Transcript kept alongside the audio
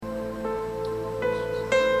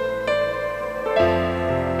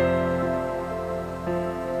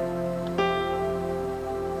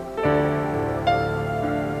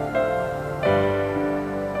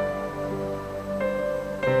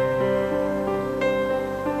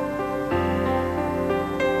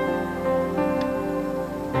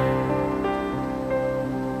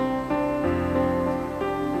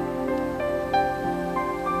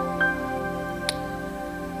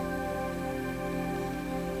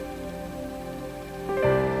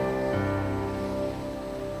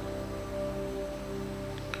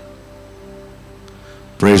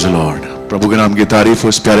Praise the Lord. प्रभु के नाम की तारीफ हो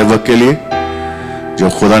इस प्यारे वक्त के लिए जो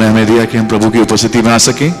खुदा ने हमें दिया कि हम प्रभु की उपस्थिति में आ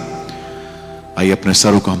सकें। आइए अपने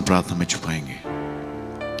सरों को हम प्रार्थना में छुपाएंगे।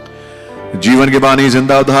 जीवन के बानी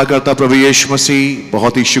जिंदा उद्धार करता प्रभु यीशु मसीह,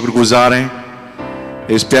 बहुत ही शुक्रगुजार हैं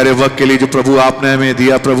इस प्यारे वक्त के लिए जो प्रभु आपने हमें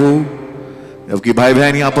दिया। प्रभु जबकि भाई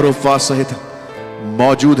बहन यहां पर उपवास सहित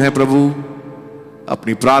मौजूद हैं प्रभु,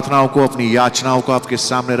 अपनी प्रार्थनाओं को, अपनी याचनाओं को आपके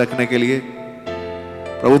सामने रखने के लिए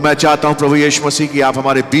प्रभु मैं चाहता हूं प्रभु यीशु मसीह कि आप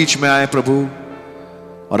हमारे बीच में आए प्रभु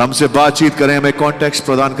और हमसे बातचीत करें, हमें कॉन्टेक्स्ट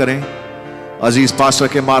प्रदान करें अजीज पास्टर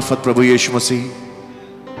के मार्फत। प्रभु यीशु मसीह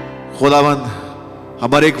खुदावंद,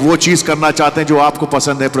 हमारे एक वो चीज करना चाहते हैं जो आपको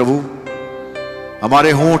पसंद है प्रभु।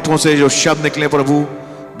 हमारे होंठों से जो शब्द निकले प्रभु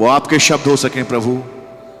वो आपके शब्द हो सकें प्रभु।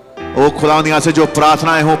 ओ खुदावंद, यहां से जो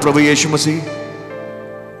प्रार्थनाएं हो प्रभु यीशु मसीह,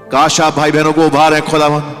 काश आप भाई बहनों को उभारें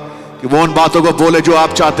खुदावंद कि वो उन बातों को बोले जो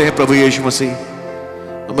आप चाहते हैं प्रभु यीशु मसीह।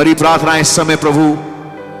 तो मेरी प्रार्थना इस समय प्रभु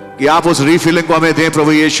कि आप उस रीफिलिंग को हमें दें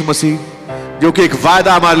प्रभु यीशु मसीह, जो कि एक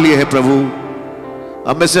वायदा हमारे लिए है प्रभु।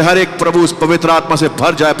 हम में से हर एक प्रभु उस पवित्र आत्मा से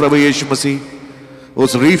भर जाए प्रभु यीशु मसीह,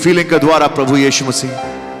 उस रीफिलिंग के द्वारा प्रभु यीशु मसीह।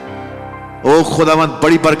 ओ खुदावंद,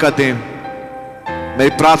 बड़ी बरकत दें। मेरी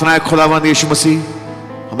प्रार्थना है खुदावंद यीशु मसीह,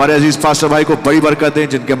 हमारे अजीज पास्टर भाई को बड़ी बरकत दें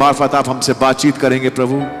जिनके मार्फत आप हमसे बातचीत करेंगे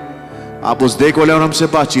प्रभु। आप उस देख ले और हमसे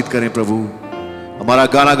बातचीत करें प्रभु। हमारा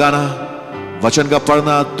गाना गाना, वचन का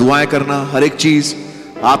पढ़ना, दुआएं करना, हर एक चीज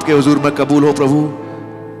आपके हुजूर में कबूल हो प्रभु।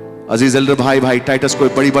 अजीज एल्डर भाई टाइटस को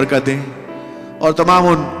बड़ी बरकत दें और तमाम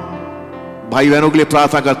उन भाई बहनों के लिए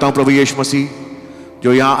प्रार्थना करता हूं प्रभु यीशु मसीह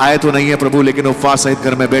जो यहां आए तो नहीं है प्रभु, लेकिन उपवास सहित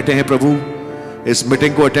घर में बैठे हैं प्रभु इस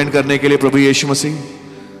मीटिंग को अटेंड करने के लिए प्रभु यीशु मसीह।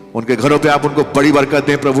 उनके घरों पे आप उनको बड़ी बरकत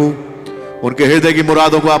दें प्रभु, उनके हृदय की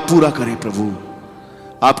मुरादों को आप पूरा करें प्रभु।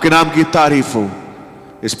 आपके नाम की तारीफ हो।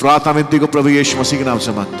 इस प्रार्थना विनती को प्रभु यीशु मसीह के नाम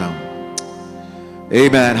से मांगता हूं,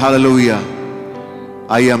 आमीन, हालेलुया।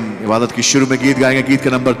 आइए हम इबादत की शुरू में गीत गाएंगे, गीत का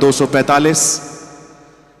नंबर 245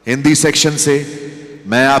 हिंदी सेक्शन से।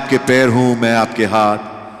 मैं आपके पैर हूं, मैं आपके हाथ,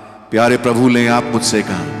 प्यारे प्रभु ने आप मुझसे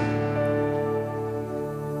कहा।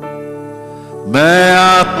 मैं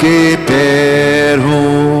आपके पैर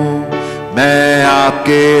हूं, मैं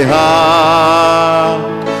आपके हाथ,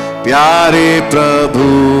 प्यारे प्रभु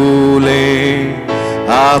ले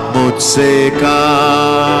आप मुझसे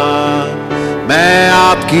कहा। मैं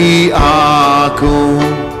आपकी आँख हूं,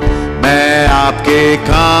 मैं आपके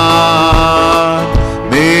कान,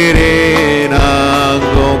 मेरे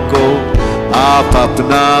अंगों को आप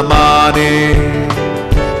अपना माने।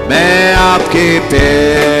 मैं आपके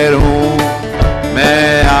पैर हूं,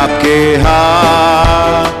 मैं आपके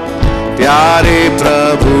हाथ, प्यारे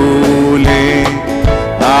प्रभु ले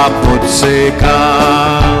आप मुझसे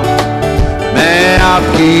काम। मैं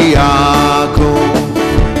आपकी आँख हूं,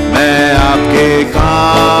 मैं आपके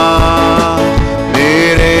कान,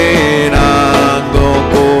 मेरे अंगों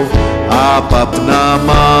को आप अपना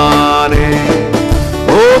माने।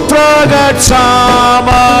 ओ प्रगट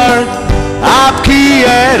सामर्थ आपकी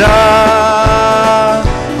है राह,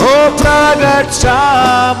 ओ प्रगट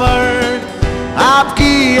सामर्थ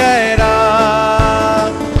आपकी है राह।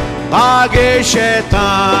 भागे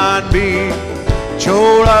शैतान भी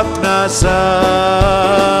छोड़ अपना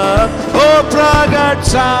सब, ओ प्रगट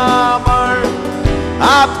सामर्थ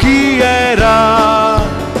आपकी है राह।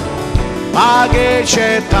 भागे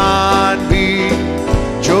शैतान भी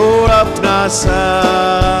छोड़ अपना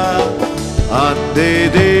सब। अंधे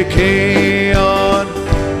देखे और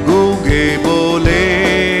गूंगे बोले,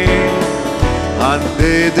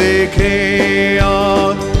 अंधे देखे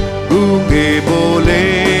और गूंगे बोले,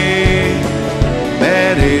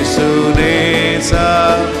 मेरे सुने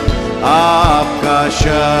सब आपका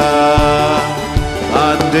शब्द।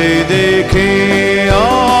 अंधे देखे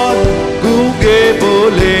और गूंगे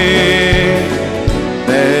बोले,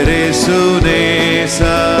 मेरे सुने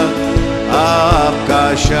सब आपका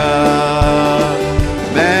शब्द।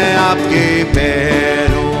 मैं आपके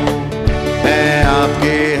पैर हूं, मैं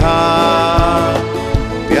आपके हाथ,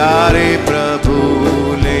 प्यारे प्रभु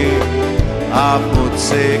ले आप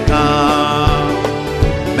मुझसे काम।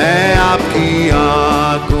 मैं आपकी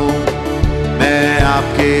आँख हूं, मैं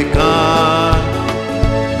आपके कान,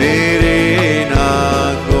 मेरे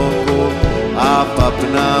नाकों को आप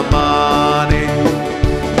अपना माने।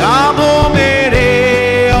 कामों मेरे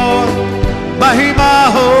और महिमा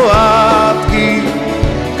हो आपकी,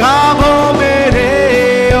 कामों मेरे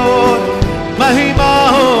और महिमा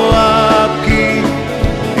हो आपकी।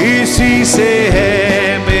 इसी से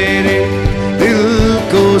है मेरे दिल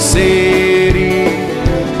को सेरी,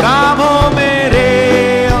 कामों मेरे,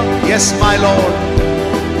 यस माय लॉर्ड,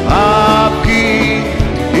 आपकी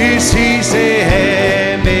इसी से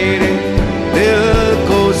है मेरे दिल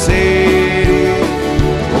को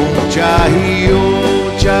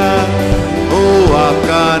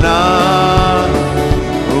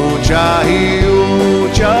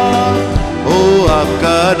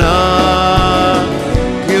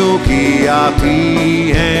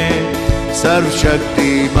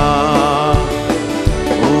सर्वशक्तिमान,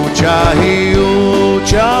 ऊंचा ही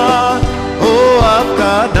ऊंचा हो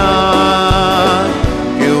आपका नाम,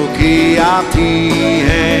 क्योंकि आप ही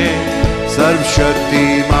हैं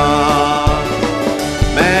सर्वशक्तिमान।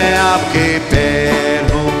 मैं आपके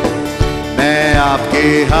पैर हूँ, मैं आपके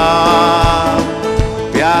हाथ,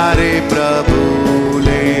 प्यारे प्रभु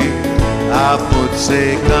ले आप मुझसे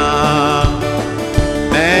काम।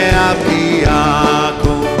 मैं आपकी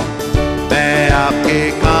आंखों, मैं आपके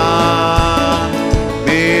कान,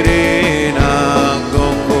 मेरे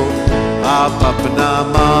नांगों को आप अपना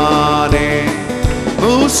माने।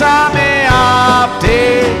 मूसा में आप थे,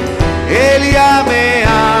 एलिया में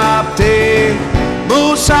आप थे,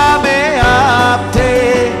 मूसा में आप थे,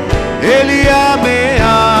 एलिया में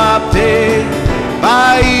आप थे,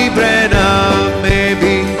 भाई ब्रैनम में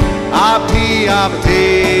भी आप ही आप थे।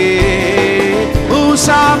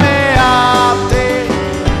 मूसा में आप थे,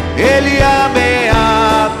 एलिया में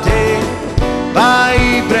आप थे,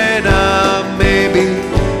 भाई ब्रैनम में भी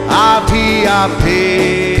आप ही आप थे।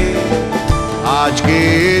 आज के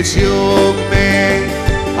इस युग में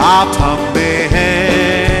आप हम में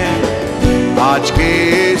हैं, आज के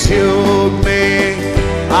इस युग में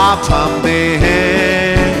आप हम में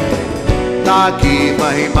हैं, ताकि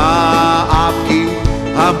महिमा आपकी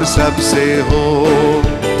हम सब से हो।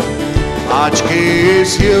 आज के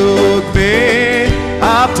इस युग में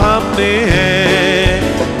आप हम में हैं,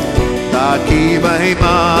 ताकि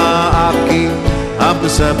महिमा आपकी हम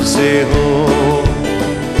सब से हो।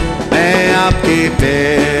 मैं आपके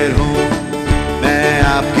पैर हूँ, मैं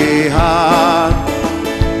आपके हाथ,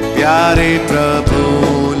 प्यारे प्रभु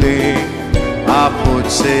ले आप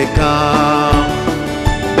मुझसे काम।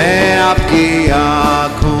 मैं आपकी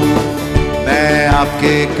आँखों, मैं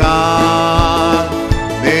आपके कान,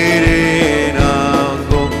 मेरे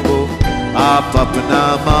नांगों को आप अपना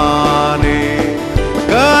माने।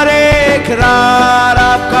 करे इकरार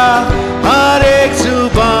आपका हर एक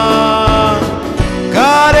जुबान,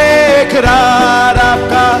 करे इकरार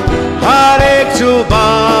आपका हर एक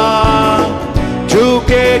जुबान,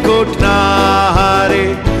 झुके घुटना हरे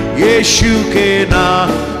यीशु के नाम।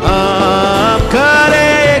 करे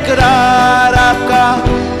इकरार आपका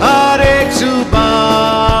हर एक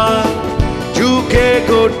जुबान, झुके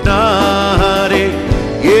घुटना हरे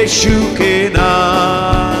यीशु के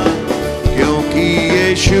नाम, क्योंकि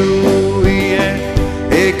यीशु ही है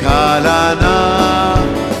एक आला नाम,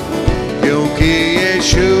 क्योंकि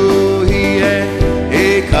यीशु ही है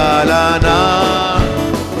एक आला नाम।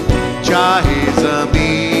 चाहे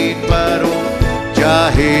जमीन पर हो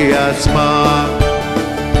चाहे आसमान,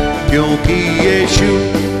 क्योंकि यीशु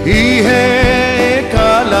ही है एक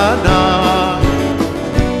आला नाम।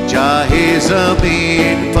 चाहे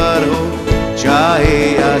जमीन पर हो चाहे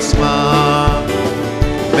आसमान,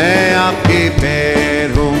 मैं आपके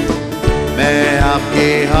पैर हूँ, मैं आपके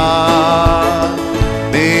हाथ,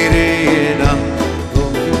 मेरे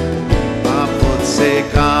नांगों आप मुझसे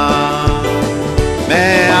काम।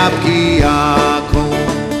 मैं आपकी आँखों,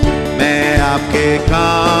 मैं आपके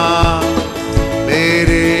कान,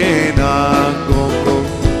 मेरे नांगों को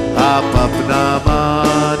आप अपना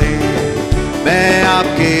माने। मैं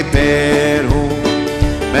आपके पैर हूँ,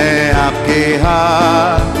 मैं आपके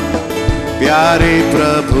हाथ, प्यारे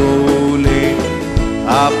प्रभु ले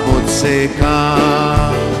आप मुझसे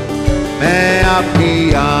काम। मैं आपकी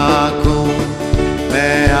आँखों,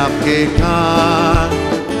 मैं आपके कान,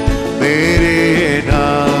 मेरे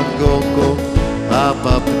नांगों को आप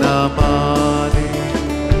अपना माने।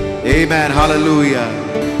 आमेन, हालेलुया।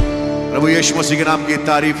 प्रभु यीशु मसीह के नाम की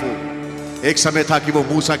तारीफ हो। एक समय था कि वो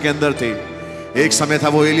मूसा के अंदर थे, एक समय था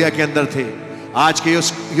वो एलिया के अंदर थे, आज के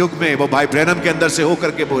उस युग में वो भाई ब्रैनम के अंदर से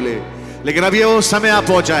होकर के बोले, लेकिन अब ये वो समय आ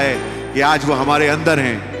पहुंचा है कि आज वो हमारे अंदर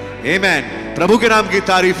हैं। आमेन, प्रभु के नाम की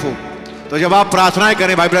तारीफ हो। तो जब आप प्रार्थनाएं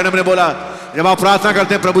करें, भाई ब्रैनम ने बोला, जब आप प्रार्थना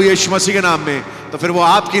करते हैं प्रभु यीशु मसीह के नाम में, तो फिर वो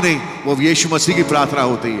आपकी नहीं, वो यीशु मसीह की प्रार्थना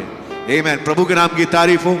होती है। आमेन, प्रभु के नाम की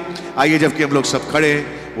तारीफ हो। आइए, जबकि हम लोग सब खड़े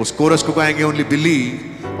उस कोरस को गाएंगे, only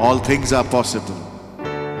believe all things are possible.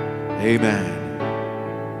 Amen.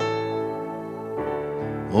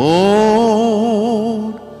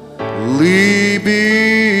 Only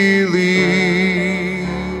believe,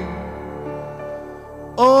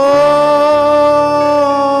 only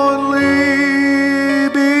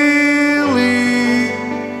believe,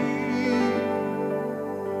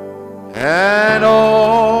 and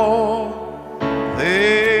all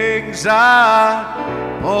things are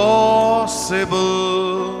possible.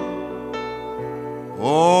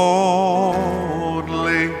 Only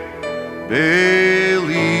believe,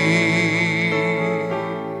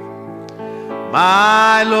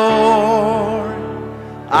 my Lord,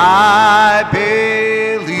 I believe.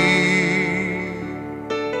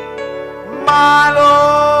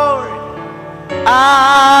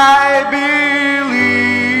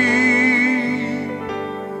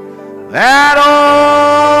 and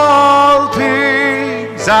all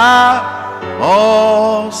things are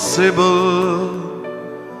possible.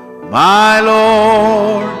 My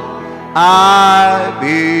Lord, I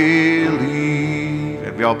believe,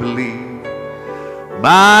 and we all believe.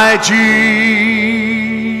 My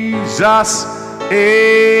Jesus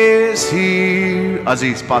is here.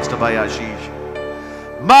 Aziz, Pastor Bhai Ashish.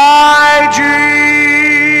 My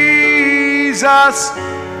Jesus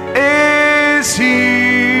is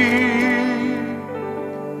here,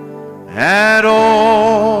 and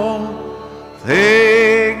all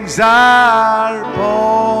things are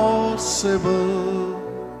possible.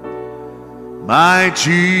 My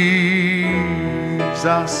Jesus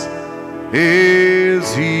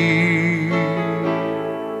is here.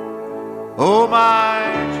 Oh, my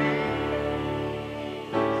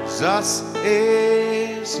Jesus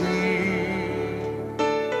is here.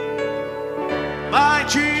 My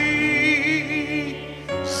Jesus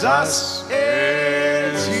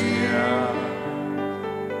is here.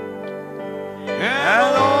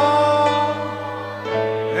 And all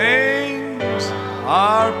things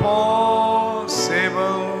are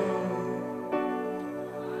possible.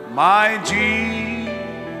 My Jesus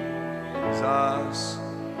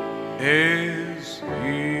is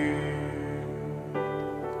here.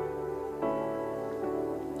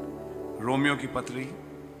 Romeo की पत्री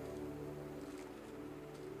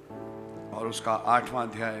और उसका 8वां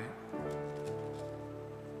अध्याय।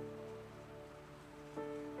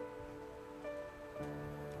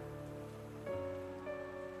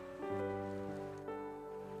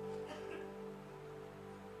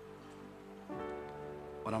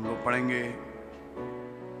 और हम लोग पढ़ेंगे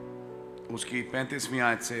उसकी 35वीं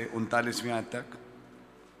आयत से 39वीं आयत तक।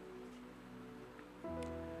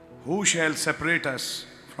 Who shall separate us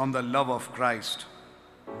from the love of Christ?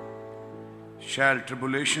 Shall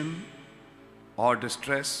tribulation or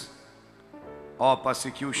distress or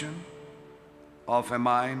persecution or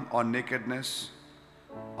famine or nakedness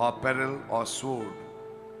or peril or sword?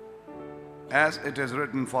 As it is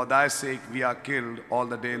written, for thy sake we are killed all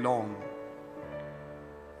the day long.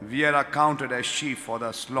 We are accounted as sheep for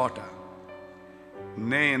the slaughter.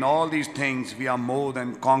 Nay, in all these things we are more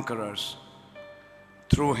than conquerors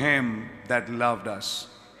through him that loved us.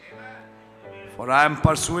 For I am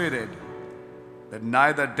persuaded that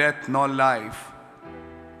neither death nor life,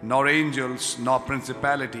 nor angels, nor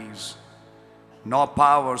principalities, nor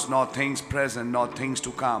powers, nor things present, nor things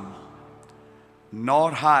to come,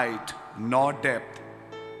 nor height, nor depth,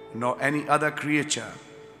 nor any other creature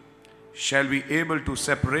shall be able to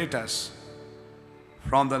separate us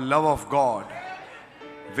from the love of God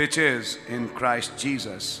which is in Christ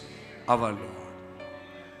Jesus our Lord.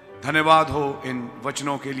 धन्यवाद हो इन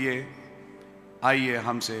वचनों के लिए। आइए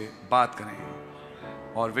हमसे बात करें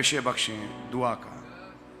और विषय बख्शें दुआ का,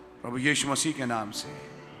 प्रभु यीशु मसीह के नाम से,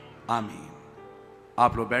 आमीन।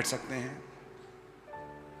 आप लोग बैठ सकते हैं।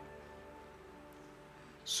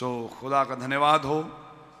 खुदा का धन्यवाद हो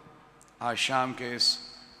आज शाम के इस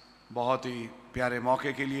बहुत ही प्यारे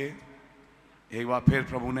मौके के लिए। एक बार फिर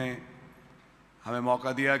प्रभु ने हमें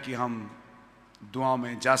मौका दिया कि हम दुआओं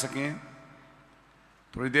में जा सकें।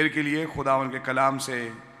 थोड़ी देर के लिए खुदावन के कलाम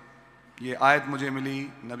से ये आयत मुझे मिली,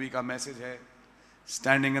 नबी का मैसेज है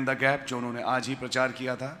स्टैंडिंग इन द गैप, जो उन्होंने आज ही प्रचार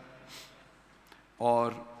किया था।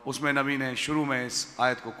 और उसमें नबी ने शुरू में इस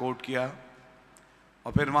आयत को कोट किया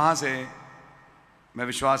और फिर वहाँ से मैं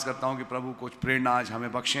विश्वास करता हूँ कि प्रभु कुछ प्रेरणा आज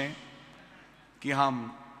हमें बख्शें कि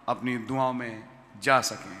हम अपनी दुआओं में जा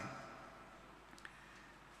सकें।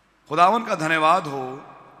 खुदावन का धन्यवाद हो।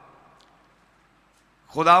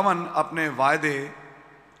 खुदावन अपने वायदे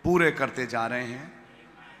पूरे करते जा रहे हैं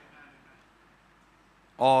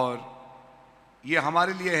और ये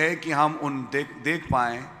हमारे लिए है कि हम उन देख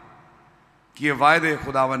पाएं कि ये वायदे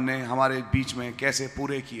खुदावन ने हमारे बीच में कैसे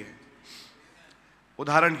पूरे किए।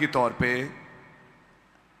 उदाहरण के तौर पे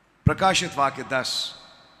प्रकाशित वाक्य 10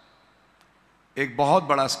 एक बहुत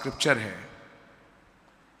बड़ा स्क्रिप्चर है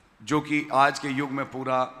जो कि आज के युग में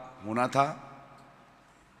पूरा होना था।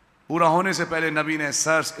 पूरा होने से पहले नबी ने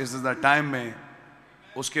सर्च इज द टाइम में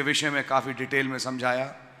उसके विषय में काफ़ी डिटेल में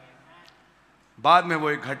समझाया। बाद में वो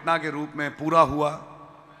एक घटना के रूप में पूरा हुआ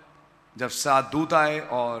जब 7 दूत आए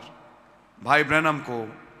और भाई ब्रैनम को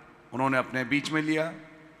उन्होंने अपने बीच में लिया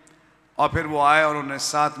और फिर वो आए और उन्होंने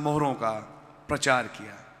 7 मोहरों का प्रचार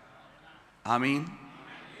किया। आमीन।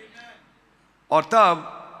 और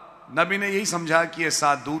तब नबी ने यही समझा कि ये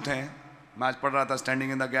 7 दूत हैं। मैं आज पढ़ रहा था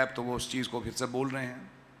स्टैंडिंग इन द गैप, तो वो उस चीज़ को फिर से बोल रहे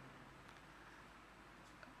हैं।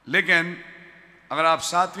 लेकिन अगर आप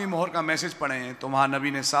 7वीं मोहर का मैसेज पढ़ें तो वहाँ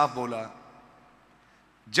नबी ने साफ बोला,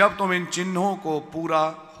 जब तुम इन चिन्हों को पूरा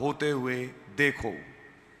होते हुए देखो,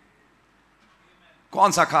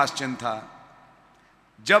 कौन सा खास चिन्ह था?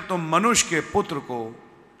 जब तुम मनुष्य के पुत्र को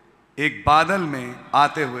एक बादल में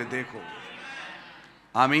आते हुए देखो।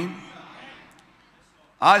 आमीन।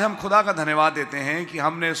 आज हम खुदा का धन्यवाद देते हैं कि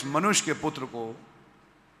हमने इस मनुष्य के पुत्र को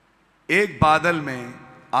एक बादल में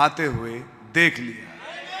आते हुए देख लिया।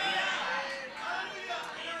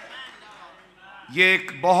 ये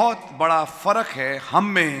एक बहुत बड़ा फर्क है हम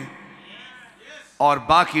में और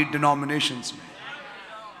बाकी डिनोमिनेशंस में।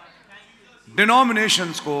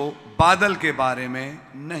 डिनोमिनेशंस को बादल के बारे में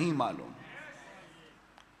नहीं मालूम।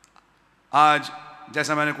 आज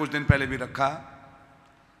जैसा मैंने कुछ दिन पहले भी रखा,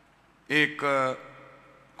 एक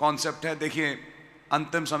कॉन्सेप्ट है। देखिए,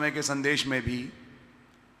 अंतिम समय के संदेश में भी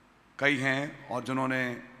कई हैं और जिन्होंने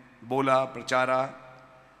बोला, प्रचारा।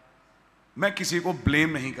 मैं किसी को ब्लेम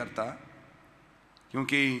नहीं करता,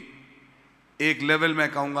 क्योंकि एक लेवल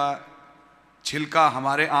में कहूँगा छिलका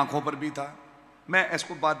हमारे आंखों पर भी था। मैं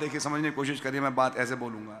इसको बात देखिए, समझने की कोशिश करिए, मैं बात ऐसे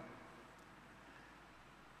बोलूँगा।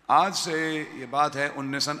 आज से ये बात है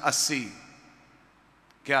 1980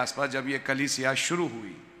 के आसपास, जब ये कलीसिया शुरू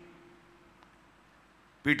हुई।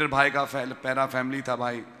 पीटर भाई का पैरा फैमिली था,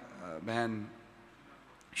 भाई बहन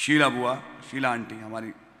शीला बुआ, शीला आंटी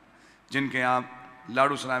हमारी, जिनके यहाँ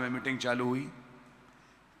लाड़ू सराय में मीटिंग चालू हुई।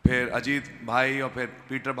 फिर अजीत भाई और फिर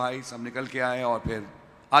पीटर भाई सब निकल के आए और फिर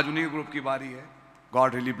आज उन्हीं ग्रुप की बारी है।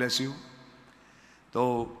 God really bless you. तो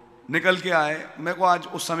निकल के आए। मेरे को आज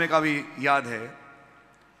उस समय का भी याद है,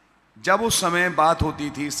 जब उस समय बात होती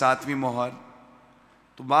थी 7वीं मोहर,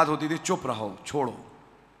 तो बात होती थी चुप रहो, छोड़ो।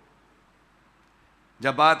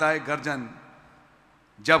 जब बात आए गर्जन,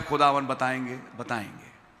 जब खुदावन बताएंगे बताएंगे।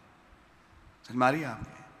 समझ मारिए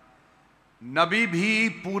आपने? नबी भी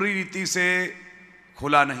पूरी रीति से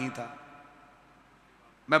खुला नहीं था।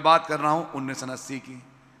 मैं बात कर रहा हूं 1980 की।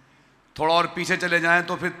 थोड़ा और पीछे चले जाएं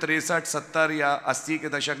तो फिर 63, 70 या 80 के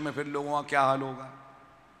दशक में फिर लोगों का क्या हाल होगा,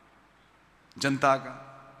 जनता का।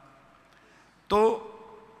 तो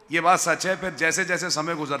ये बात सच है। फिर जैसे जैसे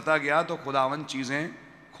समय गुजरता गया तो खुदावन चीज़ें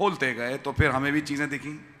खोलते गए, तो फिर हमें भी चीज़ें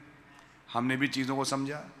दिखी, हमने भी चीज़ों को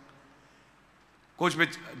समझा। कुछ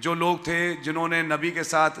जो लोग थे जिन्होंने नबी के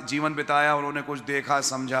साथ जीवन बिताया, उन्होंने कुछ देखा,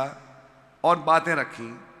 समझा और बातें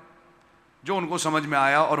रखी जो उनको समझ में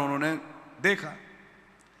आया और उन्होंने देखा।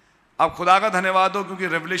 अब खुदा का धन्यवाद हो, क्योंकि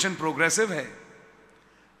रेवलेशन प्रोग्रेसिव है,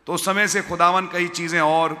 तो उस समय से खुदावन कई चीज़ें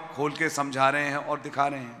और खोल के समझा रहे हैं और दिखा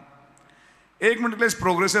रहे हैं। एक मिनट के लिए इस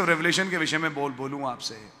प्रोग्रेसिव रेवलेशन के विषय में बोलूँ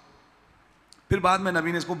आपसे, फिर बाद में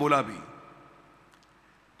नबी ने इसको बोला भी।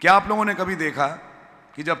 क्या आप लोगों ने कभी देखा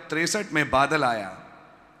कि जब 63 में बादल आया,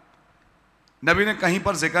 नबी ने कहीं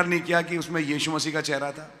पर जिक्र नहीं किया कि उसमें यीशु मसीह का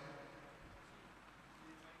चेहरा था?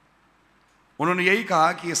 उन्होंने यही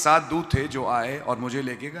कहा कि ये 7 दूत थे जो आए और मुझे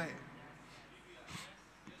लेके गए।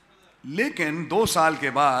 लेकिन 2 साल के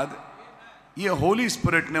बाद ये होली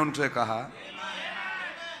स्पिरिट ने उनसे कहा,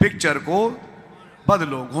 पिक्चर को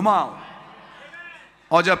बदलो, घुमाओ।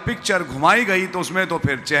 और जब पिक्चर घुमाई गई तो उसमें तो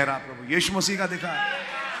फिर चेहरा प्रभु यीशु मसीह का दिखा।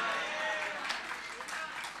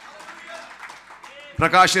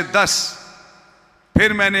 प्रकाशित 10,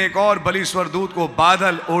 फिर मैंने एक और बलि स्वरदूत को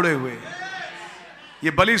बादल ओढ़े हुए।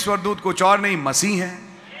 ये बलि स्वरदूत कुछ और नहीं, मसीह है,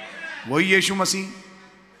 वही यीशु मसीह।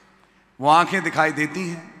 वो आंखें दिखाई देती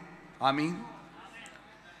हैं। आमीन।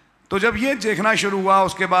 तो जब ये देखना शुरू हुआ,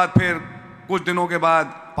 उसके बाद फिर कुछ दिनों के बाद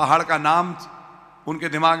पहाड़ का नाम उनके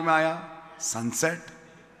दिमाग में आया, सनसेट।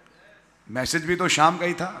 मैसेज भी तो शाम का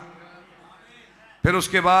ही था। फिर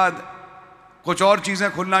उसके बाद कुछ और चीजें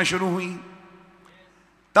खुलना शुरू हुई।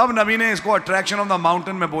 तब नबी ने इसको अट्रैक्शन ऑफ द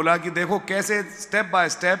माउंटेन में बोला कि देखो कैसे स्टेप बाय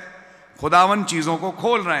स्टेप खुदावन चीजों को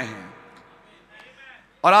खोल रहे हैं।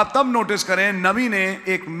 और आप तब नोटिस करें, नबी ने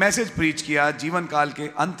एक मैसेज प्रीच किया जीवन काल के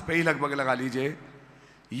अंत पे ही, लगभग लगा लीजिए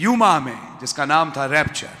यूमा में, जिसका नाम था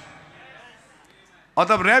रैप्चर। और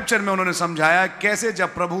तब रैप्चर में उन्होंने समझाया कैसे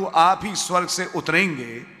जब प्रभु आप ही स्वर्ग से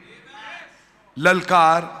उतरेंगे,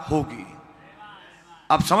 ललकार होगी।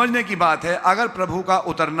 अब समझने की बात है, अगर प्रभु का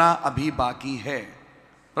उतरना अभी बाकी है,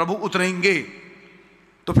 प्रभु उतरेंगे,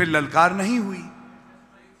 तो फिर ललकार नहीं हुई।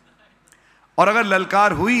 और अगर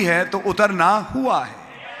ललकार हुई है तो उतरना हुआ है।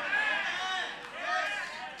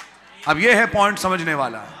 अब यह है पॉइंट समझने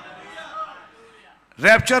वाला।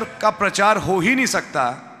 रैप्चर का प्रचार हो ही नहीं सकता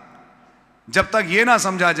जब तक यह ना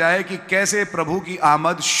समझा जाए कि कैसे प्रभु की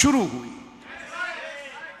आमद शुरू हुई।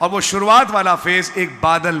 और वो शुरुआत वाला फेज एक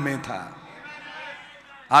बादल में था।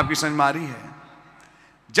 आपकी समझ में आ रही है?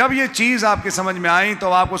 जब ये चीज आपके समझ में आई तो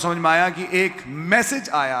आपको समझ में आया कि एक मैसेज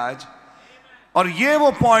आया आज, और ये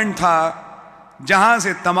वो पॉइंट था जहां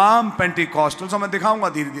से तमाम पेंटिकॉस्टल्स, मैं दिखाऊंगा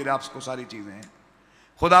धीरे धीरे आपको सारी चीजें।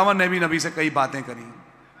 खुदावन ने भी नबी से कई बातें करी।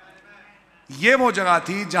 ये वो जगह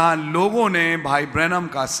थी जहां लोगों ने भाई ब्रैनम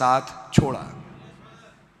का साथ छोड़ा।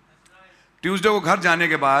 ट्यूसडे को घर जाने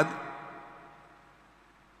के बाद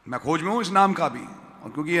मैं खोज में हूं इस नाम का भी,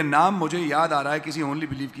 और क्योंकि ये नाम मुझे याद आ रहा है किसी ओनली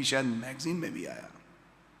बिलीव की शायद मैगजीन में भी आया।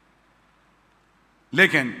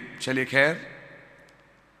 लेकिन चलिए खैर,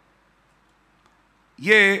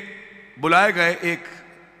 ये बुलाए गए एक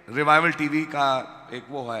रिवाइवल टीवी का एक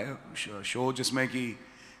वो है शो जिसमें कि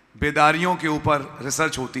बेदारियों के ऊपर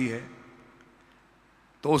रिसर्च होती है।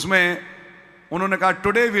 तो उसमें उन्होंने कहा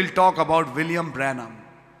today will talk about William Branham.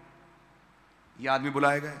 ये आदमी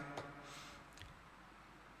बुलाए गए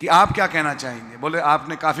कि आप क्या कहना चाहेंगे। बोले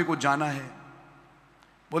आपने काफी कुछ जाना है।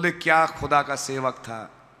 बोले क्या खुदा का सेवक था,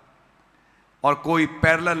 और कोई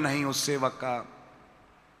पैरेलल नहीं उस सेवक का।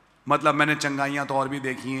 मतलब मैंने चंगाइयाँ तो और भी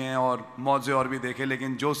देखी हैं और मौजे और भी देखे,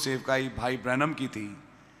 लेकिन जो सेवकाई भाई ब्रैनम की थी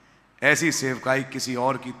ऐसी सेवकाई किसी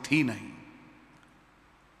और की थी नहीं।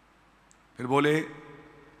 फिर बोले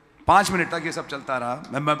 5 मिनट तक ये सब चलता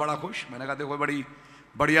रहा। मैं बड़ा खुश। मैंने कहा देखो बड़ी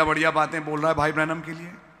बढ़िया बढ़िया बातें बोल रहा है भाई ब्रैनम के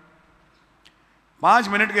लिए। 5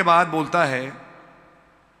 मिनट के बाद बोलता है,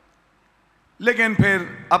 लेकिन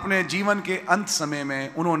फिर अपने जीवन के अंत समय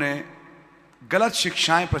में उन्होंने गलत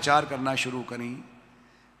शिक्षाएं प्रचार करना शुरू करी,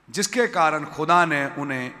 जिसके कारण खुदा ने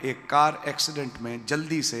उन्हें एक कार एक्सीडेंट में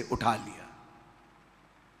जल्दी से उठा लिया।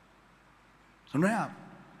 सुन रहे हैं आप?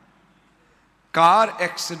 कार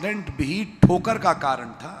एक्सीडेंट भी ठोकर का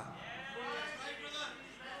कारण था।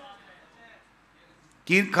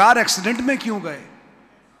 कि कार एक्सीडेंट में क्यों गए?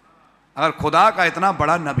 अगर खुदा का इतना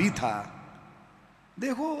बड़ा नबी था,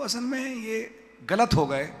 देखो असल में ये गलत हो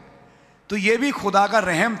गए तो ये भी खुदा का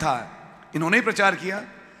रहम था। इन्होंने ही प्रचार किया।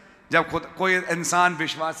 जब खुद कोई इंसान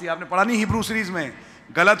विश्वासी, आपने पढ़ा नहीं हिब्रू सीरीज में,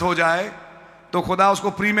 गलत हो जाए तो खुदा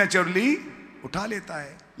उसको प्रीमेच्योरली उठा लेता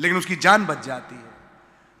है, लेकिन उसकी जान बच जाती है।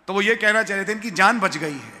 तो वो ये कहना चाह रहे थे इनकी जान बच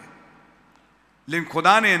गई है, लेकिन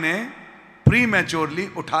खुदा ने इन्हें प्रीमेच्योरली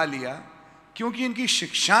उठा लिया क्योंकि इनकी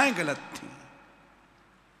शिक्षाएं गलत थी।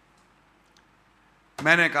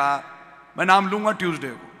 मैंने कहा मैं नाम लूंगा ट्यूसडे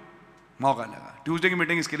को, मौका लगा। ट्यूसडे की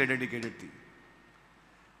मीटिंग इसके लिए डेडिकेटेड थी।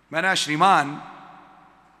 मैंने कहा श्रीमान,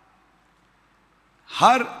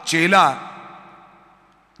 हर चेला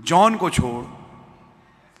जॉन को छोड़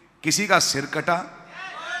किसी का सिर कटा,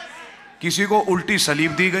 किसी को उल्टी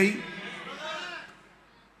सलीब दी गई।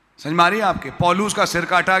 समझ मारी आपके? पौलुस का सिर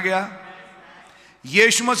काटा गया,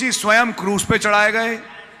 यीशु मसीह स्वयं क्रूस पे चढ़ाए गए,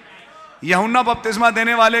 यूहन्ना बपतिस्मा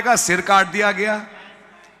देने वाले का सिर काट दिया गया।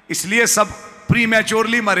 इसलिए सब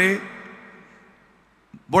प्रीमेच्योरली मरे,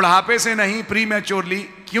 बुढ़ापे से नहीं, प्रीमेच्योरली,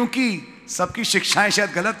 क्योंकि सबकी शिक्षाएं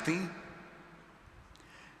शायद गलत थी।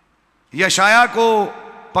 यशाया को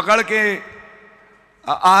पकड़ के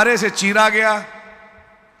आरे से चीरा गया,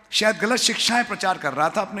 शायद गलत शिक्षाएं प्रचार कर रहा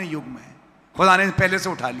था अपने युग में, खुदा ने पहले से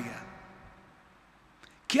उठा लिया।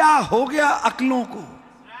 क्या हो गया अक्लों को?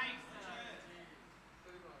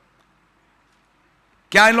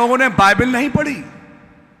 क्या इन लोगों ने बाइबल नहीं पढ़ी?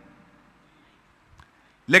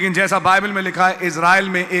 लेकिन जैसा बाइबल में लिखा है, इज़राइल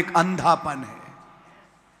में एक अंधापन है।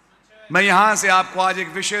 मैं यहां से आपको आज एक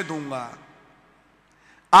विषय दूंगा,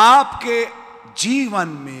 आपके जीवन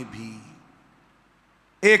में भी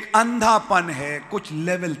एक अंधापन है कुछ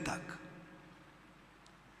लेवल तक।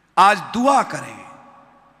 आज दुआ करें,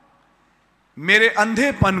 मेरे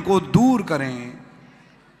अंधेपन को दूर करें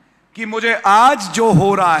कि मुझे आज जो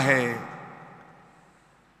हो रहा है,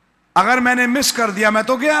 अगर मैंने मिस कर दिया मैं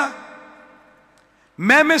तो गया,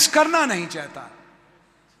 मैं मिस करना नहीं चाहता।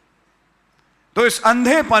 तो इस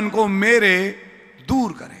अंधेपन को मेरे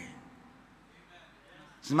दूर करें।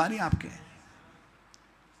 मानिए आपके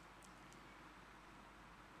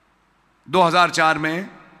 2004 में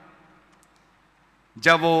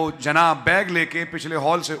जब वो जनाब बैग लेके पिछले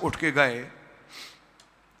हॉल से उठ के गए,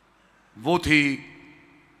 वो थी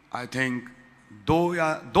आई थिंक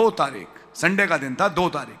 2 तारीख, संडे का दिन था, 2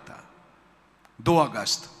 तारीख था, 2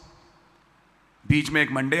 अगस्त। बीच में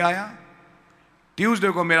एक मंडे आया। ट्यूसडे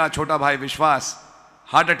को मेरा छोटा भाई विश्वास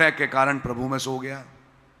हार्ट अटैक के कारण प्रभु में सो गया।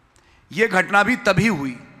 यह घटना भी तभी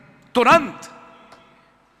हुई, तुरंत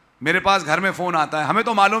मेरे पास घर में फोन आता है। हमें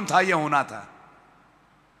तो मालूम था यह होना था।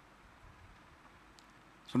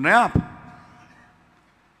 सुन रहे हैं आप?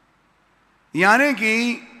 यानी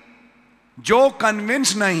कि जो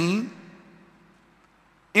कन्विंस नहीं,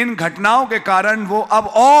 इन घटनाओं के कारण वो अब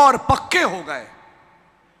और पक्के हो गए।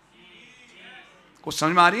 कुछ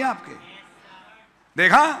समझ में आ रही है आपके?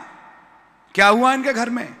 देखा क्या हुआ इनके घर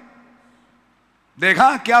में?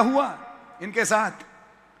 देखा क्या हुआ इनके साथ?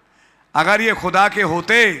 अगर ये खुदा के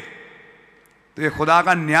होते तो ये खुदा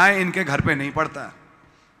का न्याय इनके घर पे नहीं पड़ता।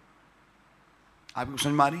 आपको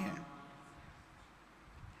समझ में आ रही है?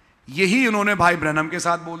 यही उन्होंने भाई ब्रैनम के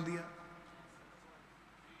साथ बोल दिया।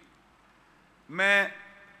 मैं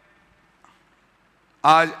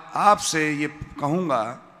आज आपसे ये कहूंगा,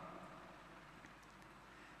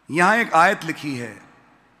 यहां एक आयत लिखी है,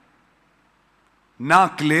 ना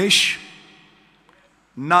क्लेश,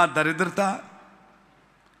 ना दरिद्रता,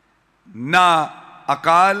 ना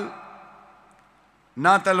अकाल,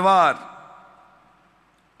 ना तलवार,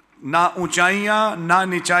 ना ऊंचाइयां ना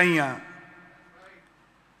नीचाइयां,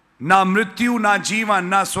 ना मृत्यु ना जीवन,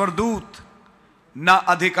 ना स्वर्गदूत, ना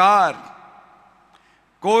अधिकार,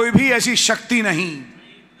 कोई भी ऐसी शक्ति नहीं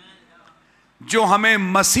जो हमें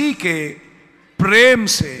मसीह के प्रेम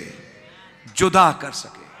से जुदा कर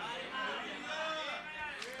सके।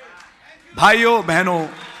 भाइयों बहनों,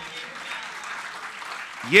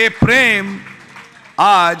 ये प्रेम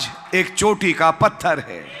आज एक चोटी का पत्थर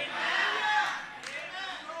है।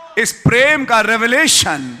 इस प्रेम का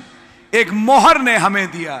रेवलेशन एक मोहर ने हमें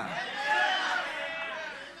दिया।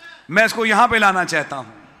 मैं इसको यहां पे लाना चाहता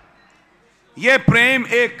हूं। यह प्रेम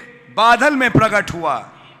एक बादल में प्रकट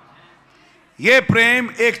हुआ। यह प्रेम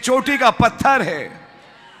एक चोटी का पत्थर है।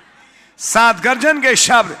 सात गर्जन के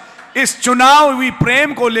शब्द इस चुनाव हुई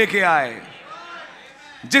प्रेम को लेके आए,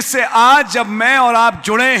 जिससे आज जब मैं और आप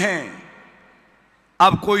जुड़े हैं,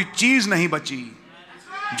 अब कोई चीज नहीं बची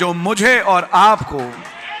जो मुझे और आपको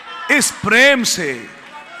इस प्रेम से,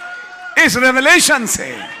 इस रेवलेशन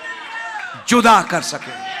से जुदा कर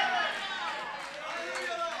सके।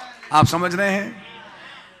 आप समझ रहे हैं?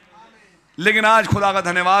 लेकिन आज खुदा का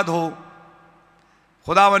धन्यवाद हो,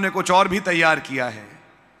 खुदावन ने कुछ और भी तैयार किया है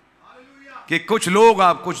कि कुछ लोग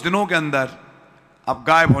आप कुछ दिनों के अंदर अब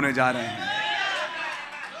गायब होने जा रहे हैं,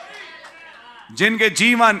 जिनके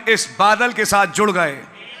जीवन इस बादल के साथ जुड़ गए।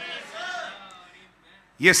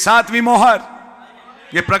 ये सातवीं मोहर,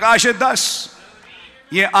 ये प्रकाशित 10,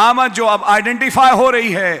 ये आमद जो अब आइडेंटिफाई हो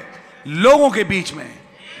रही है लोगों के बीच में,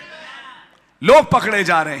 लोग पकड़े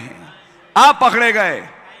जा रहे हैं। आप पकड़े गए।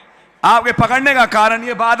 आपके पकड़ने का कारण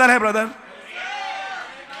ये बादल है ब्रदर।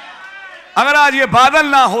 अगर आज ये बादल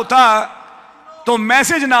ना होता तो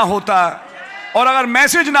मैसेज ना होता, और अगर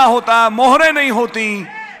मैसेज ना होता, मोहरें नहीं होती,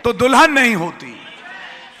 तो दुल्हन नहीं होती।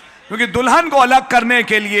 क्योंकि दुल्हन को अलग करने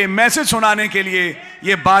के लिए, मैसेज सुनाने के लिए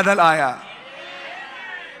ये बादल आया।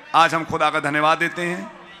 आज हम खुदा का धन्यवाद देते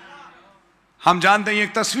हैं। हम जानते हैं ये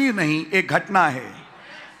एक तस्वीर नहीं, एक घटना है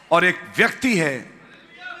और एक व्यक्ति है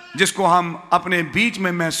जिसको हम अपने बीच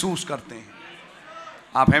में महसूस करते हैं।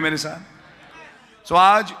 आप हैं मेरे साथ? सो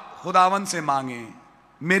आज खुदावन से मांगे,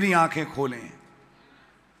 मेरी आंखें खोलें,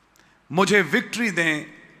 मुझे विक्ट्री दें।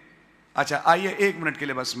 अच्छा आइए 1 मिनट के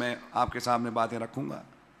लिए बस मैं आपके सामने बातें रखूंगा।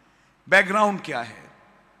 बैकग्राउंड क्या है,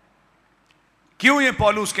 क्यों ये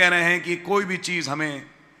पौलुस कह रहे हैं कि कोई भी चीज हमें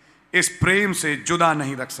इस प्रेम से जुदा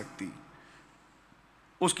नहीं रख सकती।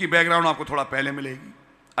 उसकी बैकग्राउंड आपको थोड़ा पहले मिलेगी।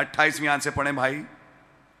 28वीं आयत से पढ़ें भाई,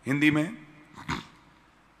 हिंदी में।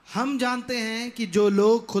 हम जानते हैं कि जो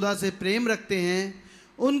लोग खुदा से प्रेम रखते हैं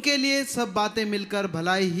उनके लिए सब बातें मिलकर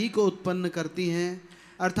भलाई ही को उत्पन्न करती हैं,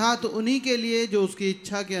 अर्थात उन्हीं के लिए जो उसकी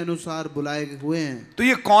इच्छा के अनुसार बुलाए हुए हैं। तो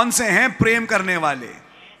ये कौन से हैं प्रेम करने वाले,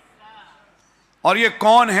 और ये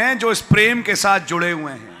कौन हैं जो इस प्रेम के साथ जुड़े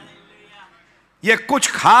हुए हैं? ये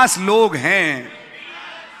कुछ खास लोग हैं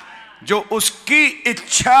जो उसकी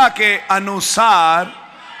इच्छा के अनुसार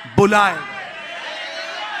बुलाए।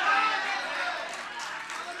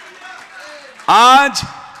 आज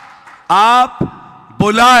आप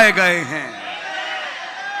बुलाए गए हैं,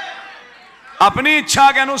 अपनी इच्छा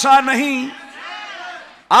के अनुसार नहीं,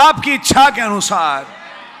 आपकी इच्छा के अनुसार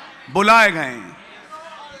बुलाए गए हैं।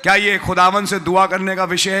 क्या ये खुदावन से दुआ करने का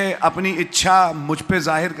विषय है? अपनी इच्छा मुझ पे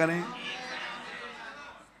जाहिर करें।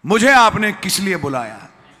 मुझे आपने किस लिए बुलाया?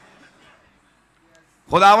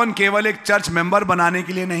 खुदावन केवल एक चर्च मेंबर बनाने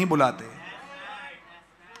के लिए नहीं बुलाते।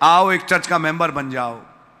 आओ एक चर्च का मेंबर बन जाओ,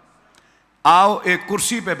 आओ एक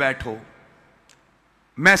कुर्सी पे बैठो,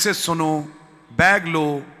 मैसेज सुनो, बैग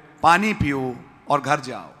लो, पानी पियो और घर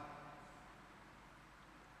जाओ।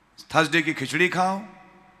 थर्सडे की खिचड़ी खाओ,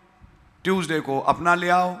 ट्यूसडे को अपना ले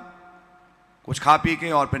आओ, कुछ खा पी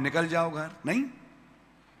के और फिर निकल जाओ घर। नहीं,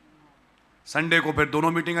 संडे को फिर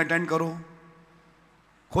दोनों मीटिंग अटेंड करो।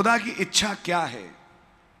 खुदा की इच्छा क्या है?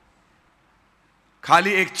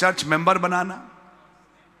 खाली एक चर्च मेंबर बनाना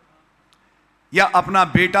या अपना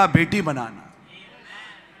बेटा बेटी बनाना?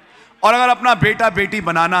 और अगर अपना बेटा बेटी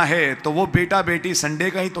बनाना है तो वो बेटा बेटी संडे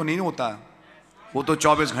का ही तो नहीं होता, वो तो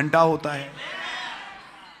 24 घंटा होता है।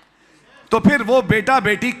 तो फिर वो बेटा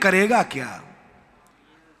बेटी करेगा क्या?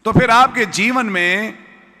 तो फिर आपके जीवन में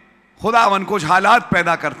खुदावन कुछ हालात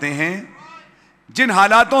पैदा करते हैं, जिन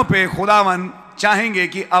हालातों पे खुदावन चाहेंगे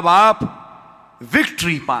कि अब आप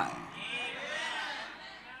विक्ट्री पाएं।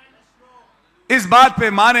 इस बात पे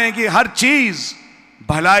माने कि हर चीज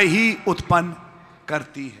भलाई ही उत्पन्न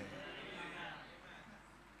करती है।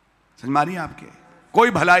 समझ मारिए आपके,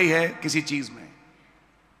 कोई भलाई है किसी चीज में।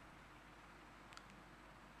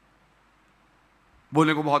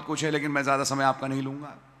 बोलने को बहुत कुछ है लेकिन मैं ज्यादा समय आपका नहीं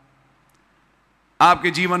लूंगा।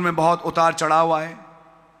 आपके जीवन में बहुत उतार चढ़ाव आए,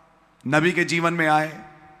 नबी के जीवन में आए,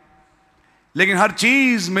 लेकिन हर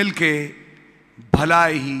चीज मिलके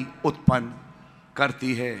भलाई ही उत्पन्न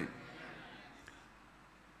करती है।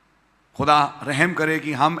 खुदा रहम करे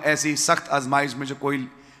कि हम ऐसी सख्त आजमाइश में जो कोई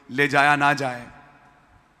ले जाया ना जाए।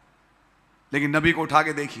 लेकिन नबी को उठा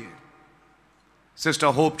के देखिए, सिस्टर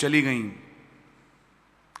होप चली गई,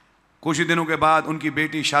 कुछ ही दिनों के बाद उनकी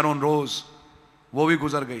बेटी शारोन रोज वो भी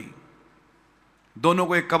गुजर गई। दोनों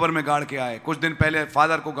को एक कब्र में गाड़ के आए। कुछ दिन पहले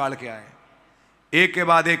फादर को गाड़ के आए। एक के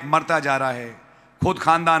बाद एक मरता जा रहा है। खुद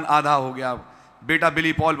खानदान आधा हो गया, बेटा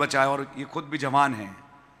बिली पॉल बचा है और ये खुद भी जवान है।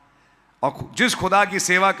 और जिस खुदा की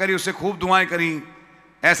सेवा करी, उससे खूब दुआएं करी,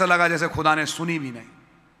 ऐसा लगा जैसे खुदा ने सुनी भी नहीं।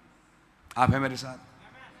 आप है मेरे साथ?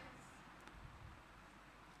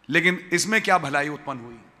 लेकिन इसमें क्या भलाई उत्पन्न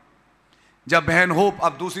हुई जब बहन होप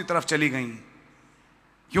अब दूसरी तरफ चली गई।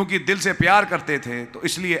 क्योंकि दिल से प्यार करते थे तो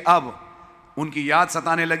इसलिए अब उनकी याद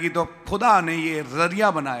सताने लगी, तो खुदा ने ये जरिया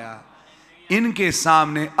बनाया इनके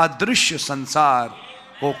सामने अदृश्य संसार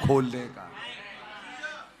को खोलने का।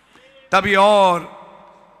 तब ये और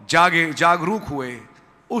जागरूक हुए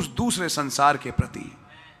उस दूसरे संसार के प्रति।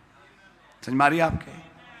 समझ मारिए आपके?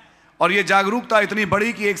 और ये जागरूकता इतनी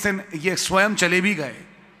बड़ी कि एक से ये स्वयं चले भी गए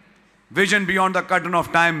vision beyond the curtain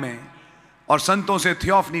of time में, और संतों से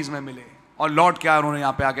थियोफनीज में मिले और लौट के आए, उन्होंने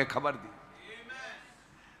यहां पे आके खबर दी।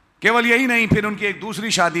 केवल यही नहीं, फिर उनकी एक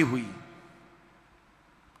दूसरी शादी हुई,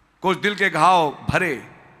 कुछ दिल के घाव भरे,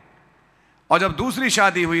 और जब दूसरी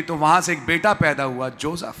शादी हुई तो वहां से एक बेटा पैदा हुआ,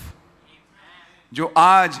 जोसेफ, जो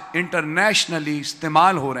आज इंटरनेशनली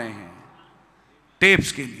इस्तेमाल हो रहे हैं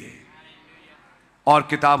टेप्स के लिए और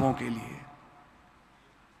किताबों के लिए।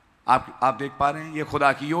 आप देख पा रहे हैं, ये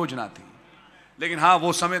खुदा की योजना थी। लेकिन हाँ,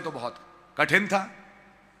 वो समय तो बहुत कठिन था।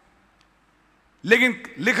 लेकिन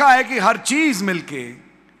लिखा है कि हर चीज मिलके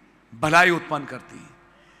भलाई उत्पन्न करती।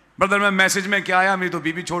 ब्रदर, मैं मैसेज में क्या आया, मेरी तो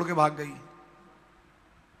बीबी छोड़ के भाग गई।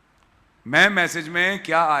 मैं मैसेज में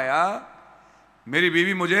क्या आया, मेरी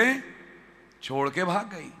बीवी मुझे छोड़ के भाग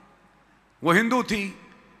गई। वो हिंदू थी,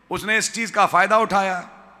 उसने इस चीज का फायदा उठाया।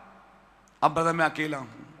 अब ब्रदर मैं अकेला हूं,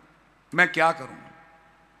 मैं क्या करूं?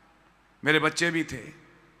 मेरे बच्चे भी थे।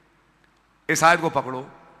 इस आयत को पकड़ो,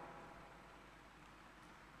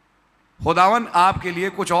 खुदावन आपके लिए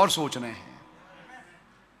कुछ और सोच रहे हैं।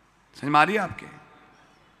 समझ मारिए आपके?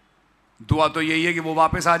 दुआ तो यही है कि वो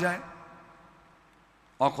वापस आ जाए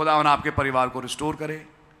और खुदावन आपके परिवार को रिस्टोर करे।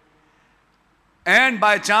 एंड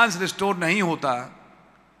बाय चांस रिस्टोर नहीं होता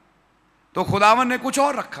तो खुदावन ने कुछ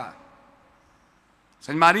और रखा।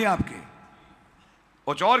 समझ मारिए आपके?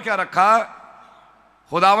 कुछ और क्या रखा?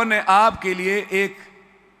 खुदावन ने आपके लिए एक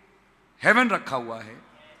हेवन रखा हुआ है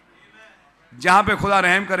जहां पे खुदा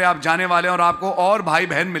रहम करे आप जाने वाले हैं और आपको और भाई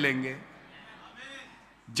बहन मिलेंगे,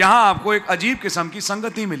 जहां आपको एक अजीब किस्म की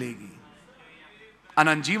संगति मिलेगी।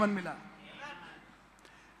 अनंत जीवन मिला।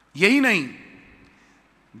 यही नहीं,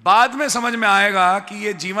 बाद में समझ में आएगा कि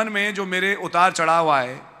ये जीवन में जो मेरे उतार चढ़ाव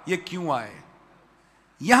आए, ये क्यों आए।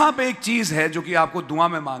 यहां पे एक चीज है जो कि आपको दुआ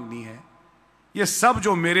में मांगनी है। ये सब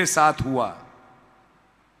जो मेरे साथ हुआ,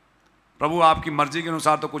 प्रभु आपकी मर्जी के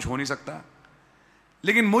अनुसार तो कुछ हो नहीं सकता,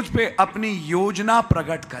 लेकिन मुझ पे अपनी योजना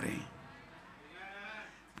प्रकट करें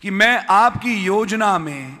कि मैं आपकी योजना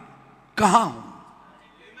में कहां हूं,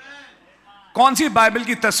 कौन सी बाइबल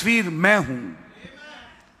की तस्वीर मैं हूं।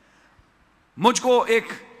 मुझको एक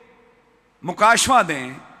मुकाशवा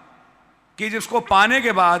दें कि जिसको पाने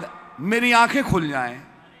के बाद मेरी आंखें खुल जाएं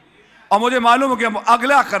और मुझे मालूम हो कि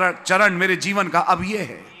अगला चरण मेरे जीवन का अब यह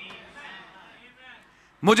है।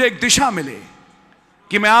 मुझे एक दिशा मिले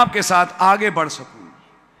कि मैं आपके साथ आगे बढ़ सकूं।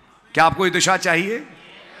 क्या आपको ये दिशा चाहिए?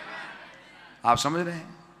 आप समझ रहे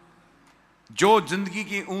हैं? जो जिंदगी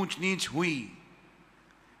की ऊंच नीच हुई,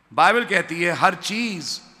 बाइबल कहती है हर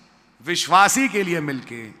चीज विश्वासी के लिए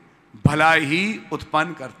मिलके भलाई ही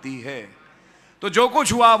उत्पन्न करती है। तो जो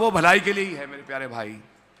कुछ हुआ वो भलाई के लिए ही है मेरे प्यारे भाई।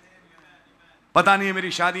 पता नहीं है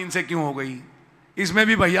मेरी शादी इनसे क्यों हो गई, इसमें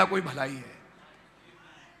भी भैया कोई भलाई है।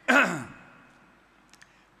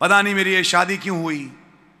 पता नहीं मेरी ये शादी क्यों हुई,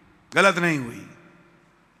 गलत नहीं हुई।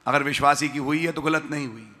 अगर विश्वासी की हुई है तो गलत नहीं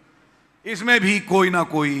हुई, इसमें भी कोई ना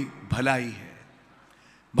कोई भलाई है।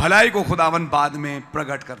 भलाई को खुदावन बाद में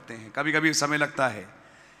प्रकट करते हैं। कभी कभी समय लगता है।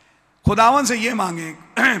 खुदावन से ये मांगे,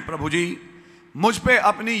 प्रभु जी मुझ पे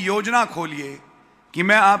अपनी योजना खोलिए कि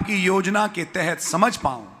मैं आपकी योजना के तहत समझ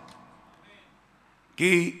पाऊं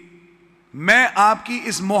कि मैं आपकी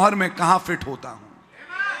इस मोहर में कहां फिट होता हूं।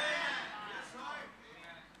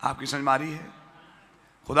 आपकी समझ में आ रही है?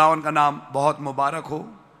 खुदावन का नाम बहुत मुबारक हो।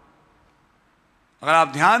 अगर आप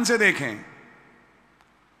ध्यान से देखें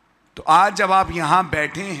तो आज जब आप यहां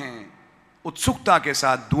बैठे हैं उत्सुकता के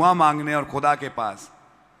साथ दुआ मांगने और खुदा के पास,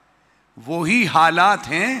 वही हालात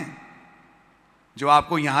हैं जो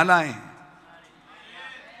आपको यहां लाए हैं।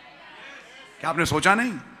 क्या आपने सोचा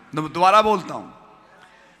नहीं? दोबारा बोलता हूं,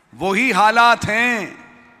 वही हालात हैं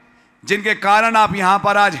जिनके कारण आप यहां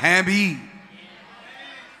पर आज हैं भी।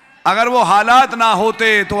 अगर वो हालात ना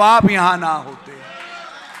होते तो आप यहां ना होते।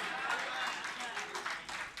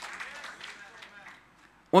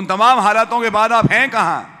 उन तमाम हालातों के बाद आप हैं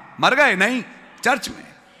कहां? मर गए? नहीं, चर्च में,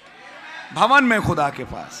 भवन में, खुदा के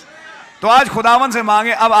पास। तो आज खुदावन से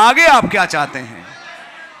मांगे, अब आगे आप क्या चाहते हैं?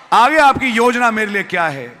 आगे आपकी योजना मेरे लिए क्या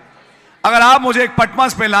है? अगर आप मुझे एक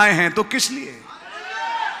पटमस पे लाए हैं तो किस लिए?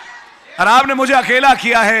 और आपने मुझे अकेला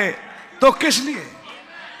किया है तो किस लिए?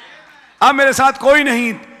 अब मेरे साथ कोई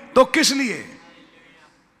नहीं तो किस लिए?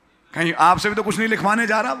 कहीं आपसे भी तो कुछ नहीं लिखवाने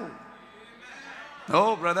जा रहा वो।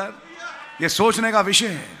 ओ ब्रदर, ये सोचने का विषय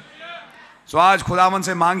है। सो आज खुदावन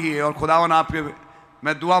से मांगिए और खुदावन आपके,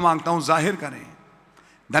 मैं दुआ मांगता हूं, जाहिर करें।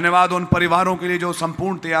 धन्यवाद उन परिवारों के लिए जो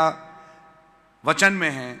संपूर्णतया वचन में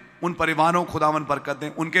हैं। उन परिवारों को खुदावन बरकत दें।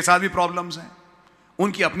 उनके साथ भी प्रॉब्लम्स हैं,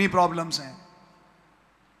 उनकी अपनी प्रॉब्लम्स हैं।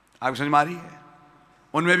 आपको समझ में आ रही है?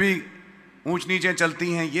 उनमें भी ऊंच नीचे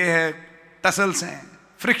चलती हैं। ये है, टसल्स हैं,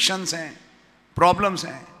 फ्रिक्शंस हैं, प्रॉब्लम्स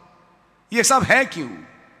हैं। ये सब है क्यों?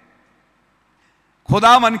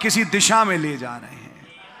 खुदावन किसी दिशा में ले जा रहे हैं।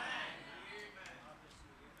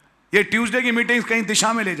 ये ट्यूसडे की मीटिंग्स कहीं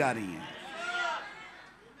दिशा में ले जा रही हैं।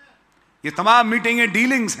 ये तमाम मीटिंगें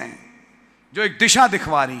डीलिंग्स हैं जो एक दिशा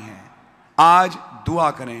दिखवा रही हैं। आज दुआ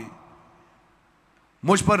करें,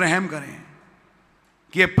 मुझ पर रहम करें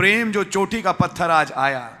कि ये प्रेम जो चोटी का पत्थर आज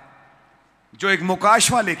आया, जो एक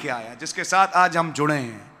मुकाशवा लेके आया, जिसके साथ आज हम जुड़े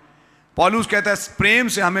हैं। पौलुस कहता है प्रेम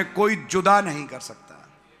से हमें कोई जुदा नहीं कर सकता।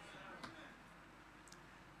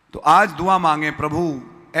 तो आज दुआ मांगे, प्रभु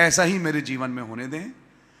ऐसा ही मेरे जीवन में होने दें।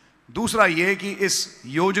 दूसरा ये कि इस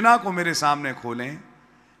योजना को मेरे सामने खोलें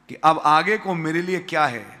कि अब आगे को मेरे लिए क्या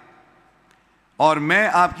है और मैं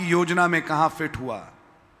आपकी योजना में कहां फिट हुआ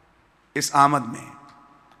इस आमद में।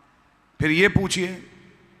 फिर ये पूछिए,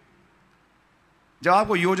 जब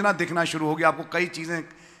आपको योजना दिखना शुरू होगी, आपको कई चीजें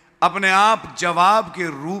अपने आप जवाब के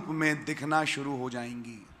रूप में दिखना शुरू हो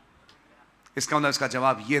जाएंगी। इसका मतलब इसका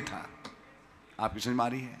जवाब ये था। आपकी समझ में आ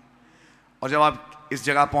रही है? और जब आप इस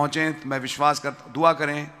जगह पहुंचे तो मैं विश्वास करता, दुआ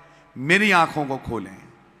करें मेरी आंखों को खोलें।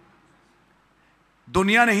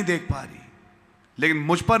 दुनिया नहीं देख पा रही, लेकिन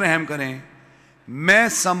मुझ पर रहम करें, मैं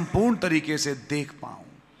संपूर्ण तरीके से देख पाऊं।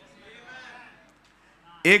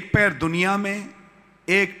 एक पैर दुनिया में,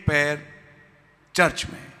 एक पैर चर्च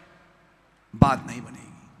में, बात नहीं बनेगी।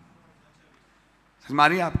 समझ में आ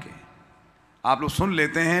रही है आपके? आप लोग सुन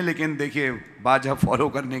लेते हैं, लेकिन देखिए बात जब फॉलो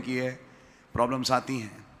करने की है प्रॉब्लम्स आती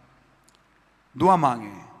हैं। दुआ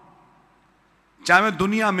मांगे, चाहे मैं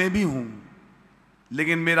दुनिया में भी हूं,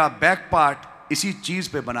 लेकिन मेरा बैक पार्ट इसी चीज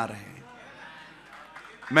पे बना रहे,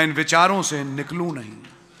 मैं इन विचारों से निकलूं नहीं।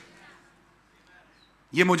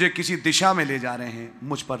 ये मुझे किसी दिशा में ले जा रहे हैं,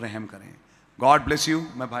 मुझ पर रहम करें। God bless you.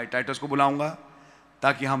 मैं भाई टाइटस को बुलाऊंगा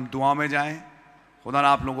ताकि हम दुआ में जाएं। खुदा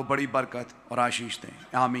आप लोगों को बड़ी बरकत और आशीष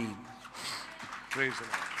दें। आमीन। Praise the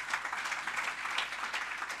Lord.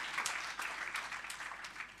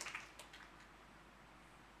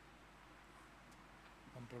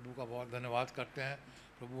 प्रभु का बहुत धन्यवाद करते हैं।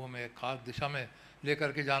 प्रभु हमें एक खास दिशा में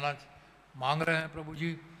लेकर के जाना मांग रहे हैं। प्रभु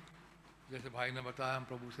जी, जैसे भाई ने बताया, हम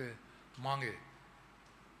प्रभु से मांगे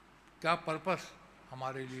क्या पर्पस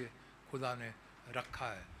हमारे लिए खुदा ने रखा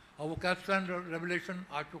है, और वो कैप्स्टोन रेवलेशन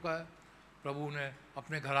आ चुका है। प्रभु ने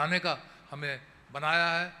अपने घराने का हमें बनाया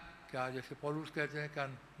है। क्या जैसे पौलुस कहते हैं, क्या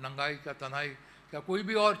नंगाई, क्या तन्हाई, क्या कोई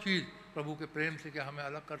भी और चीज़ प्रभु के प्रेम से क्या हमें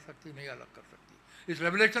अलग कर सकती? नहीं अलग कर सकती। इस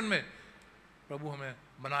रेवलेशन में प्रभु हमें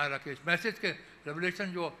बनाए रखे। इस मैसेज के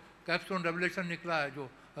रेवलेशन जो कैप्स्टोन रेवलेशन निकला है, जो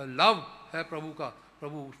लव है प्रभु का,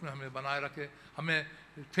 प्रभु उसमें हमें बनाए रखे। हमें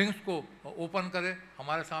थिंग्स को ओपन करे,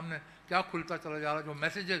 हमारे सामने क्या खुलता चला जा रहा है, जो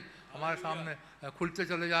मैसेजेस हमारे सामने खुलते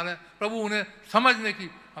चले जा रहे हैं, प्रभु उन्हें समझने की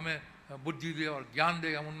हमें बुद्धि दे और ज्ञान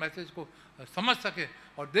दे। हम उन मैसेज को समझ सकें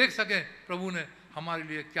और देख सकें प्रभु ने हमारे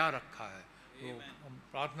लिए क्या रखा है। तो हम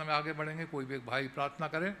प्रार्थना में आगे बढ़ेंगे। कोई भी एक भाई प्रार्थना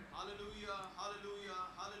करें।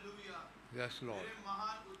 Yes lord.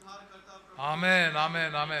 Amen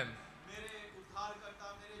amen amen.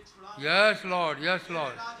 Yes lord, yes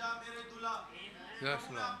lord, yes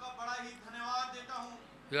lord. बड़ा ही धन्यवाद देता हूँ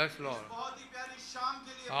यस लॉर्ड, बहुत ही प्यारी शाम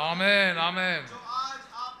के लिए आमेन आमेन, जो आज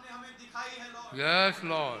आपने हमें दिखाई है लॉर्ड। यस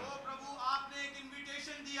लॉर्ड, ओ प्रभु, आपने एक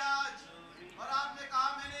इनविटेशन दिया आज और आपने कहा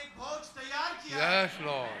मैंने एक भोज तैयार किया है। यस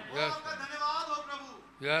लॉर्ड, ओ यस आपका धन्यवाद हो प्रभु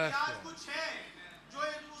Yes, कि आज Lord. कुछ है जो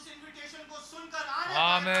उस इनविटेशन को सुनकर आने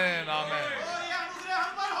आमेन आमेन, ओ ये अनुग्रह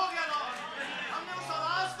हम पर हो गया लॉर्ड। हमने उस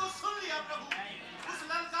आवाज को सुन लिया प्रभु, उस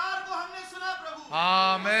ललकार को हमने सुना प्रभु,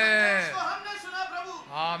 आमेन उस संदेश को हमने सुना प्रभु,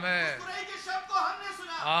 आमेन उस बुराई के शब्द को हमने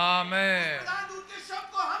सुना, आमेन प्रधान दूत के शब्द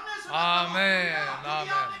को हमने सुना प्रभु। आमेन क्योंकि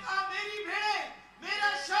आमेन, आपने कहा मेरी भेड़ें मेरा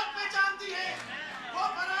शब्द पहचानती है, वो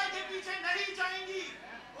बनाए के पीछे नहीं जाएंगी।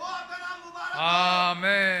 वो आपका नाम मुबारक हो।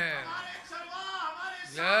 आमेन, हमारे चरवाह हमारे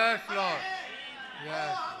Yes, सामने खड़े Lord. हैं। Yes.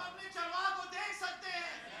 ओ हम अपने चरवाह को देख सकते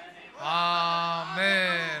हैं। ओ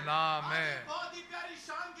आमेन आज आमेन, एक बहुत ही प्यारी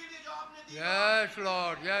शाम के लिए जो आपने दी। यस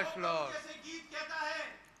लॉर्ड, ओ यस प्रभु, लॉर्ड, जैसे गीत कहता है,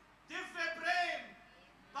 दिव्य प्रेम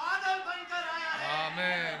बादल बनकर आया है।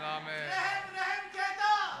 आमेन आमेन, रहम रहम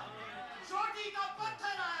कहता चोटी का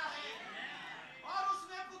पत्थर आया है और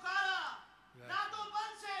उसने पुकारा ना तो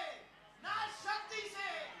बल से ना शक्ति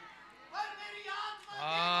से पर मेरी आत्मा के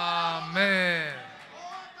द्वारा होगा। आमेन, ओ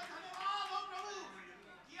आपका धन्यवाद हो प्रभु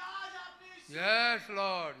कि आज आपने इस यस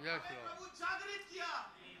लॉर्ड, यस हमें लॉर्ड, प्रभु जागृत किया,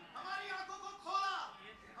 हमारी आंखों को खोला,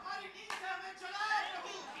 हमारी नींद से हमें जगाया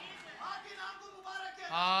प्रभु। आपके नाम को मुबारक है।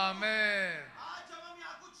 आमेन, आज जब हम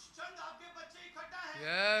यहाँ कुछ चंद आपके बच्चे इकट्ठा हैं,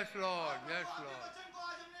 यस लॉर्ड, प्रभु, यस आपके लॉर्ड, वचन को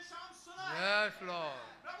आज हमने शाम सुना है। यस लॉर्ड,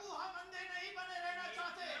 प्रभु, हम अंधे नहीं बने रहना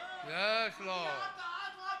चाहते। यस क्योंकि लॉर्ड, आपका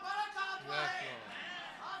आत्मा परख आत्मा यस है। लॉर्ड,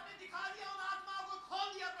 आपने दिखा दिया, उन आत्माओं को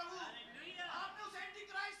खोल दिया प्रभु। आपने उस एंटी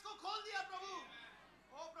क्राइस्ट को खोल दिया प्रभु।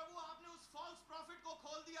 ओ प्रभु, आपने उस फॉल्स प्रॉफिट को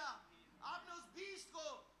खोल दिया, आपने उस बीस्ट को,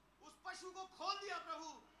 उस पशु को खोल दिया प्रभु।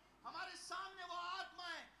 हमारे सामने वो आत्मा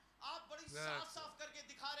है, आप बड़ी साफ साफ करके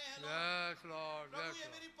दिखा रहे हैं लॉर्ड। यस लॉर्ड, प्रभु, यस ये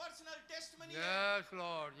लॉर्ड, मेरी पर्सनल टेस्टमनी है। यस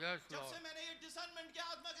लॉर्ड, यस जब से लॉर्ड, मैंने ये डिसर्नमेंट के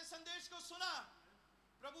आत्मा के संदेश को सुना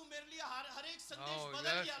प्रभु, मेरे लिए हर एक संदेश Oh,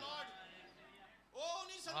 बदल yes, गया Lord. लॉर्ड। ओ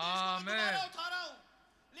उन्हीं संदेश को मैं Amen. दोबारा उठा रहा हूँ,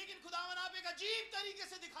 लेकिन खुदावन आप एक अजीब तरीके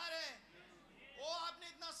से दिखा रहे हैं। ओ आपने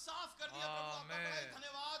इतना साफ कर दिया प्रभु, आपका बड़ा ही Amen.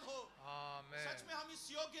 धन्यवाद हो। आमेन, सच में हम इस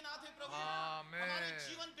योग्य ना थे प्रभु, Amen. हमारे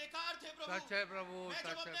जीवन बेकार थे प्रभु। सच है प्रभु, मैं जब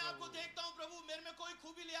सच है अपने आप को प्रभु, देखता हूँ प्रभु, मेरे में कोई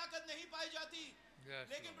खूबी लियाकत नहीं पाई जाती, यस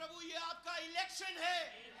लेकिन प्रभु ये आपका इलेक्शन है,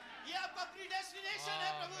 ये आपका प्रीडेस्टिनेशन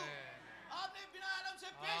है प्रभु। आपने बिना आलम से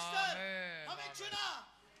पेश कर Amen. हमें Amen. चुना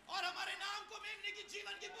और हमारे नाम को मेमने की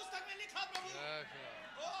जीवन की पुस्तक में लिखा प्रभु। यस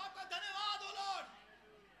लॉर्ड, ओ आपका धन्यवाद हो लॉर्ड।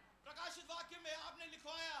 प्रकाशित वाक्य में आपने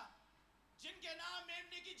लिखवाया, जिनके नाम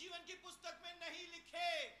मेमने की जीवन की पुस्तक में नहीं लिखे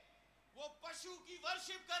वो पशु की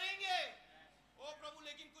वर्शिप करेंगे। ओ प्रभु,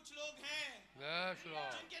 लेकिन कुछ लोग हैं यस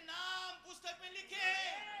लॉर्ड, जिनके नाम पुस्तक में लिखे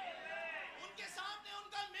हैं, उनके सामने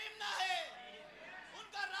उनका मेमना है,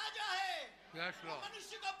 उनका राजा है, यस वो लॉर्ड,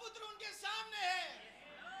 मनुष्य का पुत्र उनके सामने है,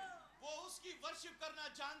 वो उसकी वर्शिप करना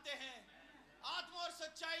जानते हैं आत्मा और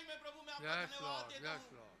सच्चाई में। प्रभु, मैं आपका यस धन्यवाद लॉर्ड, देता यस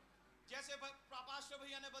हूँ, लॉर्ड, जैसे पास्टर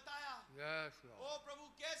भैया ने बताया। यस ओ लॉर्ड, प्रभु,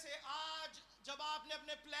 कैसे आज जब आपने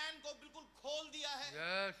अपने प्लान को बिल्कुल खोल दिया है,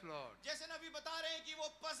 यस लॉर्ड, जैसे नबी बता रहे हैं कि वो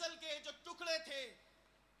पजल के जो टुकड़े थे,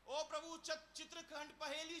 ओ प्रभु चित्रखंड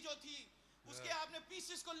पहेली जो थी उसके आपने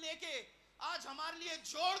पीसेस को लेके आज हमारे लिए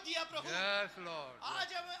जोड़ दिया प्रभु। यस लॉर्ड,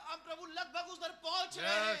 आज हम प्रभु लगभग उधर पहुंच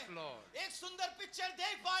रहे यस हैं, लॉर्ड, एक सुंदर पिक्चर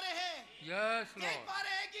देख पा रहे हैं, यस देख लॉर्ड, पा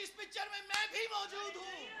रहे हैं कि इस पिक्चर में मैं भी मौजूद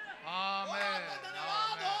हूँ। आमेन, आपका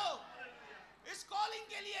धन्यवाद आमेन, हो इस कॉलिंग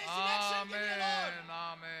के लिए, इस इलेक्शन के लिए लॉर्ड। आमेन,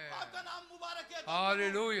 आमेन, आपका नाम मुबारक है।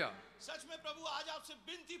 हालेलुया, सच में प्रभु, आज आपसे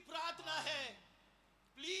विनती प्रार्थना है,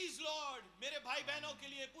 प्लीज लॉर्ड, मेरे भाई बहनों के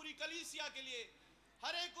लिए, पूरी कलीसिया के लिए,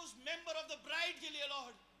 हर एक उस मेंबर ऑफ द ब्राइड के लिए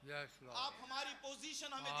लॉर्ड, यस आप लॉर्ड, हमारी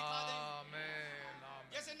पोजीशन हमें दिखा दें। आमेन, आमेन,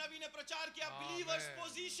 जैसे नबी ने प्रचार किया, Amen. Believers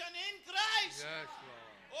position in Christ. Yes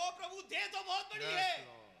lord, ओ प्रभु, दे तो बहुत बड़ी यस है,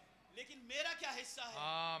 लॉर्ड, लेकिन मेरा क्या हिस्सा है?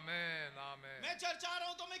 आमेन, आमेन, मैं चर्च आ रहा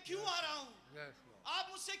हूं तो मैं क्यों आ रहा हूं? यस लॉर्ड, आप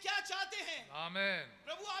मुझसे क्या चाहते हैं? आमेन,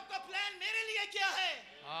 प्रभु, आपका प्लान मेरे लिए क्या है?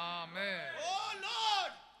 आमेन, ओ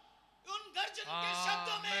लॉर्ड, उन गर्जन के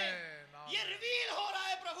शब्दों में आमेन, ये रिवील हो रहा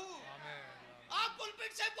है प्रभु। आमेन, आप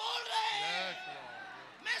पुलपिट से बोल रहे यस हैं,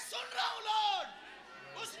 लॉर्ड, मैं सुन रहा हूं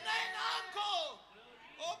लॉर्ड, उस नए नाम को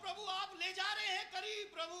ओ प्रभु आप ले जा रहे हैं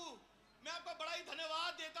करीब। प्रभु, मैं आपका बड़ा ही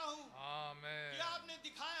धन्यवाद देता हूं आमेन, कि आपने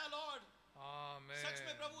दिखाया लॉर्ड। आमेन, सच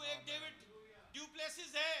में प्रभु, एक डेविड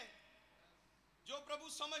ड्यूप्लेसिस है जो प्रभु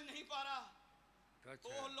समझ नहीं पा रहा। सच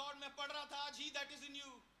ओ है, लॉर्ड, मैं पढ़ रहा था आज ही दैट इज इन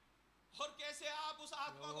यू, और कैसे आप उस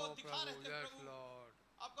आत्मा को ओ दिखा रहे प्रभु, थे यस प्रभु। लॉर्ड,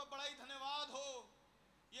 आपका बड़ा ही धन्यवाद हो।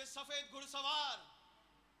 ये सफेद घुड़सवार,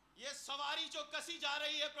 ये सवारी जो कसी जा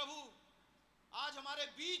रही है प्रभु, आज हमारे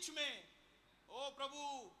बीच में ओ प्रभु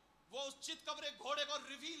वो उस चितकबरे घोड़े को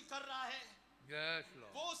रिवील कर रहा है, Yes,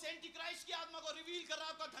 Lord. वो उस एंटी क्राइस्ट की आत्मा को रिवील कर रहा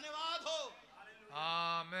है। आपका धन्यवाद हो।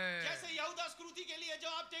 Amen. जैसे यहूदा स्क्रूति के लिए जो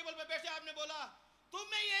आप टेबल पे बैठे आपने बोला तुम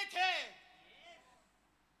में ही एक है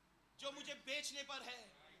जो मुझे बेचने पर है,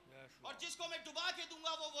 Yes, और Lord. जिसको मैं डुबा के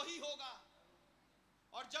दूंगा वो वही होगा।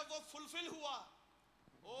 और जब वो फुलफिल हुआ,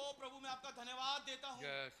 ओ प्रभु मैं आपका धन्यवाद देता हूं।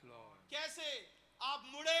 Yes, Lord. कैसे आप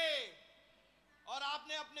मुड़े और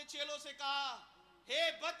आपने अपने चेलों से कहा,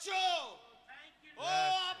 हे बच्चों, ओ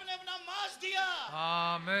आपने अपना मांस दिया,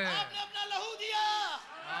 Amen. आपने अपना लहू दिया,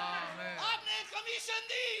 Amen. आपने कमीशन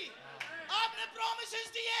दी, आपने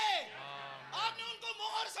प्रोमिसेस दिए, आपने उनको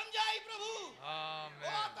मोहर समझाई प्रभु। ओ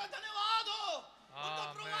Amen. आपका धन्यवाद हो। उनको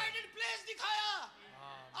Amen. प्रोवाइडेड प्लेस दिखाया,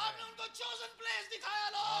 आपने उनको चोजन प्लेस दिखाया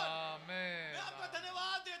लॉर्ड। Amen. मैं आपका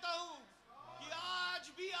धन्यवाद देता हूँ कि आज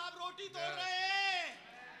भी आप रोटी तोड़ रहे हैं।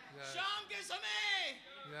 Yes. शाम के समय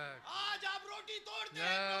Yes. आज आप रोटी तोड़ते हैं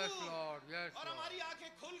Yes, प्रभु। Lord. Yes, और Lord. हमारी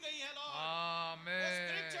आंखें खुल गई हैं लॉर्ड। वो Amen.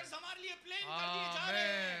 स्क्रिप्चर्स हमारे लिए प्लेन कर दिए जा रहे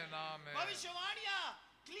हैं। Amen. Amen. भविष्यवाणियां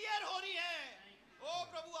क्लियर हो रही हैं। ओ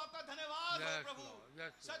प्रभु आपका धन्यवाद हो Yes, प्रभु। Lord.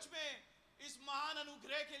 Yes, Lord. सच में इस महान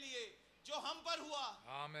अनुग्रह के लिए जो हम पर हुआ।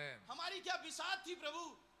 Amen. हमारी क्या बिसात थी प्रभु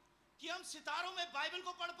कि हम सितारों में बाइबल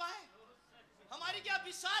को पढ़ पाए। हमारी क्या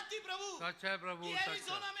बिसात थी प्रभु सच है प्रभु, कि सच है।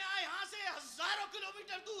 एरिज़ोना में आए यहाँ से हजारों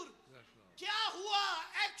किलोमीटर दूर Yes, Lord. क्या हुआ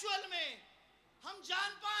एक्चुअल में हम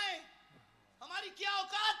जान पाए। हमारी क्या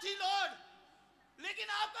औकात थी लॉर्ड, लेकिन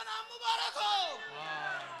आपका नाम मुबारक हो,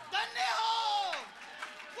 धन्य हो,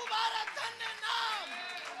 मुबारक धन्य नाम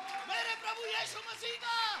मेरे प्रभु यीशु मसीह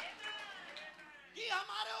का कि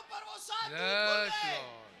हमारे ऊपर वो सात दूत खुल Yes, गए।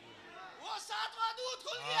 Lord. वो सातवां दूत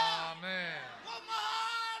खुल गया, Amen. वो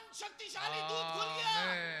महान शक्तिशाली दूत खुल गया।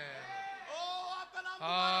 Amen. ओ आपका नाम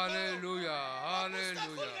मुबारक हो। Hallelujah. वो पुस्तक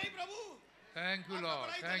खुल Hallelujah. गई प्रभु। Thank you, आपका Lord.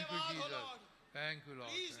 बड़ा ही Thank you, धन्यवाद हो, Jesus. Lord. Thank you, Lord.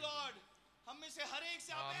 Please Thank you. Lord हम में से हर एक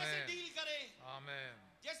से आप Amen. ऐसे डील करें Amen.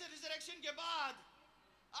 जैसे रिजरेक्शन के बाद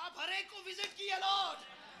आप हर एक को विजिट किए लॉर्ड।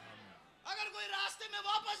 अगर कोई रास्ते में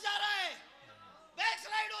वापस जा रहा है, बैक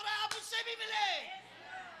स्लाइड हो रहा है, आप उससे भी मिले।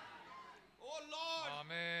 ओ लॉर्ड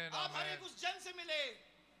Amen. आप हर Amen. एक उस जन से मिले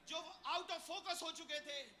जो आउट ऑफ फोकस हो चुके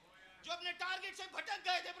थे, जो अपने टारगेट से भटक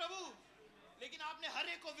गए थे प्रभु, लेकिन आपने हर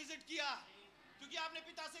एक को विजिट किया क्योंकि आपने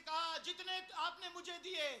पिता से कहा जितने आपने मुझे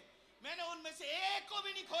दिए मैंने उनमें से एक को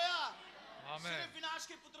भी नहीं खोया, Amen. सिर्फ विनाश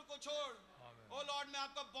के पुत्र को छोड़। Amen. ओ लॉर्ड मैं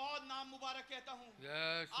आपका बहुत नाम मुबारक कहता हूँ।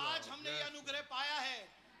 Yes, आज Lord. हमने ये Yes, अनुग्रह पाया है,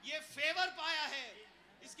 ये फेवर पाया है,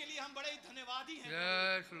 इसके लिए हम बड़े ही धन्यवादी हैं।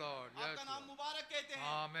 Yes, Lord. Yes, आपका नाम Lord. मुबारक कहते हैं।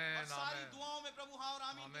 आमेन, और सारी आमेन। दुआओं में प्रभु हाँ और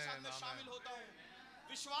आमीन के साथ आमेन, मैं आमेन। शामिल होता हूँ,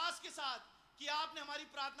 विश्वास के साथ कि आपने हमारी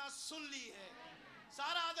प्रार्थना सुन ली है।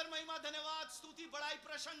 सारा आदर महिमा धन्यवाद स्तुति बड़ाई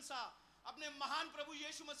प्रशंसा अपने महान प्रभु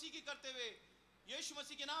यीशु मसीह की करते हुए यीशु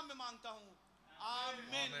मसीह के नाम में मांगता हूँ। आमीन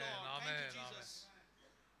आमेन, Lord, thank amen, you Jesus.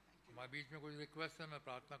 हमारे बीच में कोई रिक्वेस्ट है, मैं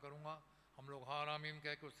प्रार्थना करूंगा। हम लोग हाँ आमीन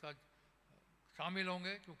कह के उसका शामिल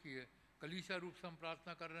होंगे, क्योंकि ये कलीसिया रूप से हम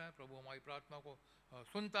प्रार्थना कर रहे हैं। प्रभु हमारी प्रार्थना को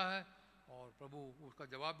सुनता है और प्रभु उसका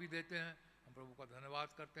जवाब भी देते हैं। हम प्रभु का धन्यवाद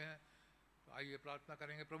करते हैं। तो आइए प्रार्थना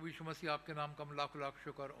करेंगे। प्रभु यीशु मसीह आपके नाम का हम लाख लाख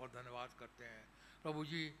शुक्र और धन्यवाद करते हैं। प्रभु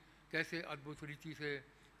जी कैसे अद्भुत रीति से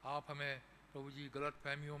आप हमें प्रभु जी गलत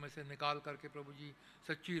फहमियों में से निकाल करके प्रभु जी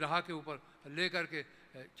सच्ची राह के ऊपर ले करके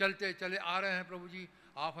चलते चले आ रहे हैं। प्रभु जी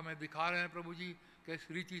आप हमें दिखा रहे हैं प्रभु जी किस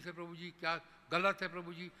रीति से प्रभु जी क्या गलत है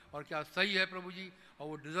प्रभु जी और क्या सही है प्रभु जी, और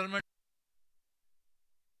वो डिजर्मेंट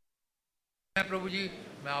है प्रभु जी।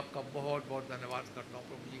 मैं आपका बहुत बहुत धन्यवाद करता हूँ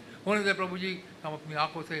प्रभु जी। होने दे प्रभु जी हम अपनी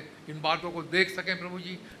आंखों से इन बातों को देख सकें प्रभु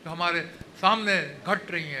जी, जो हमारे सामने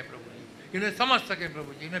घट रही हैं प्रभु जी, इन्हें समझ सकें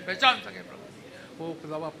प्रभु जी, इन्हें पहचान सकें प्रभु जी। वो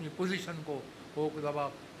खुदावा अपनी पोजीशन को, वो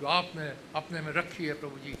खुदावा जो आपने अपने में रखी है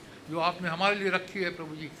प्रभु जी, जो आपने हमारे लिए रखी है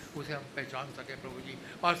प्रभु जी, उसे हम पहचान सकें प्रभु जी।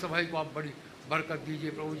 पास्टर भाई को आप बड़ी बरकत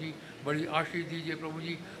दीजिए प्रभु जी, बड़ी आशीष दीजिए प्रभु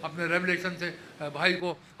जी। अपने रेवलेशन से भाई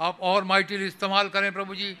को आप और माइटिली इस्तेमाल करें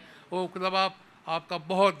प्रभु जी। ओ खुदावा आपका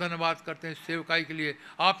बहुत धन्यवाद करते हैं सेवकाई के लिए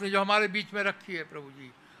आपने जो हमारे बीच में रखी है प्रभु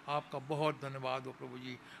जी। आपका बहुत धन्यवाद हो प्रभु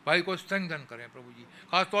जी। भाई को स्ट्रेंथन करें प्रभु जी।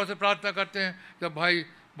 खास तौर से प्रार्थना करते हैं जब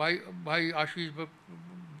भाई आशीष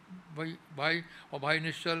भाई और भाई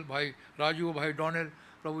निश्चल, भाई राजू, भाई डोनेल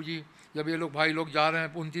प्रभु जी, जब ये लोग भाई लोग जा रहे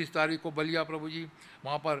हैं 29 तारीख को बलिया प्रभु जी,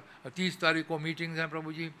 वहाँ पर 30 तारीख को मीटिंग्स हैं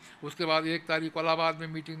प्रभु जी, उसके बाद 1 तारीख को इलाहाबाद में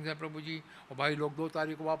मीटिंग्स हैं प्रभु जी, और भाई लोग 2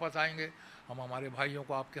 तारीख को वापस आएंगे। हम हमारे भाइयों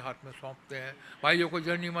को आपके हाथ में सौंपते हैं। भाइयों को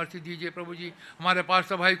जर्नी मर्सी दीजिए प्रभु जी। हमारे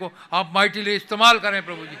पास्टर भाई को आप माइटीली इस्तेमाल करें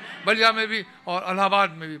प्रभु जी, बलिया में भी और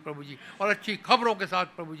इलाहाबाद में भी प्रभु जी, और अच्छी खबरों के साथ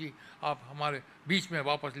प्रभु जी आप हमारे बीच में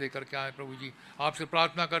वापस लेकर के आए प्रभु जी। आपसे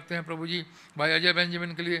प्रार्थना करते हैं प्रभु जी भाई अजय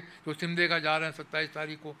बेंजामिन के लिए जो सिमदेगा जा रहे हैं 27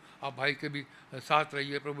 तारीख को, आप भाई के भी साथ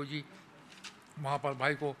रहिए प्रभु जी, वहाँ पर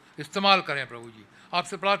भाई को इस्तेमाल करें प्रभु जी।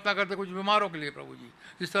 आपसे प्रार्थना करते कुछ बीमारों के लिए प्रभु जी,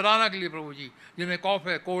 सिस्टर राना के लिए प्रभु जी, जिन्हें कॉफ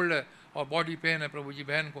है, कोल्ड है और बॉडी पेन है प्रभु जी,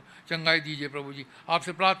 बहन को चंगाई दीजिए प्रभु जी।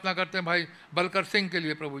 आपसे प्रार्थना करते हैं भाई बलकर सिंह के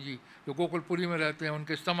लिए प्रभु जी, जो गोकुलपुरी में रहते हैं,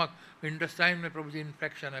 उनके स्टमक इंटेस्टाइन में प्रभु जी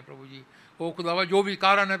इन्फेक्शन है प्रभु जी। ओ खुदावा जो भी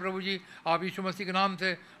कारण है प्रभु जी, आप यीशु मसीह के नाम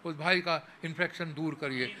से उस भाई का इन्फेक्शन दूर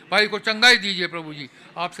करिए, भाई को चंगाई दीजिए प्रभु जी।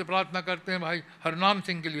 आपसे प्रार्थना करते हैं भाई हरनाम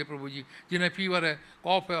सिंह के लिए प्रभु जी, जिन्हें फीवर है,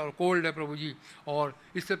 कॉफ है और कोल्ड है प्रभु जी। और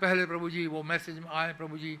इससे पहले प्रभु जी वो मैसेज में आए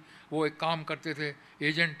प्रभु जी, वो एक काम करते थे,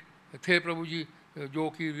 एजेंट थे प्रभु जी, जो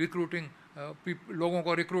कि रिक्रूटिंग लोगों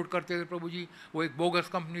को रिक्रूट करते थे प्रभु जी। वो एक बोगस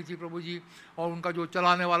कंपनी थी प्रभु जी, और उनका जो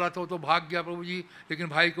चलाने वाला था वो तो भाग गया प्रभु जी, लेकिन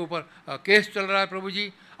भाई के ऊपर केस चल रहा है प्रभु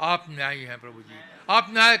जी। आप न्यायी हैं प्रभु जी, आप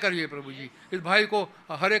न्याय करिए प्रभु जी। इस भाई को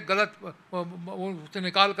हर एक गलत से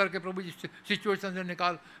निकाल करके प्रभु जी, सिचुएशन से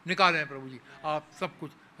निकालें प्रभु जी। आप सब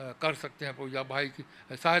कुछ कर सकते हैं प्रभु जी, आप भाई की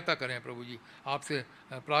सहायता करें प्रभु जी। आपसे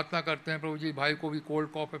प्रार्थना करते हैं प्रभु जी, भाई को भी कोल्ड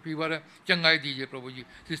कॉफ है, फीवर है, चंगाई दीजिए प्रभु जी।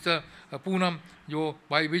 सिस्टर पूनम जो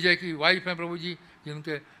भाई विजय की वाइफ हैं प्रभु जी,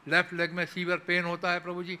 जिनके लेफ्ट लेग में सीवियर पेन होता है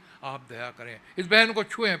प्रभु जी, आप दया करें, इस बहन को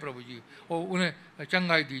छुएं प्रभु जी और उन्हें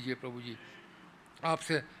चंगाई दीजिए प्रभु जी।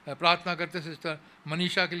 आपसे प्रार्थना करते सिस्टर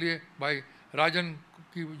मनीषा के लिए, भाई राजन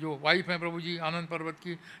की जो वाइफ हैं प्रभु जी, आनंद पर्वत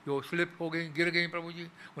की, जो स्लिप हो गई, गिर गई प्रभु जी,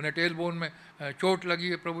 उन्हें टेल बोन में चोट लगी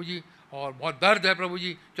है प्रभु जी, और बहुत दर्द है प्रभु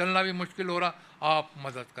जी, चलना भी मुश्किल हो रहा। आप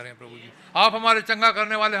मदद करें प्रभु जी, आप हमारे चंगा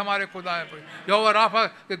करने वाले हमारे खुदा हैं प्रभु जी। यहोवा राफा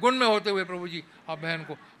के गुण में होते हुए प्रभु जी आप बहन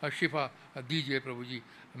को शिफा दीजिए प्रभु जी।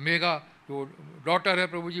 मेगा जो डॉटर है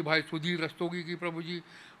प्रभु जी, भाई सुधीर रस्तोगी की प्रभु जी,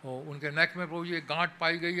 उनके नेक में प्रभु जी एक गांठ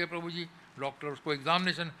पाई गई है प्रभु जी, डॉक्टर उसको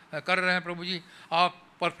एग्जामिनेशन कर रहे हैं प्रभु जी। आप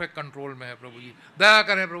परफेक्ट कंट्रोल में है प्रभु जी, दया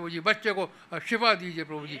करें प्रभु जी, बच्चे को शिफा दीजिए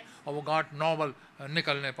प्रभु जी, और वो गांठ नॉर्मल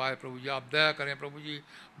निकलने पाए प्रभु जी। आप दया करें प्रभु जी।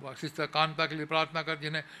 सिस्टर कांता के लिए प्रार्थना कर,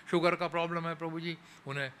 जिन्हें शुगर का प्रॉब्लम है प्रभु जी,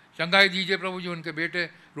 उन्हें चंगाई दीजिए प्रभु जी। उनके बेटे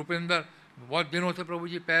रुपेंद्र, बहुत दिनों से प्रभु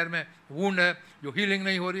जी पैर में वूंड है जो हीलिंग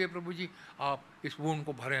नहीं हो रही है प्रभु जी, आप इस वूंड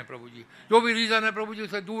को भरें प्रभु जी। जो भी रीज़न है प्रभु जी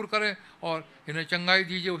उसे दूर करें और इन्हें चंगाई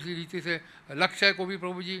दीजिए। उसी रीति से लक्ष्य को भी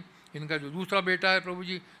प्रभु जी, इनका जो दूसरा बेटा है प्रभु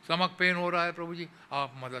जी, स्टमक पेन हो रहा है प्रभु जी,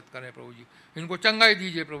 आप मदद करें प्रभु जी, इनको चंगाई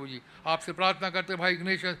दीजिए प्रभु जी। आपसे प्रार्थना करते भाई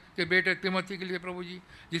गणेश के बेटे तिमोथी के लिए प्रभु जी,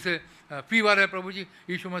 जिसे फीवर है प्रभु जी,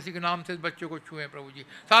 यीशु मसीह के नाम से बच्चे को छुएं प्रभु जी।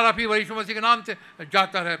 सारा फीवर यीशु मसीह के नाम से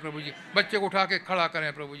जाता रहे प्रभु जी, बच्चे को उठा के खड़ा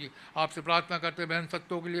करें प्रभु जी। आपसे प्रार्थना करते बहन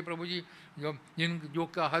सत्तों के लिए प्रभु जी, जो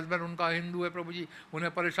का हस्बैंड उनका हिंदू है प्रभु जी,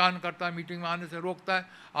 उन्हें परेशान करता है, मीटिंग में आने से रोकता है,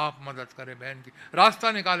 आप मदद करें बहन की,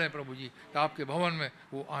 रास्ता निकालें प्रभु जी कि आपके भवन में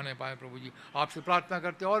वो आने पाए प्रभु जी। आपसे प्रार्थना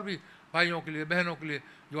करते और भी भाइयों के लिए, बहनों के लिए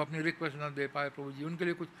जो अपनी रिक्वेस्ट न दे पाए प्रभु जी, उनके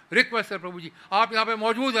लिए कुछ रिक्वेस्ट है प्रभु जी, आप यहाँ पे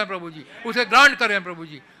मौजूद हैं प्रभु जी, उसे ग्रांट करें प्रभु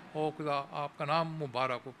जी। ओ खुदा आपका नाम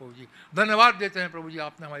मुबारक हो प्रभु जी। धन्यवाद देते हैं प्रभु जी,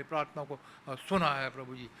 आपने हमारी प्रार्थना को सुना है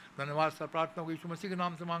प्रभु जी। धन्यवाद सर, प्रार्थना को यीशु मसीह के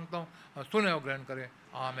नाम से मांगता हूँ, सुने और ग्रहण करें,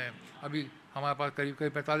 आमीन। अभी हमारे पास करीब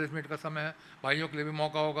 45 मिनट का समय है, भाइयों के लिए भी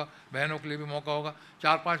मौका होगा, बहनों के लिए भी मौका होगा।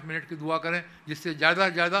 4-5 मिनट की दुआ करें जिससे ज़्यादा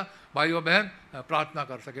से ज़्यादा भाई और बहन प्रार्थना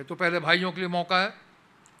कर सके। तो पहले भाइयों के लिए मौका है।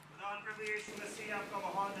 प्रभु यीशु मसीह आपका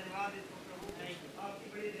बहुत धन्यवाद है प्रभु, आपकी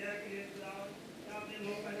बड़ी दया के लिए खुदा, आपने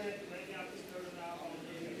मौका दिया कि मैं भी आपकी करुणा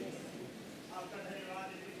आपका धन्यवाद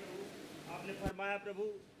है प्रभु। आपने फरमाया प्रभु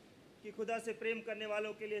कि खुदा से प्रेम करने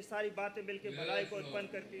वालों के लिए सारी बातें मिलकर भलाई को उत्पन्न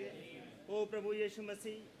करती है। ओ प्रभु यीशु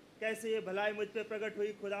मसीह, कैसे ये भलाई मुझ पे प्रकट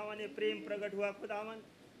हुई खुदावन, ये प्रेम प्रकट हुआ खुदावन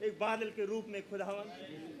एक बादल के रूप में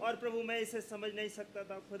खुदावन, और प्रभु मैं इसे समझ नहीं सकता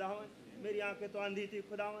था खुदावन, मेरी आंखें तो अंधी थी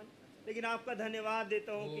खुदावन, लेकिन आपका धन्यवाद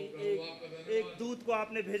देता हूँ कि एक दूत को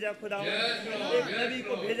आपने भेजा खुदावन, एक नबी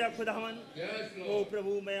को भेजा खुदावन। ओ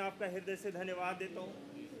प्रभु मैं आपका हृदय से धन्यवाद देता हूँ।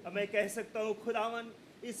 अब मैं कह सकता हूँ खुदावन,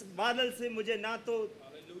 इस बादल से मुझे ना तो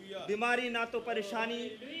बीमारी, ना तो परेशानी,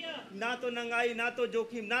 ना तो नंगाई, ना तो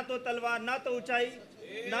जोखिम, ना तो तलवार, ना तो ऊंचाई,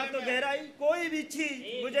 ना तो गहराई, कोई भी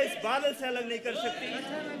चीज मुझे इस बादल से अलग नहीं कर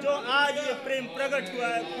सकती जो आज ये प्रेम प्रकट हुआ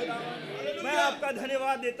है खुदावन। मैं आपका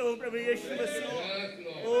धन्यवाद देता हूँ प्रभु यीशु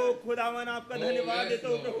मसीह। ओ खुदावन आपका धन्यवाद देता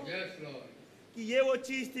हूँ प्रभु कि ये वो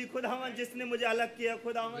चीज थी खुदावन जिसने मुझे अलग किया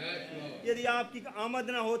खुदावन। यदि आपकी आमद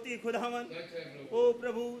ना होती खुदावन ओ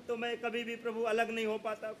प्रभु, तो मैं कभी भी प्रभु अलग नहीं हो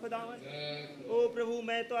पाता खुदावन। ओ प्रभु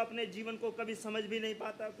मैं तो अपने जीवन को कभी समझ भी नहीं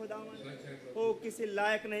पाता खुदावन। ओ किसी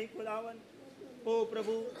लायक नहीं खुदावन। ओ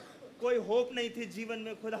प्रभु कोई होप नहीं थी जीवन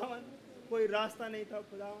में खुदावन। कोई रास्ता नहीं था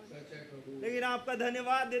खुदावन, लेकिन आपका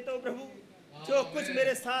धन्यवाद देता हूँ प्रभु, जो कुछ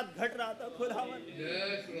मेरे साथ घट रहा था खुदावन,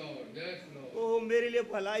 वो मेरे लिए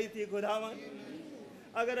भलाई थी खुदावन।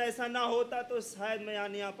 अगर ऐसा ना होता तो शायद मैं यहाँ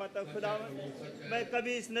नहीं आ पाता खुदावन, मैं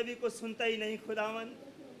कभी इस नबी को सुनता ही नहीं खुदावन।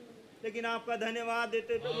 लेकिन आपका धन्यवाद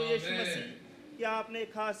देते प्रभु यीशु मसीह कि आपने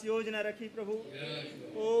खास योजना रखी प्रभु।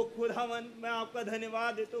 ओ खुदावन, मैं आपका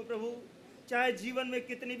धन्यवाद देता हूँ प्रभु, चाहे जीवन में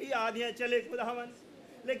कितनी भी आंधियाँ चले खुदावन,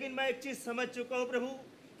 लेकिन मैं एक चीज़ समझ चुका हूँ प्रभु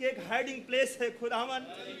कि एक हाइडिंग प्लेस है खुदावन,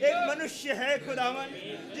 एक मनुष्य है खुदावन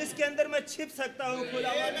जिसके अंदर मैं छिप सकता हूँ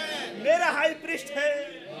खुदावन। मेरा हाई प्रीस्ट है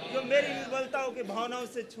जो मेरी निर्बलताओं की भावनाओं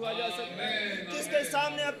से छुआ जा सकता है, जिसके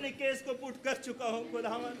सामने अपने केस को पुट कर चुका हूँ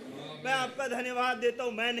खुदावन। मैं आपका धन्यवाद देता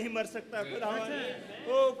हूँ, मैं नहीं मर सकता खुदावन।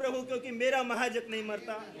 ओ प्रभु, क्योंकि मेरा महाजक नहीं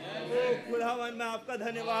मरता। ओ खुदावन, मैं आपका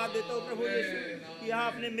धन्यवाद देता हूँ प्रभु यीशु कि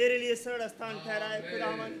आपने मेरे लिए सरल स्थान ठहराया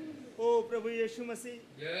खुदावन। ओ प्रभु यीशु मसीह,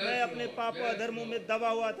 मैं अपने पाप और धर्मों में दबा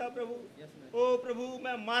हुआ था प्रभु। ओ प्रभु,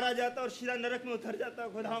 मैं मारा जाता और सीधा नरक में उतर जाता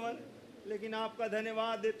खुदावन, लेकिन आपका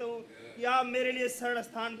धन्यवाद देता हूँ कि आप मेरे लिए सरल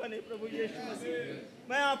स्थान बने प्रभु यीशु मसीह।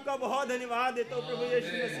 मैं आपका बहुत धन्यवाद देता हूँ प्रभु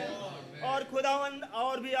यीशु मसीह। और खुदावन,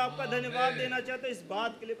 और भी आपका धन्यवाद देना चाहता हूँ इस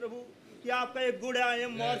बात के लिए प्रभु कि आपका एक गुड आई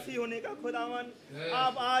एम मॉर्फी होने का खुदावन।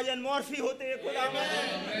 आप आज अनमॉर्फी होते हैं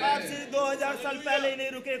खुदावन, आप सिर्फ 2000 साल पहले ही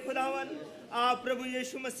नहीं रुके खुदावन। आप प्रभु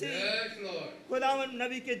यीशु मसीह खुदावन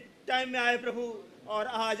नबी के टाइम में आए प्रभु, और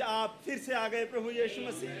आज आप फिर से आ गए प्रभु यीशु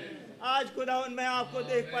मसीह। आज खुदावन मैं आपको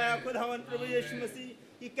देख पाया खुदावन प्रभु यीशु मसीह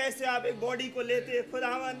कि कैसे आप एक बॉडी को लेते हैं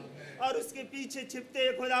खुदावन और उसके पीछे छिपते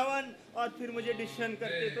हैं खुदावन, और फिर मुझे डिसीजन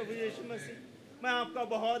करते प्रभु यीशु मसीह। मैं आपका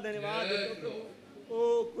बहुत धन्यवाद देता हूँ प्रभु।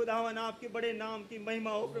 ओ खुदावन, आपके बड़े नाम की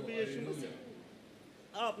महिमा हो प्रभु यीशु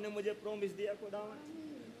मसीह। आपने मुझे प्रोमिस दिया खुदावन।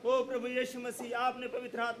 ओ प्रभु यीशु मसीह, आपने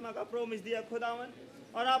पवित्र आत्मा का प्रोमिस दिया खुदावन,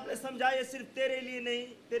 और आपने समझाया सिर्फ तेरे लिए नहीं,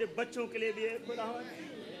 तेरे बच्चों के लिए भी है खुदावन।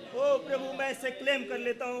 ओ प्रभु, मैं इसे क्लेम कर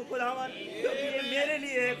लेता हूँ खुदावन, क्योंकि ये मेरे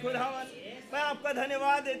लिए है खुदावन। मैं आपका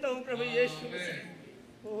धन्यवाद देता हूँ प्रभु यीशु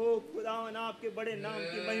मसीह। ओ खुदावन, आपके बड़े नाम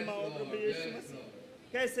की महिमा हो प्रभु यीशु मसीह।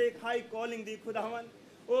 कैसे एक हाई कॉलिंग दी खुदावन।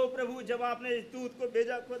 ओ प्रभु, जब आपने दूत को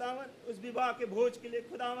भेजा खुदावन उस विवाह के भोज के लिए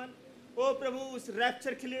खुदावन, ओ प्रभु उस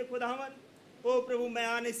रैप्चर के लिए खुदावन, ओ प्रभु मैं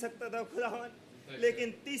आ नहीं सकता था खुदावन,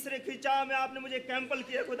 लेकिन तीसरे खिंचाव में आपने मुझे कैंपल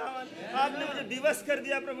किया खुदावन, आपने मुझे दिवस कर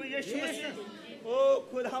दिया प्रभु यीशु मसीह। ओ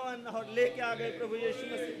खुदावन, और लेके आ गए प्रभु यीशु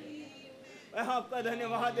मसीह। मैं आपका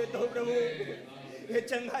धन्यवाद देता हूँ प्रभु। ये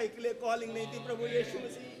चंगाई के लिए कॉलिंग नहीं थी प्रभु यीशु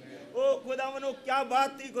मसीह। ओ खुदावन, वो क्या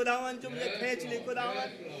बात थी खुदावन जो मुझे खींच ली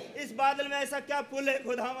खुदावन। इस बादल में ऐसा क्या पुल है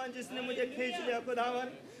खुदावन जिसने मुझे खींच लिया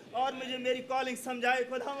खुदावन, और मुझे मेरी कॉलिंग समझाए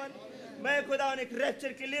खुदावन। मैं खुदावन एक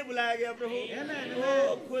रैप्चर के लिए बुलाया गया प्रभु।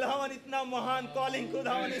 ओ खुदावन, इतना महान कॉलिंग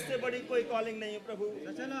खुदावन, इससे बड़ी कोई कॉलिंग नहीं है प्रभु।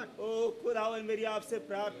 ओ खुदावन, मेरी आपसे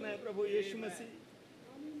प्रार्थना है प्रभु यीशु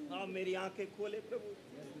मसीह, आप मेरी आंखें खोले प्रभु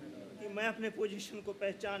कि मैं अपने पोजीशन को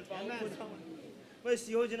पहचान पाऊँ खुदावन, मैं इस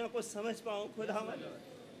योजना को समझ पाऊँ खुदावन।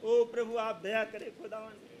 ओ प्रभु, आप दया करें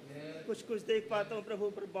खुदावन। कुछ कुछ देख पाता हूँ प्रभु,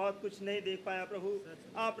 पर बहुत कुछ नहीं देख पाया प्रभु।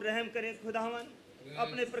 आप रहम करें खुदावन,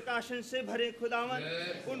 अपने प्रकाशन से भरे खुदावन,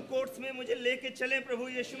 उन कोर्ट्स में मुझे लेके चले प्रभु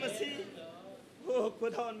यीशु मसीह। ओ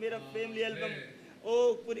खुदावन, मेरा फैमिली एल्बम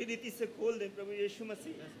ओ पूरी रीति से खोल दे प्रभु यीशु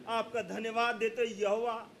मसीह। आपका धन्यवाद देते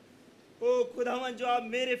यहोवा। ओ खुदावन, जो आप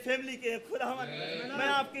मेरे फैमिली के हैं खुदावन, मैं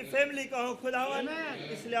आपकी फैमिली का हूँ खुदावन,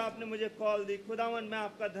 इसलिए आपने मुझे कॉल दी खुदावन। मैं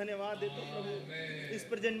आपका धन्यवाद देता हूँ प्रभु इस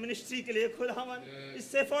प्रेजेंट मिनिस्ट्री के लिए खुदावन,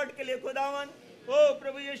 इस एफर्ट के लिए खुदावन। ओ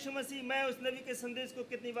प्रभु यीशु मसीह, मैं उस नबी के संदेश को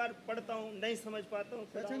कितनी बार पढ़ता हूँ, नहीं समझ पाता हूँ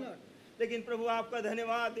खुदावन, लेकिन प्रभु आपका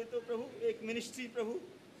धन्यवाद देता हूँ प्रभु। एक मिनिस्ट्री प्रभु,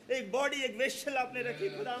 एक बॉडी, एक वेशल आपने रखी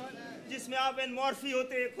खुदावन, जिसमें आप एनमॉर्फी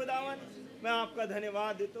होते हैं खुदावन। मैं आपका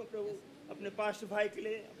धन्यवाद देता हूँ प्रभु, अपने पास्टर भाई के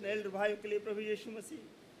लिए, अपने एल्डर भाइयों के लिए प्रभु यीशु मसीह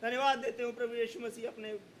धन्यवाद देते हूँ प्रभु यीशु मसीह।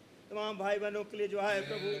 अपने तमाम भाई बहनों के लिए जो आए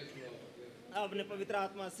प्रभु, आपने पवित्र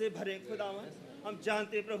आत्मा से भरे खुदावन। हम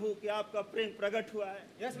जानते हैं प्रभु कि आपका प्रेम प्रकट हुआ है,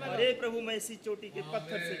 और ये प्रभु मैं इसी चोटी के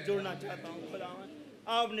पत्थर से जोड़ना चाहता हूँ खुदावन।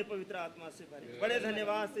 आपने पवित्र आत्मा से भरे। बड़े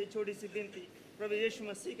धन्यवाद से छोटी सी गिनती प्रभु यीशु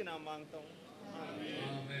मसीह के नाम मांगता हूँ।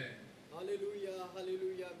 Hallelujah,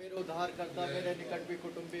 hallelujah. मेरे उद्धारकर्ता, मेरे निकट भी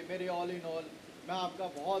कुटुंबी, मेरे ऑल इन ऑल, मैं आपका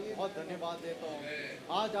बहुत बहुत धन्यवाद देता हूँ।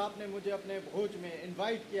 आज आपने मुझे अपने भोज में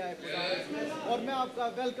इनवाइट किया है खुदा, और मैं आपका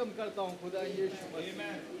वेलकम करता हूँ खुदा यीशु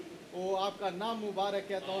मसीह। ओ आपका नाम मुबारक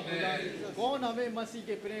कहता हूँ खुदा। कौन हमें मसीह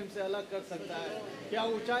के प्रेम से अलग कर सकता है? क्या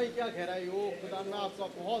ऊंचाई, क्या गहराई हो खुदा। मैं आपका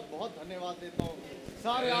बहुत बहुत धन्यवाद देता हूँ।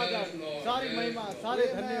 सारे आदर, सारी महिमा, सारे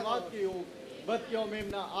धन्यवाद की हो बद की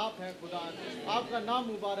मेमना आप हैं खुदा। आपका नाम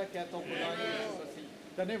मुबारक कहता हूँ खुदा यीशु मसीह।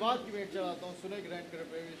 धन्यवाद की भेंट चढ़ाता हूँ। सुने ग्रहण करें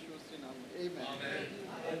प्रभु यीशु मसीह नाम में।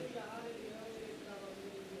 आमीन।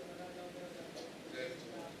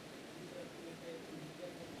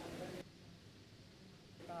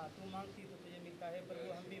 कहा तू मांगती तो तुझे मिलता है। प्रभु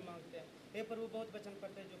हम भी मांगते हैं। हे प्रभु बहुत वचन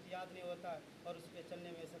पढ़ते हैं जो कि याद नहीं होता और उस पर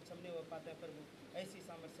चलने में सक्षम नहीं हो पाते हैं। प्रभु ऐसी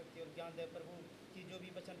सामर्थ्य शक्ति और ज्ञान दे प्रभु कि जो भी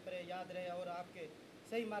वचन पढ़े याद रहे और आपके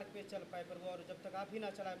सही मार्ग पे चल पाए प्रभु। और जब तक आप ही ना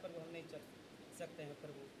चलाए प्रभु हम नहीं चल सकते हैं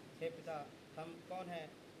प्रभु। हे पिता हम कौन हैं,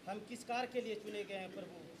 हम किस कार्य के लिए चुने गए हैं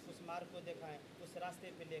प्रभु, उस मार्ग को दिखाएं, उस रास्ते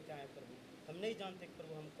पे लेकर आए प्रभु। हम नहीं जानते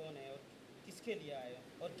प्रभु हम कौन हैं और किसके लिए आए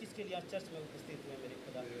और किसके लिए चर्च में उपस्थित हुए मेरे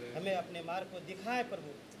खुदा। हमें अपने मार्ग को दिखाएं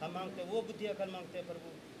प्रभु। हम मांगते वो बुद्धि अकल मांगते हैं प्रभु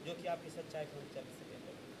जो कि आपकी सच्चाई को हम चल सके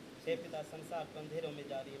प्रभु। हे पिता संसार तो अंधेरों में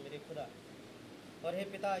जा रही है मेरे खुदा, और हे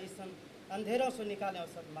पिता इस अंधेरों से निकालें और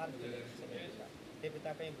सब मार्ग पे ले सके पिता। हे पिता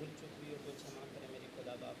कहीं भूल चूक हुई हो तो क्षमा करें मेरे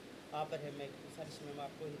खुदा बाप। आप पर है मैं सारी समय में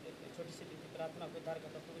आपको ही देते हैं। छोटी सी विनती प्रार्थना को उद्धार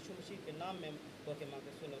करता प्रभु यीशु मसीह के नाम में होके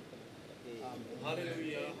मांगते सुनो करें।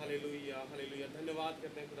 Hallelujah hallelujah hallelujah. धन्यवाद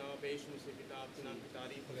करते हैं खुदा यीशु मसीह पिता, आपके नाम की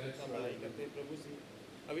तारीफ प्रशंसा बड़ाई करते हैं प्रभु जी।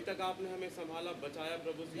 अभी तक आपने हमें संभाला बचाया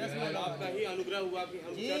प्रभु जी, और आपका ही अनुग्रह हुआ कि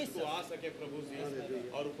हम चर्च को आ सके प्रभु जी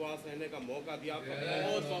और उपवास रहने का मौका दिया। आपका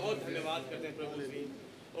बहुत बहुत धन्यवाद करते हैं प्रभु जी।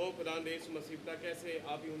 ओ खुदा यीशु मसीह पिता, कैसे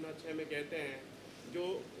आप यूहन्ना 6 में कहते हैं, जो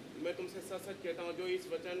मैं तुमसे सच सच कहता हूँ जो इस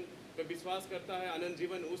वचन पे विश्वास करता है अनंत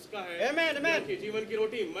जीवन उसका है, कि जीवन की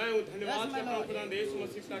रोटी मैं हूँ। धन्यवाद करता हूँ खुदा यीशु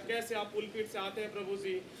मसीह का, कैसे आप पुलपीठ से आते हैं प्रभु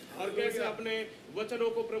जी और कैसे अपने वचनों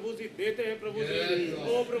को प्रभु जी देते हैं प्रभु जी।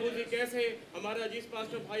 ओ प्रभु जी कैसे हमारे अजीज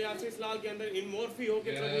पास्टर भाई आशीष लाल के अंदर इनमोर्फी हो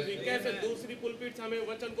के प्रभु जी कैसे दूसरी पुलपीठ से हमें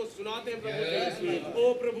वचन को सुनाते हैं प्रभु जी।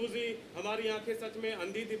 ओ प्रभु जी हमारी आंखें सच में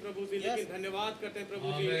अंधी थी प्रभु जी, लेकिन धन्यवाद करते हैं प्रभु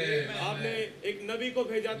जी, आपने एक नबी को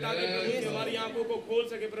भेजा ताकि प्रभु जी हमारी आंखों को खोल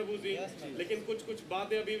सके प्रभु जी। लेकिन कुछ कुछ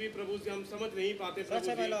बातें अभी भी प्रभु जी हम समझ नहीं पाते प्रभु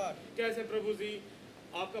जी, कैसे प्रभु जी।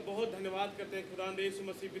 आपका बहुत धन्यवाद करते हैं खुदा यीशु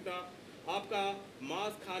मसीह पिता। आपका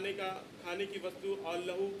मांस खाने की वस्तु और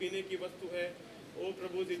लहू पीने की वस्तु है। ओ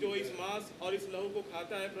प्रभु जी जो इस मांस और इस लहू को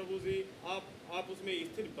खाता है प्रभु जी, आप उसमें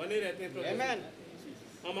स्थिर बने रहते हैं प्रभु जी।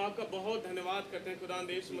 हम आपका बहुत धन्यवाद करते हैं खुदा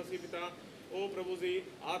यीशु मसीह पिता। ओ प्रभु जी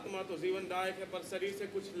आत्मा तो जीवनदायक है पर शरीर से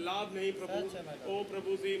कुछ लाभ नहीं प्रभु। ओ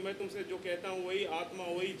प्रभु जी मैं तुमसे जो कहता हूँ वही आत्मा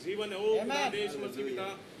वही जीवन है। ओ खुदा यीशु मसीह पिता,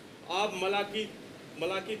 आप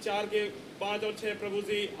मलाकी 4 के 5 और 6 प्रभु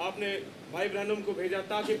जी आपने भाई ब्रहणम को भेजा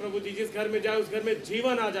ताकि प्रभु जी जिस घर में जाए उस घर में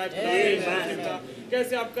जीवन आ जाए।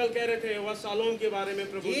 कैसे आप कल कह रहे थे वह शालोम के बारे में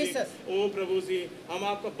प्रभु जी। ओ प्रभु जी हम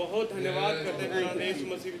आपका बहुत धन्यवाद करते हैं खुदा यीशु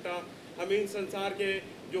मसीह पिता। हम इन संसार के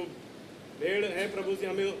जो भेड़ हैं प्रभु जी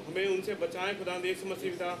हमें उनसे बचाएं खुदा यीशु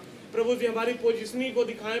मसीह पिता। प्रभु जी हमारी पोजीशनिंग को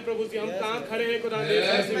दिखाएं प्रभु जी, हम कहाँ खड़े हैं खुदा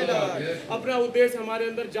यीशु मसीह पिता। अपना उद्देश्य हमारे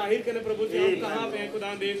अंदर जाहिर करें प्रभु जी, हम कहाँ पे हैं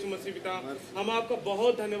खुदा यीशु मसीह पिता। हम आपका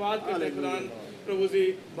बहुत धन्यवाद करते हैं खुदा प्रभु जी।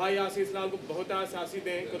 भाई आशीष लाल को बहुत आशीष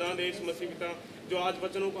दें खुदा यीशु मसीह पिता, जो आज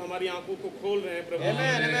वचनों को हमारी आंखों को खोल रहे हैं प्रभु।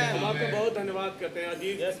 हम आपका बहुत धन्यवाद करते हैं।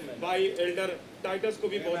 अजीज भाई एल्डर टाइटस को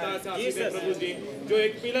भी बहुत आशीष दें प्रभु जी, जो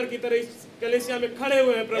एक पिलर की तरह इस कलीसिया में खड़े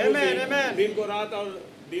हुए हैं प्रभु जी, दिन को रात और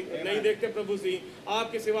नहीं देखते प्रभु जी,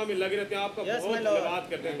 आपके सेवा में लगे रहते हैं। आपका बहुत धन्यवाद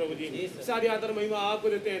करते हैं प्रभु जी। सारी आदर महिमा आपको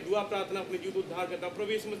देते हैं। दुआ प्रार्थना अपने जीवित उद्धार करता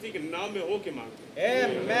प्रभु यीशु मसीह के नाम में हो के मांगते हैं।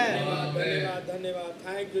 धन्यवाद धन्यवाद।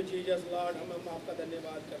 Thank you Jesus Lord. हम आपका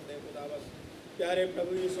धन्यवाद करते हैं खुदावंद। प्यारे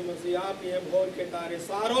प्रभु यीशु मसीह आप ही हैं भोर के तारे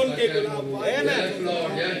सारोन के गुलाब,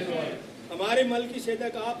 हमारे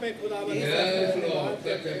मलकीसेदक आप हैं खुदावंद।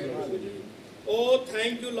 ओ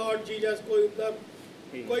थैंक यू लॉर्ड जीसस।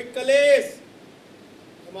 कोई कलेश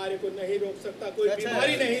हमारे को नहीं रोक सकता, कोई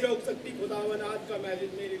बीमारी नहीं रोक सकती खुदावन। आज का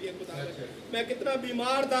मैसेज मेरे लिए खुदावन, मैं कितना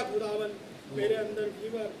बीमार था खुदावन, मेरे अंदर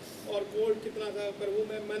फीवर और कोल्ड कितना था प्रभु।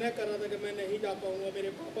 मैं मना कर रहा था कि मैं नहीं जा पाऊंगा, मेरे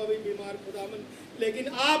पापा भी बीमार खुदावन, लेकिन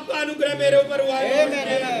आपका अनुग्रह मेरे ऊपर हुआ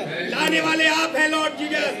है। लाने वाले आप हैं लॉर्ड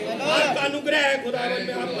जीसस, आपका अनुग्रह है खुदावन।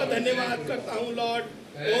 मैं आपका धन्यवाद करता हूँ लॉर्ड।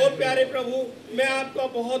 ओ प्यारे प्रभु मैं आपका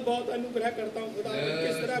बहुत बहुत अनुग्रह करता हूँ खुदावन।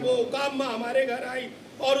 किस तरह वो हुकाम हमारे घर आई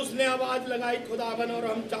और उसने आवाज लगाई खुदावन और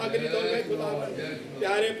हम जागृत हो गए खुदावन।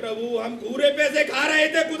 प्यारे प्रभु हम पूरे पैसे खा रहे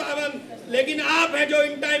थे खुदावन, लेकिन आप हैं जो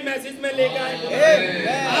इन टाइम मैसेज में लेके आए।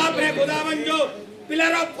 आप हैं खुदावन जो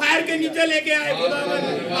पिलर ऑफ फायर के नीचे लेके आए खुदावन।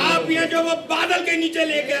 आप हैं जो वो बादल के नीचे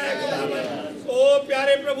लेके आए खुदावन। ओ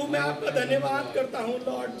प्यारे प्रभु मैं आपका धन्यवाद करता हूँ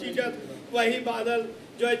लॉर्ड जीसस। वही बादल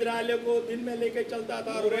जो इजराइलियों को दिन में लेके चलता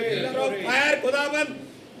था और वही पिलर ऑफ फायर खुदावन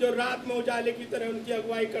जो रात में उजाले की तरह उनकी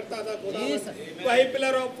अगुवाई करता था खुदावन। वही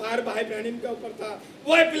पिलर ऑफ फायर भाई ब्रहणम के ऊपर था,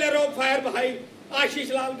 वही पिलर ऑफ फायर भाई आशीष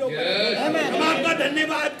लाल के ऊपर। हम आपका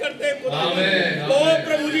धन्यवाद करते हैं खुदावन। ओ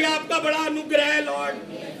प्रभु जी आपका बड़ा अनुग्रह है लॉर्ड।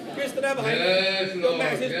 किस तरह भाई जो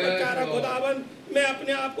मैसेज इस प्रकार खुदावन मैं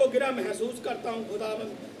अपने आप को गिरा महसूस करता हूँ खुदावन,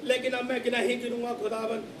 लेकिन अब मैं नहीं गिरूंगा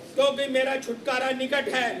खुदावन, क्योंकि मेरा छुटकारा निकट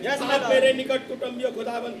है। आप मेरे निकट कुटुंबियों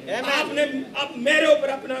खुदावन, आपने अब मेरे ऊपर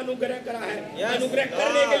अपना अनुग्रह करा है, अनुग्रह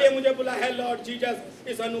करने के लिए मुझे बुला है लॉर्ड जीसस।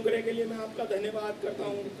 इस अनुग्रह के लिए मैं आपका धन्यवाद करता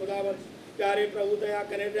हूँ खुदावन। प्यारे प्रभु दया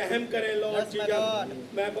करें, रहम करें लॉर्ड जीसस।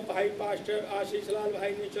 मैं भाई पास्टर आशीष लाल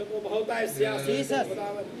भाई नीचल को बहुत ऐसे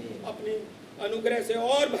खुदावन अपनी अनुग्रह से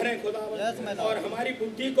और भरें खुदावन, और हमारी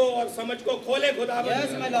बुद्धि को और समझ को खोले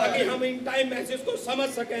खुदावन, ताकि हम इन टाइम मैसेज को समझ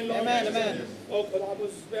सकें लॉर्ड, और खुदावन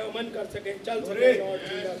उस पे अमन कर सकें, चल सकें लॉर्ड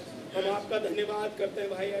जीसस। हम आपका धन्यवाद करते हैं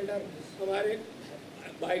भाई एल्डर, हमारे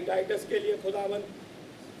भाई टाइटस के लिए खुदावन,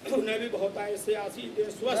 उन्हें भी बहुत ऐसे आशीष दे,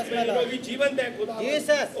 स्वस्थ निरोगी जीवन दे खुदावन।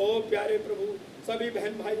 ओ प्यारे प्रभु, सभी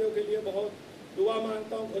बहन भाइयों के लिए बहुत दुआ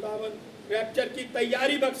मांगता हूँ खुदावन, रैप्चर की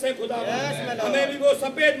तैयारी बख्शे खुदावन, हमें भी वो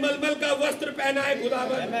सफेद मलमल का वस्त्र पहनाए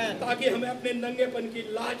खुदावन, ताकि हमें अपने नंगेपन की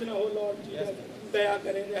लाज न हो लॉर्ड जीसस। दया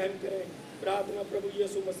करें, रहम करें, प्रार्थना प्रभु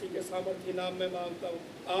यीशु मसीह के सामर्थ्य नाम में मांगता हूँ,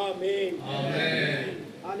 आमीन।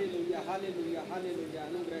 Hallelujah hallelujah hallelujah.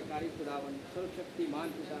 अनुग्रहकारी खुदावन, सर्वशक्तिमान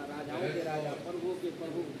पिता, राजाओं के राजा, प्रभु के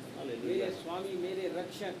प्रभु, मेरे स्वामी, मेरे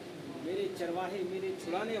रक्षक, मेरे चरवाहे, मेरे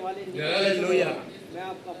छुड़ाने वाले, मैं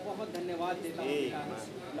आपका बहुत धन्यवाद देता हूँ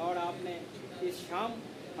लॉर्ड। आपने इस शाम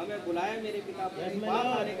हमें बुलाया मेरे पिता, बात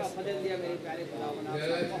आने का फजल दिया मेरे प्यारे खुदावन,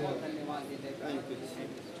 आपका बहुत धन्यवाद देते हैं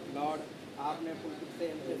लॉर्ड। आपने पुलकित से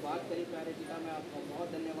हमसे बात करी प्यारे पिता, मैं आपका बहुत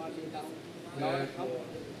धन्यवाद देता हूँ लॉर्ड। हम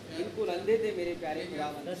बिल्कुल अंधे थे मेरे प्यारे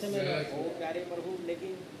खुदावन, ओ प्यारे प्रभु,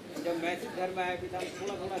 लेकिन जब मैसेज घर में आया पिता,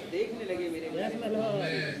 थोड़ा थोड़ा देखने लगे मेरे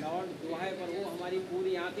लॉर्ड। दुआएं प्रभु हमारी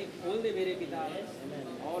पूरी आंखें खोल दे मेरे पिता,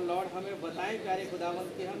 और लॉर्ड हमें बताएं प्यारे खुदावन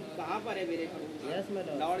कि हम कहाँ पर है मेरे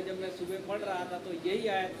प्रभु लॉर्ड। जब मैं सुबह पढ़ रहा था तो यही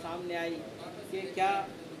आयत सामने आई कि क्या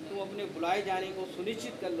तुम अपने बुलाए जाने को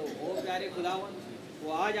सुनिश्चित कर लो। ओ प्यारे खुदावन,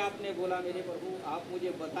 वो आज आपने बोला मेरे प्रभु, आप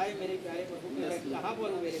मुझे बताए मेरे प्यारे प्रभु कि मैं कहाँ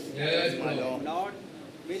पर हूँ मेरे लॉर्ड।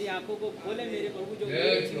 मेरी आंखों को खोले मेरे प्रभु, जो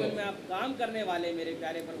मेरे जीवन में आप काम करने वाले मेरे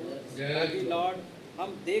प्यारे प्रभु, ताकि लॉर्ड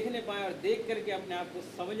हम देखने पाए और देख करके अपने आप को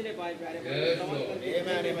समझने पाए प्यारे प्रभु, समझ करके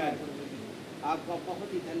आपका बहुत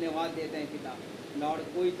ही धन्यवाद देते हैं पिता लॉर्ड।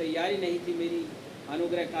 कोई तैयारी नहीं थी मेरी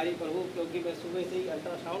अनुग्रहकारी प्रभु, क्योंकि मैं सुबह से ही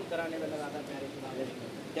अल्ट्रासाउंड कराने में लगा था प्यारे पिता।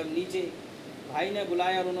 जब नीचे भाई ने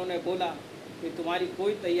बुलाया और उन्होंने बोला कि तुम्हारी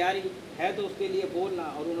कोई तैयारी है तो उसके लिए बोलना,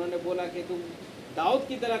 और उन्होंने बोला कि तुम दाऊद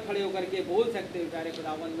की तरह खड़े होकर के बोल सकते हो प्यारे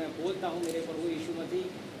खुदावन। मैं बोलता हूँ मेरे प्रभु यीशु मसीह,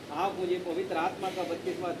 आप मुझे पवित्र आत्मा का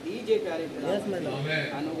बपतिस्मा दीजिए प्यारे खुदावन,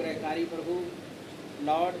 अनुग्रहकारी प्रभु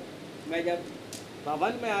लॉर्ड। मैं जब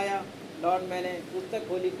भवन में आया लॉर्ड, मैंने पुस्तक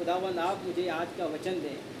खोली खुदावन, आप मुझे आज का वचन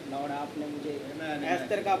दें लॉर्ड। आपने मुझे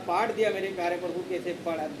एस्तर का पाठ दिया मेरे प्यारे प्रभु, कैसे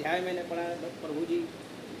अध्याय मैंने पढ़ा प्रभु जी।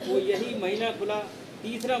 वो यही महीना खुला,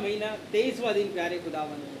 तीसरा महीना 23वां दिन प्यारे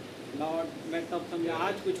खुदावन लॉर्ड। मैं तब समझा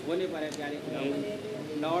आज कुछ होने पर है प्यारे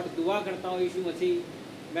खुदावन लॉर्ड। दुआ करता हूँ यीशु मसीह,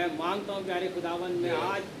 मैं मांगता हूँ प्यारे खुदावन, मैं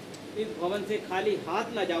आज इस भवन से खाली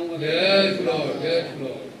हाथ ना जाऊँगा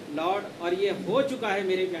लॉर्ड। और ये हो चुका है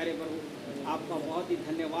मेरे प्यारे प्रभु, आपका बहुत ही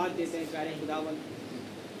धन्यवाद देते हैं प्यारे खुदावन।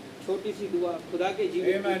 छोटी सी दुआ खुदा के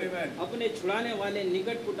जीवन अपने छुड़ाने वाले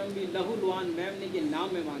निकट कुटुंबी लहू लुआन मेमने के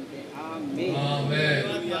नाम में मांगते हैं, आमीन।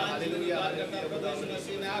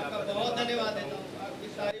 मैं आपका बहुत धन्यवाद देता हूँ, आपकी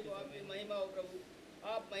तारीफ आपकी महिमा हो प्रभु।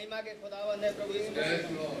 आप महिमा के खुदावंद है प्रभु यीशु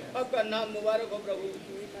मसीह, आपका नाम मुबारक हो प्रभु।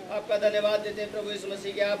 आपका धन्यवाद देते हैं प्रभु यीशु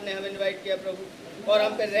मसीह के आपने हमें इनवाइट किया प्रभु, और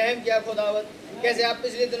हम पे रहम किया खुदावंद। कैसे आप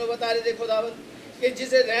पिछले दिनों बता रहे थे खुदावंद कि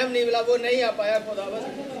जिसे रहम नहीं मिला वो नहीं आ पाया खुदावंद।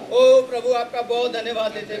 ओ प्रभु आपका बहुत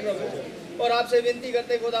धन्यवाद देते हैं प्रभु, और आपसे विनती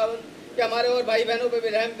करते खुदावंद कि हमारे और भाई बहनों पे भी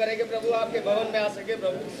रहम करेंगे प्रभु, आपके भवन में आ सके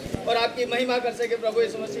प्रभु, और आपकी महिमा कर सके प्रभु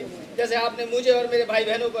यीशु मसीह। जैसे आपने मुझे और मेरे भाई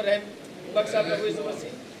बहनों को रहम बख्शा प्रभु यीशु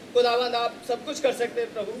मसीह। खुदावंद आप सब कुछ कर सकते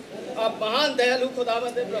हैं प्रभु, आप महान दयालु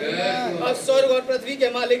खुदावंद है प्रभु, आप स्वर्ग और पृथ्वी के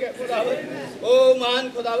मालिक है खुदावंद। ओ महान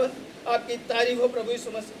खुदावंद, आपकी तारीफ हो प्रभु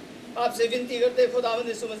यीशु मसीह। आपसे विनती करते खुदावंद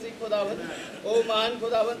यीशु मसीह खुदावंद, ओ महान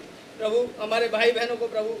खुदावंद प्रभु, हमारे भाई बहनों को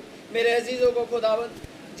प्रभु, मेरे अजीजों को खुदावंद,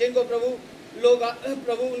 जिनको प्रभु लोग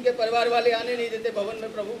प्रभु उनके परिवार वाले आने नहीं देते भवन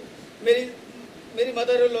में प्रभु, मेरी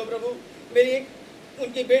मदर लो प्रभु, मेरी एक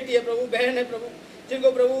उनकी बेटी है प्रभु, बहन है प्रभु,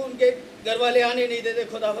 जिनको प्रभु उनके घर वाले आने नहीं देते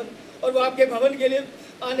खुदावन, और वो आपके भवन के लिए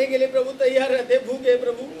आने के लिए प्रभु तैयार रहते भूखे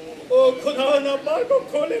प्रभु। ओ खुदावन आप बार को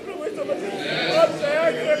खोले प्रभु, आप दया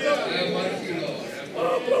करें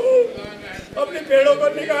प्रभु, अपने पेड़ों को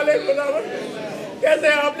निकाले खुदावन। कैसे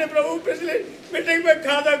आपने प्रभु पिछले मीटिंग में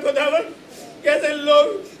कहा था खुदावन, कैसे लोग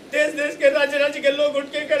देश देश के राज्य के लोग उठ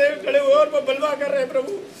के खड़े हुए और वो बलवा कर रहे हैं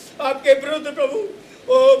प्रभु आपके विरुद्ध प्रभु।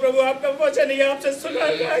 ओ प्रभु आपका वचन ही आपसे सुना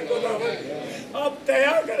जाए खुदावन, आप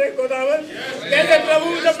दया करें खुदावन। कहते प्रभु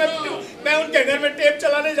जब मैं उनके घर में टेप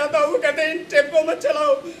चलाने जाता हूँ, वो कहते हैं इन टेप को मत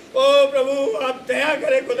चलाओ। ओ प्रभु आप दया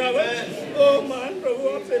करें खुदावन। ओ मान प्रभु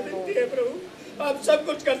आपसे विनती है प्रभु, आप सब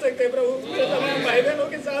कुछ कर सकते हैं प्रभु। मेरे तमाम भाई बहनों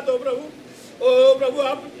के साथ हो प्रभु। ओ प्रभु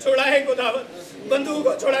आप छुड़ाए खुदावन, बंधुओं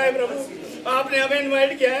को छुड़ाए प्रभु। आपने हमें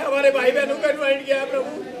इन्वाइट किया है, हमारे भाई बहनों को इन्वाइट किया है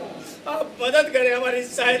प्रभु। आप मदद करें, हमारी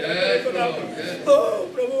सहायता करें खुदावन। ओ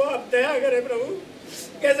प्रभु आप दया करें प्रभु।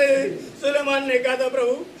 कैसे सुलेमान ने कहा था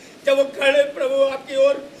प्रभु, जब वो खड़े प्रभु आपकी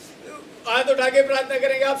ओर हाथ उठा के प्रार्थना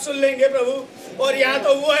करेंगे आप सुन लेंगे प्रभु। और यहाँ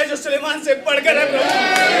तो वो है जो सुलेमान से बढ़कर है प्रभु।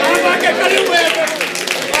 आप आके खड़े हुए हैं प्रभु,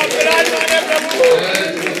 आप विराजमान है प्रभु।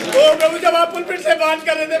 ओ प्रभु जब आप पुलपिट से बात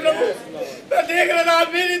कर रहे थे प्रभु, मैं देख रहा था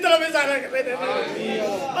आप मेरी तरफ इशारा कर रहे थे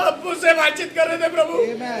प्रभु, आप मुझसे बातचीत कर रहे थे प्रभु।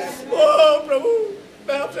 ओ प्रभु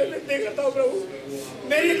मैं आपसे विनती करता हूँ प्रभु,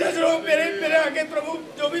 मेरी नजरों मेरे आगे प्रभु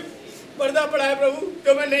जो भी पर्दा पड़ा है प्रभु,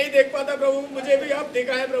 जो मैं नहीं देख पाता प्रभु, मुझे भी आप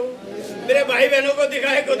दिखाए प्रभु। मेरे भाई बहनों को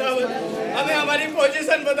दिखाए खुदावन, हमें हमारी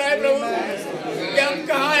पोजीशन बताए प्रभु कि हम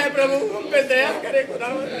कहाँ हैं प्रभु। हम पे दया करे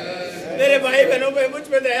खुदावन, मेरे भाई बहनों पे मुझ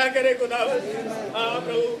पे दया करे खुदावन। हाँ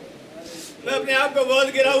प्रभु मैं अपने आप को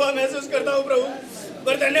बहुत गिरा हुआ महसूस करता हूँ प्रभु,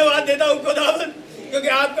 पर धन्यवाद देता हूँ खुदावन, क्योंकि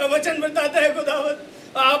आपका वचन बताता है खुदावन।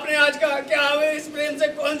 आपने आज कहा क्या हमें इस प्रेम से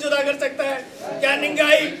कौन जुदा कर सकता है, क्या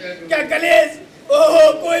निंगाई, क्या कलेश, ओहो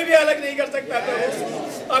कोई भी अलग नहीं कर सकता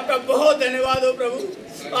प्रभु। आपका बहुत धन्यवाद हो प्रभु,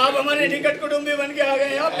 आप हमारे निकट कुटुंबी बन के आ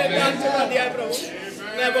गए, आपने दान चुका दिया है प्रभु।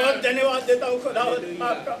 मैं बहुत धन्यवाद देता हूँ खुदावन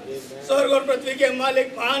आपका, स्वर्ग और पृथ्वी के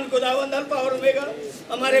मालिक महान खुदावन अल्फा और ओमेगा,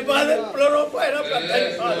 हमारे बादल प्लोरोफायर आपका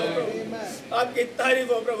धन्यवाद हो प्रभु। आपकी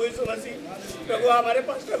तारीफ हो प्रभु यीशु मसीह। प्रभु हमारे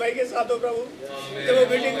पास्टर भाई के साथ हो प्रभु, जब वो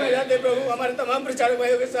मीटिंग में जाते प्रभु, हमारे तमाम प्रचारक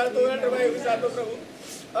भाइयों के साथ हो, एल्डर भाइयों के साथ हो प्रभु।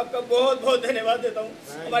 आपका बहुत बहुत धन्यवाद देता हूँ,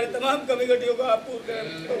 हमारे तमाम कमी घटियों को आप पूर्ण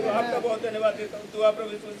करें प्रभु। आपका बहुत धन्यवाद देता हूँ, दुआ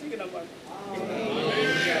प्रभु यीशु मसीह के नाम में।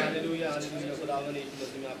 हालेलुया हालेलुया खुदावन यीशु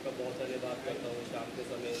मसीह में आपका बहुत धन्यवाद करता हूँ शाम के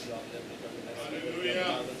समय जो आपने अपने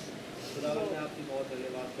खुदावन मैं आपकी बहुत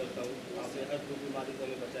धन्यवाद करता हूँ। आपने हर दुख बीमारी से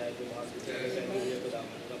हमें बचाया, जो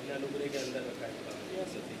खुदावन अपने अनुग्रह के अंदर रखा है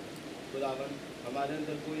खुदावन। हमारे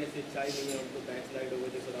अंदर कोई ऐसी इच्छाई नहीं है हम तो बैकस्लाइड हो गए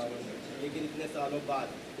थे खुदावन, लेकिन इतने सालों बाद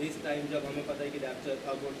इस टाइम जब हमें पता है कि रैप्चर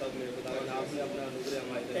तब और तब मेरे खुदावन आपने अपना अनुग्रह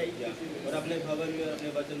हमारी तरफ किया और अपने भवन में अपने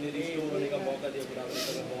वचन में रिस्टोर होने का मौका दिया खुदावन।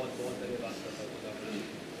 तो मैं बहुत बहुत धन्यवाद करता हूँ खुदावन।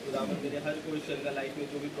 खुदावन मेरे हर क्वेश्चन का लाइफ में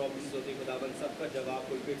जो भी प्रॉब्लम्स होती है खुदावन सबका जवाब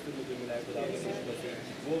कोई पेट से मुझे मिला है खुदावन यीशु मसीह।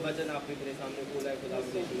 वो वचन आपने मेरे सामने बोला है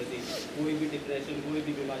खुदावन यीशु मसीह, कोई भी डिप्रेशन कोई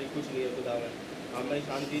भी बीमारी कुछ नहीं है खुदावन। हमें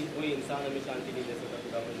शांति, कोई इंसान हमें शांति नहीं दे सकता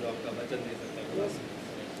खुदावन जो आपका वचन दे सकता है खुदावन।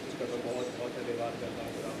 उसका मैं बहुत बहुत धन्यवाद करता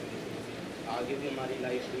हूँ खुदावन यीशु मसीह। आगे भी हमारी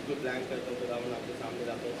लाइफ बिल्कुल प्लान करता हूँ खुदावन, आपके सामने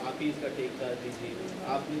लाता हूँ। आप ही इसका टेक चार्ज दीजिए,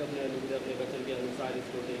 आप भी अपने अनुग्रह अपने वचन के अनुसार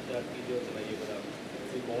इसको टेक चार्ज कीजिए और चलाइए खुदावन।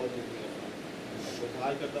 इससे बहुत दुखी होता हूँ, आपको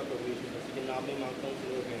उद्धार करता प्रभु यीशु मसीह के नाम में मांगता हूँ,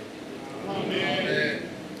 सुनो।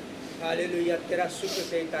 हालेलुया तेरा शुक्र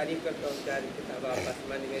से तारीफ करता हूँ प्यारे पिता बाप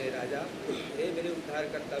आसमानी मेरे राजा, हे मेरे उद्धार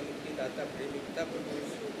करता मुक्तिदाता प्रेमी पिता प्रभु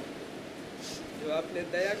यीशु, जो आपने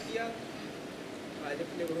दया किया आज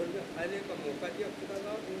अपने भवन में आने का मौका दिया खुदा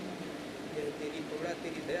बाप, यह तेरी थोड़ा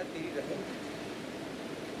तेरी दया तेरी रहम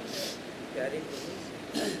प्यारे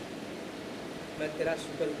प्रभु। मैं तेरा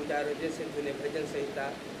शुक्रगुजार हूँ, जैसे तूने भजन संहिता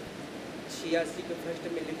 86 के फर्स्ट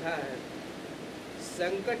में लिखा है,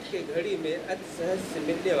 संकट के घड़ी में अति सहज से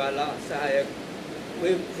मिलने वाला सहायक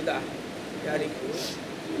वही खुदा है। प्यारे प्रभु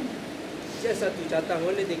जैसा तू चाहता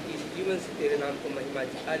होने दे कि इस जीवन से तेरे नाम को महिमा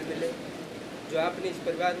जलाल मिले, जो आपने इस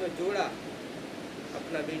परिवार में जोड़ा,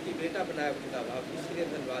 अपना बेटी बेटा बनाया खुदा बाप, इसलिए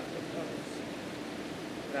धन्यवाद करता हूँ।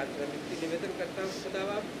 प्रार्थना विनती निवेदन करता हूँ खुदा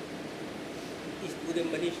बाप इस पूरे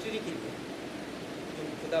मिनिस्ट्री के लिए, जो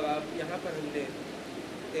खुदा बाप यहाँ पर हमने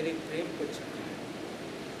तेरे प्रेम को छका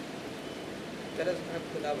तरस भाग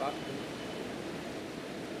खुदा बाप,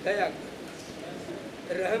 दया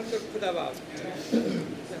कर रहम कर खुदा बाप,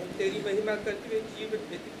 हम तेरी महिमा करते हुए जीवन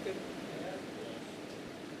व्यतीत करें।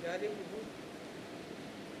 प्यारे प्रभु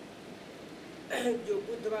जो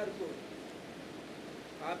बुधवार को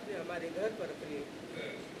आपने हमारे घर पर अपने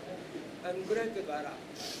अनुग्रह के द्वारा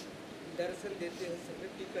दर्शन देते हैं,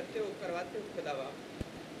 संगति करते हो करवाते हो खुदा बाप,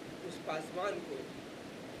 उस पासवान को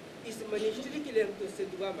इस मिनिस्ट्री के लिए हम तुझसे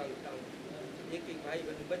दुआ मांगता हूँ। एक एक भाई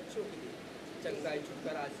बहन बच्चों के लिए चंगाई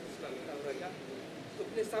छुटकर आशीष मांगता हूँ राजा, तो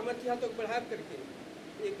अपने सामर्थ्य हाथों को बढ़ा करके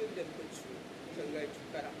एक एक जन को छू चंगाई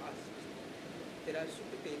छुटकर आशीष तेरा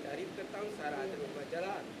शुक्र तेरी तारीफ करता हूँ। सारा आदर में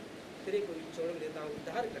जला तेरे को चौड़ देता हूँ,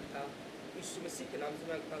 उद्धार करता यीशु मसीह के नाम से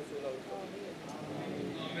मांगता हूँ, सुना उठा।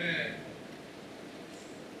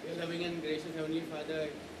 Dear loving and gracious Heavenly Father,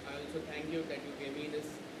 I also thank you that you gave me this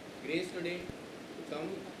grace today to come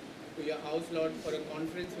to your house, Lord, for a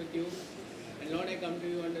conference with you. And Lord, I come to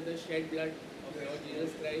you under the shed blood of Lord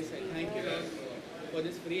Jesus Christ. I thank you, Lord, for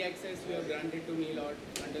this free access you have granted to me, Lord,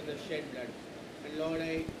 under the shed blood. And Lord,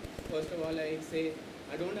 first of all, I say,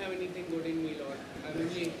 I don't have anything good in me, Lord. I'm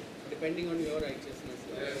only depending on your righteousness,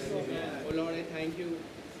 Lord. Oh Lord, I thank you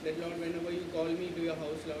that, Lord, whenever you call me to your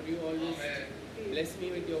house, Lord, you always bless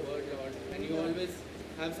me with your word, Lord. And you always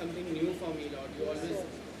have something new for me, Lord. You always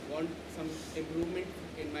want some improvement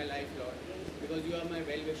in my life, Lord. Because you are my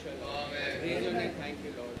well-wisher, Lord. I praise you and I thank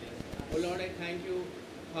you, Lord. Oh Lord, I thank you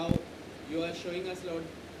how you are showing us, Lord,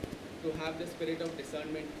 to have the spirit of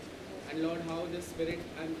discernment. And Lord, how this spirit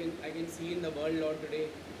I can see in the world, Lord, today.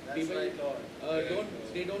 People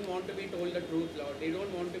don't want to be told the truth, Lord. They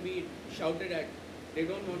don't want to be shouted at. They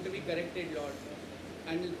don't want to be corrected, Lord.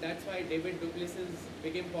 And that's why David Duplessis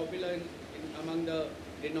became popular among the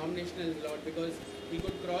denominationals, Lord, because he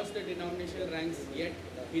could cross the denominational ranks, yet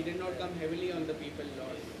he did not come heavily on the people,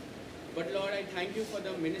 Lord. But Lord, I thank you for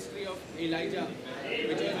the ministry of Elijah,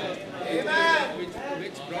 which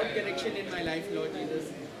brought correction in my life, Lord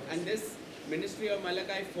Jesus. And this ministry of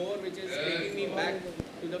Malachi 4, which is taking me back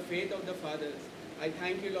to the faith of the fathers. I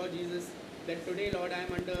thank you, Lord Jesus, that today, Lord, I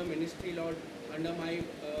am under a ministry, Lord, under my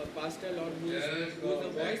pastor, Lord, who is the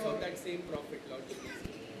voice of that same prophet, Lord Jesus.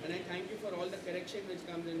 And I thank you for all the correction which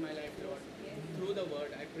comes in my life, Lord, through the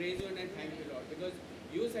word. I praise you and I thank you, Lord, because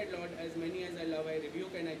you said, Lord, as many as I love, I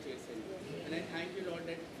rebuke and I chasten. And I thank you, Lord,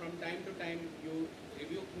 that from time to time you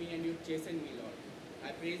rebuke me and you chasten me, Lord.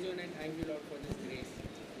 I praise you and I thank you, Lord, for this grace.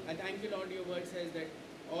 I thank you, Lord, your word says that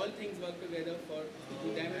all things work together to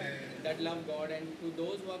them that love God and to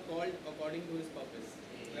those who are called according to his purpose.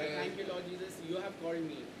 I thank you, Lord Jesus, you have called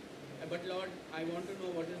me. But Lord, I want to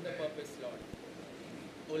know what is the purpose, Lord.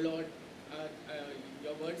 Oh Lord,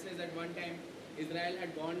 your word says at one time Israel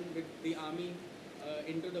had gone with the army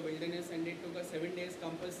into the wilderness and they took a 7 days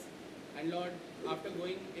compass. And Lord, after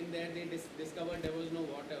going in there, they discovered there was no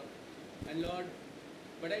water. And Lord,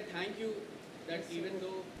 but I thank you that even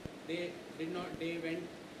though they went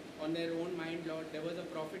on their own mind, Lord, there was a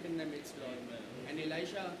prophet in the midst, Lord. And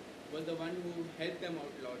Elisha was the one who helped them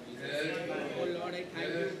out, Lord Jesus. Oh Lord, I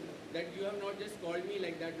thank you that you have not just called me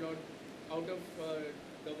like that, Lord, out of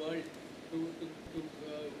the world to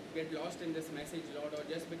get lost in this message, Lord, or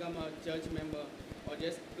just become a church member, or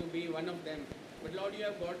just to be one of them. But Lord, you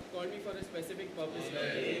have called me for a specific purpose,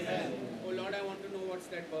 Lord. Oh Lord, I want to know what's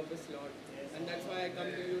that purpose, Lord. And that's why I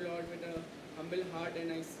come to you, Lord, with a humble heart,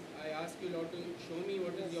 and I ask you, Lord, to show me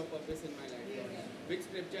what is your purpose in my life, Lord. Which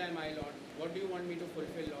scripture am I, Lord? What do you want me to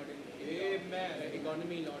fulfill, Lord, in the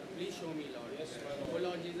economy, Lord? Please show me, Lord. Yes, oh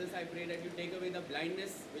Lord Jesus, I pray that you take away the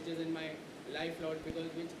blindness which is in my life, Lord, because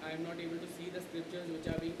which I am not able to see the scriptures which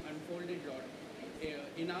are being unfolded, Lord,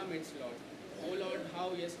 in our midst, Lord. Oh Lord,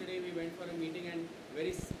 how yesterday we went for a meeting and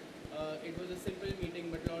it was a simple meeting,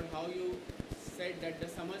 but Lord, how you said that the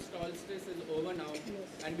summer solstice is over now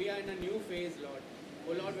and we are in a new phase, Lord.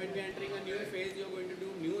 Oh Lord, when we are entering a new phase, you're going to do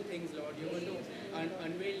new things, Lord. You're going to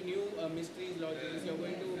unveil new mysteries, Lord Jesus. You're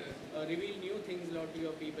going to reveal new things, Lord, to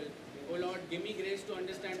your people. Oh Lord, give me grace to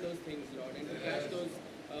understand those things, Lord, and to catch those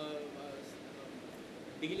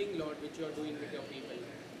dealing, Lord, which you are doing with your people.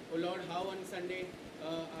 Oh Lord, how on Sunday,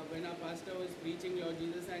 when our pastor was preaching, Lord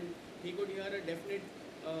Jesus, and he could hear a definite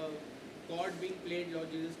chord being played,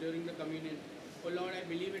 Lord Jesus, during the communion. Oh Lord, I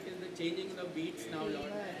believe it is the changing of the beats now,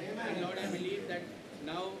 Lord. And Lord, I believe that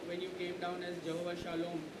now when you came down as Jehovah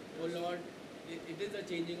Shalom, oh Lord, it is a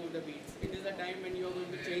changing of the beats. It is a time when you are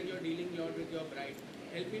going to change your dealing, Lord, with your bride.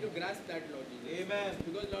 Help me to grasp that, Lord Jesus. Amen.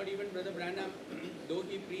 Because Lord, even Brother Branham, though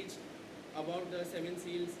he preached about the 7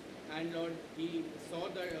 seals, and Lord, he saw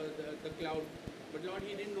the cloud, but Lord,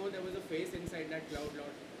 he didn't know there was a face inside that cloud,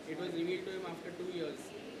 Lord. It was revealed to him after 2 years.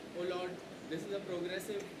 Oh Lord, this is a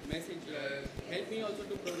progressive message, Lord. Help me also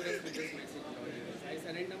to progress with this message, Lord. I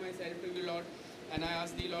surrender myself to you, Lord, and I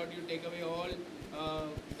ask thee, Lord, you take away all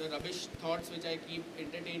the rubbish thoughts which I keep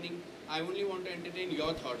entertaining. I only want to entertain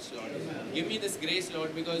your thoughts, Lord. Give me this grace,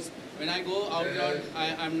 Lord, because when I go out, Lord,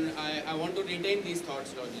 I want to retain these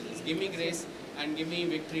thoughts, Lord Jesus. Give me grace and give me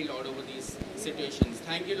victory, Lord, over these situations.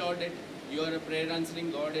 Thank you, Lord, that you are a prayer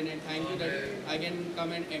answering God, and thank you that I can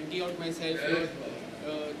come and empty out myself, Lord.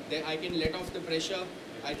 That I can let off the pressure.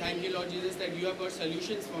 I thank you, Lord Jesus, that you have got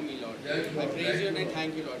solutions for me, Lord. I praise you and I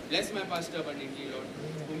thank you, Lord. Bless my pastor abundantly, Lord,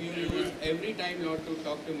 whom you use every time, Lord, to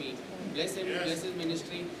talk to me. Bless him, bless his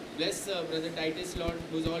ministry. Bless Brother Titus, Lord,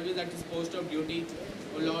 who's always at his post of duty.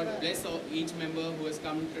 Oh Lord, bless each member who has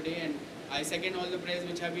come today, and I second all the prayers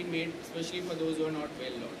which have been made, especially for those who are not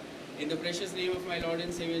well, Lord. In the precious name of my Lord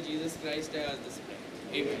and Savior Jesus Christ, I ask this prayer.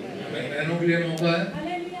 Amen. बहनों के लिए मौका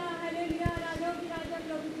है।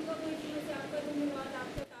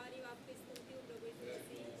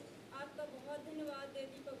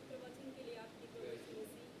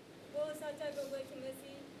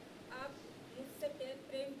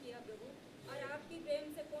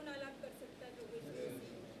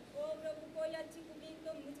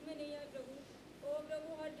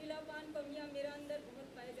 पान कमियां मेरा अंदर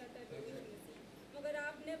बहुत पाया जाता है प्रभु यीशु मसीह, मगर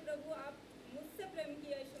आपने प्रभु आप मुझसे प्रेम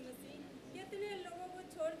किया यीशु मसीह। कितने लोगों को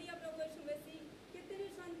छोड़ दिया प्रभु यीशु मसीह, कितने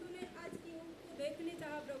संतों ने आज की युग को देखने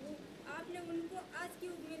चाहा प्रभु, आपने उनको आज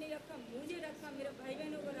की युग में नहीं रखा, मुझे रखा, मेरे भाई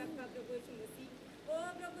बहनों को रखा प्रभु यीशु मसीह। ओ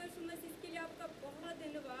प्रभु यीशु मसीह, इसके लिए आपका बहुत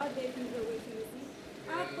धन्यवाद देती हूँ प्रभु यीशु मसीह।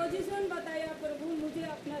 आप पोजीशन बताया प्रभु, मुझे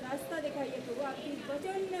अपना रास्ता दिखाइए प्रभु, आपकी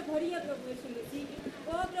वचन में भरिए प्रभु यीशु मसीह।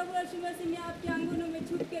 ओ प्रभु यीशु मसीह, मैं आपके आंगनों में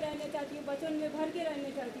छुप के रहना चाहती हूँ, वचन में भर के रहना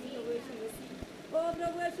चाहती हूँ प्रभु यीशु मसीह। ओ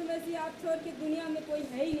प्रभु यीशु मसीह, आप छोड़ के दुनिया में कोई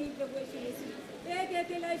है ही नहीं प्रभु यीशु मसीह, एक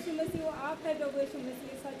अकेला यीशु मसीह, वो आप है प्रभु यीशु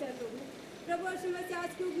मसीह, सच है प्रभु। प्रभु यीशु मसीह,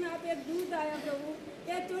 आज के युग में आप एक दूत आया प्रभु,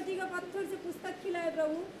 एक चोटी का पत्थर से पुस्तक खिलाए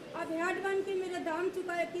प्रभु, आप हेड बन के मेरे दाम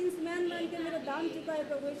चुकाए, किंग्समैन बन के मेरे दाम चुकाए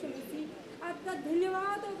प्रभु यीशु मसीह। आपका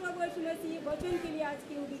धन्यवाद हो प्रभु यीशु मसीह, वचन के लिए आज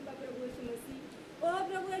के युग का प्रभु यीशु मसीह। ओ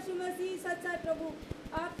प्रभु यीशु मसीह, सच्चा है प्रभु,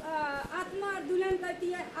 आप आत्मा और दुल्हन कहती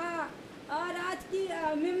है और आज की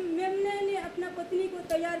मेमने ने अपना पत्नी को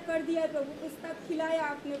तैयार कर दिया प्रभु, पुस्तक खिलाया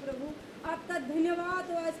आपने प्रभु। आपका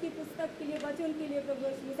धन्यवाद हो आज की पुस्तक के लिए, वचन के लिए प्रभु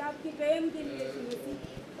यीशु मसीह, आपकी प्रेम के लिए यीशु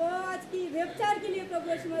मसीह। ओ आज की रेपचार के लिए प्रभु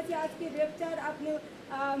यीशु मसीह, आज की रेपचार आपने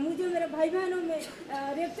मुझे मेरे भाई बहनों में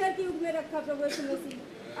रेपचार के युग में रखा प्रभु यीशु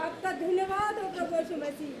मसीह। आपका धन्यवाद हो प्रभु यीशु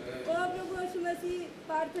मसीह। ओ प्रभु यीशु मसीह,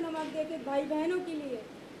 प्रार्थना मांगते के भाई बहनों के लिए,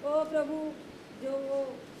 ओ प्रभु जो वो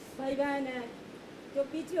भाई बहन है जो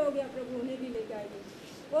पीछे हो गया प्रभु, उन्हें भी लेके आइए।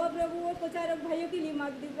 ओ प्रभु वो प्रचारक भाइयों के लिए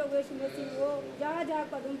मांगती प्रभु यीशु मसीह, वो जहाँ जहाँ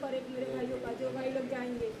कदम पर एक मेरे भाइयों का, जो भाई लोग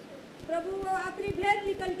जाएंगे प्रभु, वो आखिरी भेद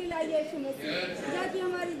निकल के लाइए यीशु मसीह, ताकि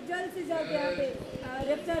हमारी जल्द से जल्द यहाँ पे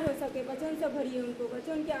रेपचार हो सके। वचन से भरिए उनको,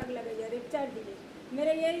 वचन की आग लगाइए, रेपचार दिए।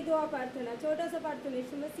 मेरा यही दुआ प्रार्थना, छोटा सा प्रार्थना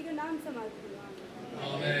यीशु मसीह के नाम से मांगती हूँ।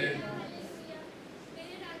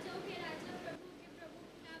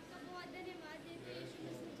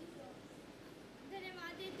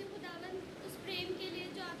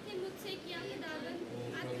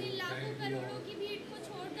 करोड़ों की भीड़ को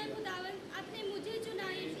छोड़कर खुदावन आपने मुझे चुना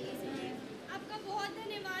यीशु मसीह। आपका बहुत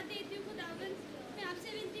धन्यवाद देती हूँ खुदावन। मैं आपसे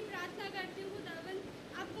विनती प्रार्थना करती हूँ खुदावन,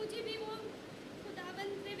 आप मुझे भी वो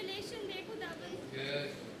खुदावन रेवलेशन दे खुदावन।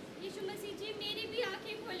 यीशु मसीह जी, मेरी भी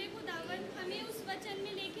आंखें खोले खुदावन, हमें उस वचन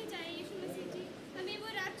में लेके जाए यीशु मसीह जी, हमें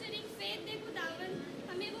वो रैप्चरिंग फेथ दे खुदावन,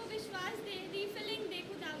 हमें वो विश्वास दे, रीफिलिंग दे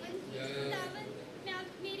खुदावन। खुदावन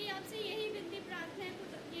मेरी आपसे यही विनती प्रार्थना है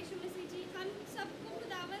यीशु मसीह जी, हम सबको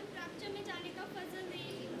खुदावन रैप्चर में जाने का फजल दे।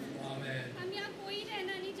 हम यहाँ कोई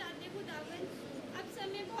रहना नहीं चाहते खुदावन, अब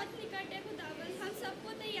समय बहुत निकट है खुदावन, हम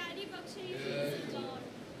सबको तैयारी बख्शे यीशु मसीह जी,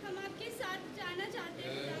 हम आपके साथ जाना चाहते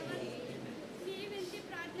हैं खुदावन। मेरी विनती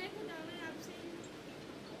प्रार्थना है खुदावन आपसे,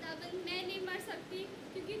 खुदावन मैं नहीं मर सकती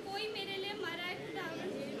क्योंकि कोई मेरे लिए मरा है खुदावन।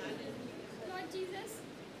 लॉर्ड जीसस,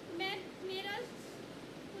 मेरा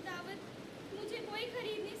खुदावन मुझे कोई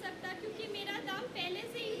खरीद नहीं सकता क्योंकि मेरा दाम पहले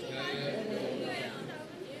से ही चुका है खुदावन।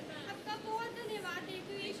 आपका बहुत धन्यवाद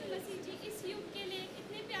देती हूँ यीशु मसीह जी, इस युग के लिए,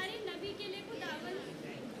 इतने प्यारे नबी के लिए खुदावन,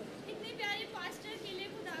 इतने प्यारे पास्टर के लिए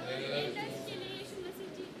खुदावन, एल्डर्स के लिए यीशु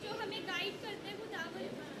मसीह जी, जो हमें गाइड करते हैं खुदावन,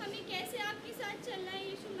 हमें कैसे आपके साथ चलना है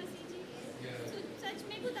यीशु मसीह जी। सच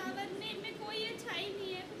में खुदावन में कोई अच्छाई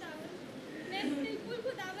नहीं है खुदावन, मैं बिल्कुल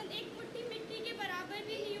खुदावन एक मुट्ठी मिट्टी के बराबर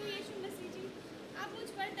भी नहीं हूँ यीशु मसीह जी। आप मुझ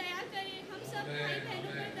पर दया करें, हम सब भाई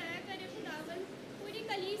बहनों पर दया करें खुदावन। पूरी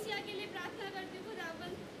कलीसिया के लिए प्रार्थना करते हो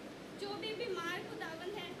खुदावन, जो भी बीमार खुदावन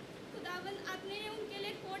है खुदावन, आपने उनके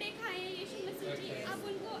लिए कोड़े खाए हैं यीशु मसीह जी, अब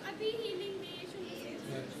उनको अभी हीलिंग दे यीशु मसीह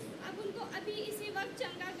जी, अब उनको अभी इसी वक्त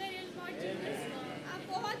चंगा करें लॉर्ड जीसस। आप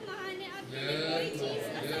बहुत महान है, आपके लिए कोई चीज़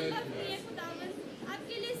असंभव नहीं है खुदावन,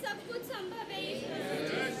 आपके लिए सब कुछ संभव है यीशु मसीह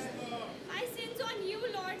जी। I since on you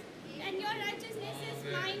lord and your righteousness is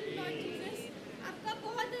mine lord Jesus. आपका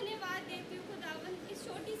बहुत धन्यवाद देती हूँ खुदावन, इस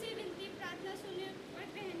छोटी सी विनती प्रार्थना सुने और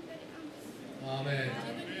ग्रहण करें। आमीन।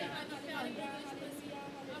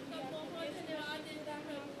 आपका बहुत धन्यवाद देता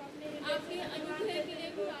हूँ आपके अनुग्रह के लिए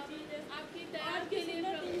खुदावन, आपकी दया के लिए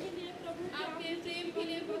प्रभु, आपके प्रेम के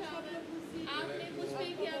लिए खुदावन, आपने कुछ भी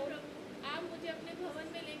किया प्रभु, आप मुझे अपने भवन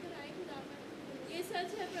में लेकर आए खुदावन। ये सच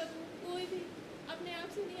है प्रभु, कोई भी अपने आप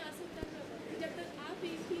से नहीं आ सकता प्रभु, जब तक आप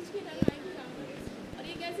खींच के न लाए खुदावन। और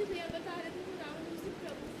ये कैसे भैया बता रहे थे खुदावन उसी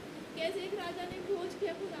प्रभु, कैसे एक राजा ने खोज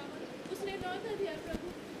किया खुदावन, उसने न्योता दिया प्रभु,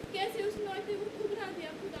 कैसे उस न्योते को ठुकरा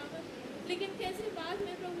दिया खुदावन, लेकिन कैसे बाद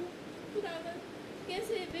में प्रभु खुदावन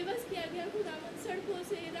कैसे विवश किया गया खुदावन, सड़कों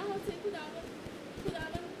से राह से खुदावन।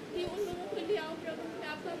 खुदावन ये उन लोगों को ले आओ प्रभु, मैं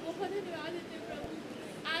आपका बहुत धन्यवाद देती हूँ प्रभु।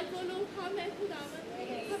 आज वो लोग हम हैं खुदावन,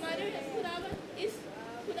 हमारे खुदावन इस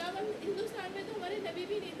खुदावन हिंदुस्तान में तो हमारे नबी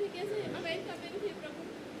भी नहीं थे, कैसे अमेरिका में थे प्रभु,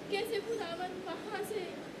 कैसे खुदावन वहाँ से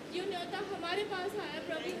ये न्योता हमारे पास आया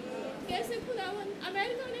प्रभु। कैसे खुदावन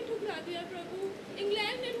अमेरिका ने ठुकरा दिया प्रभु,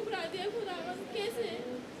 इंग्लैंड ने ठुकरा दिया खुदावन, कैसे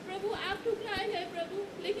प्रभु आप ठुकराए गए प्रभु,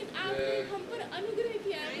 लेकिन आपने हम पर अनुग्रह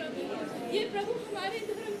किया है प्रभु। ये प्रभु हमारे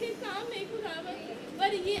धर्म के काम में खुदावन,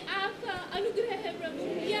 पर ये आपका अनुग्रह है प्रभु,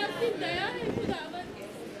 ये आपकी दया है खुदावन।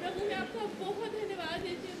 प्रभु मैं आपका बहुत धन्यवाद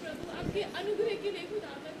देती हूँ प्रभु, आपके अनुग्रह के लिए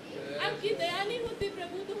खुदावन। आपकी दया नहीं होती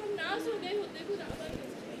प्रभु तो हम नाश हो गए होते खुदावन।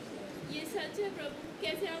 ये सच है प्रभु।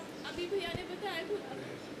 कैसे आप अभी भैया ने बताया खुदावन,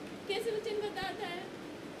 कैसे वचन बताता है,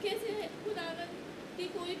 कैसे है खुदावन कि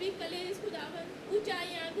कोई भी कलेश खुदावन,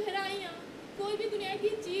 ऊंचाइयाँ गहराइयाँ, कोई भी दुनिया की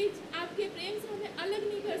चीज आपके प्रेम से हमें अलग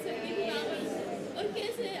नहीं कर सकती खुदावन। और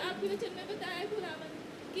कैसे आपके वचन में बताया खुदावन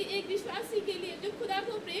कि एक विश्वासी के लिए जो खुदा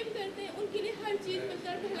को प्रेम करते हैं उनके लिए हर चीज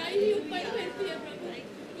मिलकर भलाई ही उत्पन्न करती है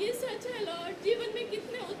प्रभु। ये सच है लॉर्ड। जीवन में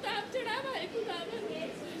कितने उतार चढ़ाव आए खुदावन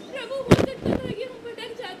प्रभु, हो सकता था कि हम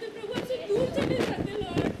भटक जाते प्रभु, आपसे दूर चले जाते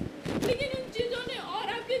लॉर्ड, लेकिन उन चीजों ने और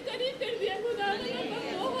आपके करीब कर दिया खुदावन।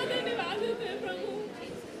 आपका बहुत धन्यवाद होता है प्रभु,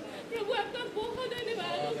 प्रभु आपका बहुत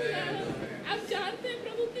धन्यवाद हो खुदावन। आप जानते हैं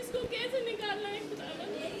प्रभु किसको कैसे निकालना है खुदावन।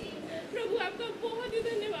 प्रभु आपका बहुत ही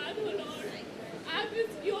धन्यवाद हो लॉर्ड। आप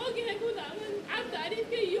इस योग्य है खुदावन, आप तारीफ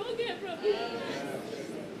के योग्य है प्रभु।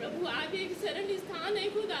 प्रभु आप एक शरण स्थान है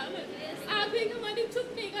खुदावन, आप एक हमारे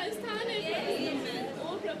छुपने का स्थान है प्रभु।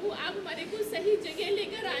 ओ प्रभु आप हमारे को सही जगह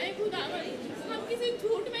लेकर आए खुदावन, हम किसी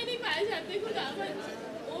झूठ में नहीं पाए जाते खुदावन।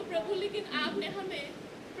 ओ प्रभु लेकिन आपने हमें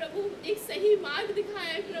प्रभु एक सही मार्ग दिखाया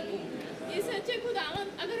है प्रभु। ये सच्चे खुदावन,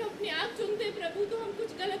 अगर हम अपने आप चुनते प्रभु तो हम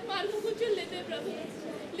कुछ गलत मार्गों को चुन लेते प्रभु,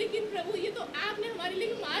 लेकिन प्रभु ये तो आपने हमारे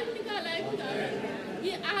लिए मार्ग निकाला है खुदावन।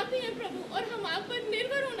 ये आप ही हैं प्रभु और हम आप पर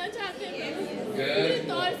निर्भर होना चाहते हैं प्रभु, पूरे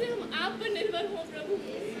तौर से हम आप पर निर्भर हों प्रभु।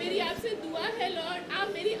 मेरी आपसे दुआ है लॉर्ड,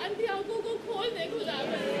 आप मेरी अंधी आंखों को खोल दें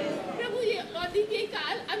खुदावन। प्रभु ये लौदीके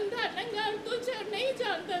काल अंधा नंगा और तुच्छ और नहीं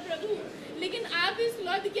जानता प्रभु, लेकिन आप इस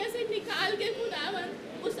लौदीकिया से निकाल के खुदावन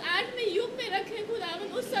उस 8वें युग में रखें खुदावन,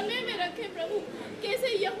 उस समय में रखें प्रभु। कैसे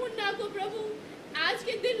यूहन्ना को प्रभु आज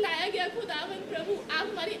के दिन लाया गया खुदावन प्रभु, आप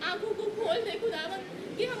हमारी आंखों को खोल दे खुदावन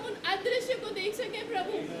कि हम उन अदृश्य को देख सकें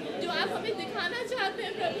प्रभु जो आप हमें दिखाना चाहते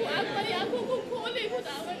हैं प्रभु। आप हमारी आंखों को खोले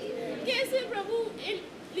खुदावन। कैसे प्रभु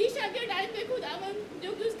एलीशा के टाइम पे खुदावन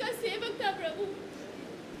जो कि उसका सेवक था प्रभु,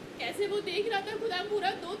 कैसे वो देख रहा था खुदा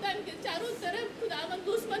पूरा दोतान के चारों तरफ खुदावन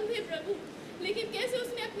दुश्मन थे प्रभु, लेकिन कैसे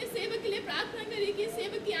उसने अपने सेवक के लिए प्रार्थना करी कि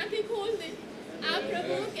सेवक की आंखें खोल दे। आप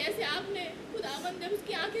प्रभु कैसे आपने खुदावन जब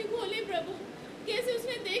उसकी आंखें खोले प्रभु, कैसे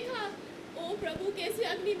उसने देखा ओ प्रभु कैसे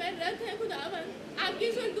अग्निमय रथ है खुदावन,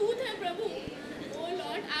 आपके स्वर्गदूत हैं प्रभु। ओ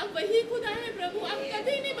लॉर्ड आप वही खुदा हैं प्रभु, आप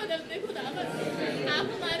कभी नहीं बदलते खुदावन। आप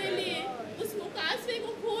हमारे लिए उस मुकाशवे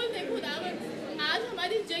को खोल दे खुदावन, आज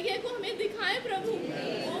हमारी जगह को हमें दिखाए प्रभु।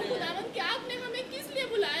 ओ खुदावन क्या आपने हमें किस लिए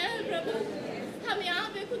बुलाया है प्रभु। हम यहाँ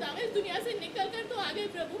पे खुदावन इस दुनिया से निकल कर तो आ गए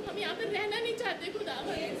प्रभु, हम यहाँ पे रहना नहीं चाहते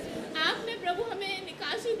खुदावन। आपने प्रभु हमें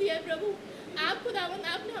निकासी दिया है प्रभु, आप खुदावन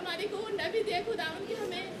आपने हमारे को नबी दिया खुदावन कि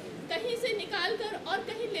हमें कहीं से निकाल कर और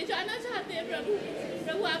कहीं ले जाना चाहते हैं प्रभु।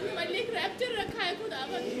 प्रभु आपने हमारे लिए एक रैप्चर रखा है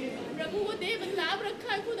खुदावन प्रभु, वो दे बदलाव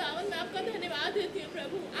रखा है खुदावन। मैं आपका धन्यवाद देती हूँ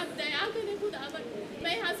प्रभु, आप दया करें खुदावन।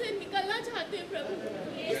 मैं यहाँ से निकलना चाहती हूँ प्रभु,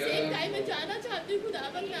 इस एक टाइम में जाना चाहती हूँ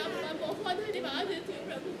खुदावन। मैं आपका बहुत धन्यवाद देती हूँ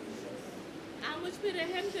प्रभु, आप मुझ पर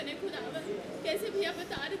रहम करें खुदावन। कैसे भैया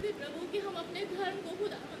बता रहे थे प्रभु कि हम अपने धर्म को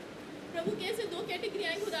खुदावन प्रभु कैसे 2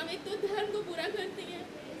 कैटेगरियाँ खुदावन, एक तो धर्म को पूरा करती हैं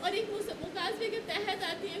और एक मुकाशवे के तहत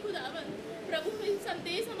आती है खुदावन। प्रभु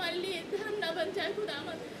संदेश हमारे लिए धर्म न बन जाए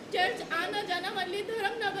खुदावन, चर्च आना जाना हमारे लिए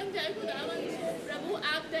धर्म न बन जाए खुदावन। प्रभु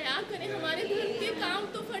आप दया करें, हमारे धर्म के काम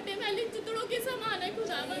तो फटे मैले चितड़ों के समान है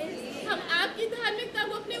खुदावन। हम आपकी धार्मिकता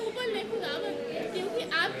को अपने ऊपर लें खुदावन, क्योंकि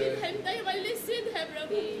आपकी धार्मिकता हमारे लिए सिद्ध है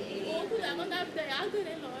प्रभु। ओ खुदावन आप दया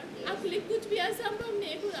करें लॉर्ड, आपके लिए कुछ भी असंभव नहीं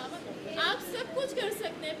है खुदावन, आप सब कुछ कर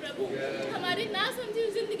सकते हैं प्रभु। हमारी ना समझी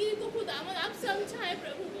जिंदगी को खुदावन आप समझाएं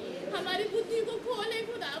प्रभु, हमारी बुद्धि को खोले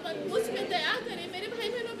खुदावन, मुझ पे दया करें, मेरे भाई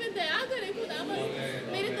बहनों पे दया करें खुदावन,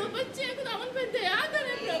 मेरे 2 बच्चे हैं खुदावन पे दया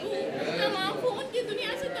करें प्रभु। तमाम फोन की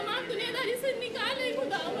दुनिया से तमाम दुनियादारी से निकाले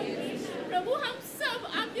खुदावन। प्रभु हम सब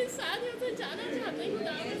आपके साथ से जाना चाहते हैं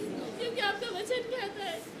खुदावन, क्योंकि आपका वचन कहता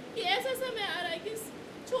है कि ऐसा समय आ रहा है कि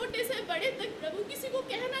छोटे से बड़े तक प्रभु किसी को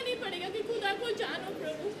कहना नहीं पड़ेगा कि खुदा को जानो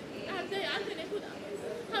प्रभु। आप दया करें खुदावन,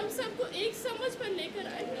 हम सबको एक समझ पर लेकर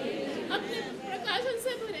आए, अपने प्रकाशन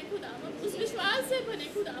से भरे खुदावन, उस विश्वास से भरे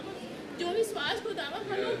खुदावन जो विश्वास खुदावन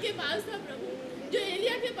हनोक के पास था प्रभु, जो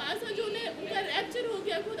एलिया के पास था, जो उनका रैप्चर हो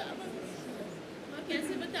गया खुदावन। और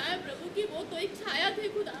कैसे बताया प्रभु कि वो तो एक छाया थे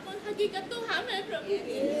खुदावन, हकीकत तो हम है प्रभु।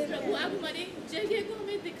 प्रभु आप हमारी जगह को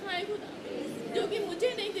हमें दिखाए खुदावन, जो कि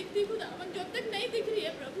मुझे नहीं दिखती खुदावन, जो अब तक नहीं दिख रही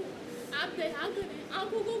है प्रभु। आप दया करें,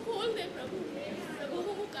 आंखों को खोल दे प्रभु। प्रभु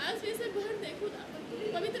को मुकाशवे से भर दे खुदा,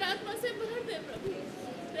 पवित्र आत्मा से भर दे प्रभु।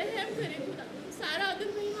 रहम करे खुदा, सारा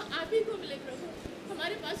आदर महिमा आप ही को मिले प्रभु।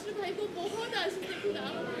 हमारे पास्टर भाई को बहुत आशीष दे खुदा।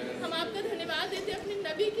 हम आपका धन्यवाद देते अपने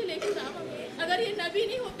नबी के लिए खुदा। अगर ये नबी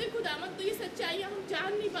नहीं होते खुदावंद तो ये सच्चाई हम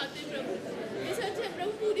जान नहीं पाते प्रभु। ये सच है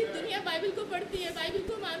प्रभु, पूरी दुनिया बाइबल को पढ़ती है, बाइबल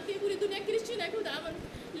को मानती है, पूरी दुनिया क्रिश्चियन है खुदावंद,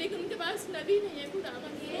 लेकिन उनके पास नबी नहीं है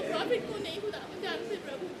खुदावंद। वो प्रॉफिट को नहीं खुदावंद जानते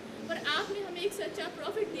प्रभु, पर आपने हमें एक सच्चा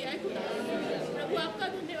प्रॉफिट दिया है खुदावंद। प्रभु आपका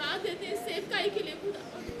धन्यवाद देते हैं सेवकाई के लिए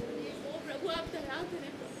खुदावंद। ओ प्रभु आप दया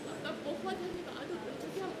करें प्रभु, आपका बहुत धन्यवाद हो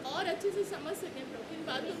प्रभु कि हम और अच्छे से समझ सकें प्रभु इन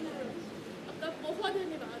बातों को प्रभु। आपका बहुत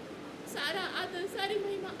धन्यवाद, सारा आदर सारी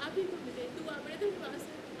महिमा आप ही को मिले। दुआ बड़े धन्यवाद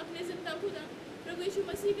से अपने जिंदा खुदा प्रभु यीशु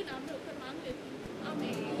मसीह के नाम में होकर मांग लेती हूँ,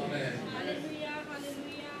 आमीन। Hallelujah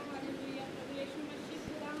hallelujah hallelujah. प्रभु यीशु मसीह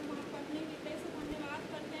खुदा हम आपका अपने हृदय से धन्यवाद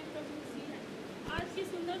करते हैं प्रभु मसीह, आज के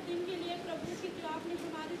सुंदर दिन के लिए प्रभु की जो आपने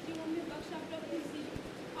हमारे जीवन में बख्शा प्रभु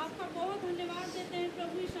मसीह। आपका बहुत धन्यवाद देते हैं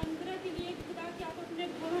प्रभु इस अनुग्रह के लिए खुदा कि आप अपने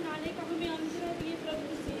भवन आने का हमें अनुग्रह दिए प्रभु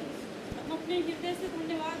मसीह। हम अपने हृदय से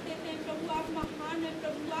धन्यवाद देते हैं प्रभु, आप महान है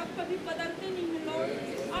प्रभु, आप कभी बदलते नहीं हैं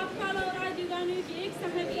लॉर्ड। आप काल और आज युगानुग एक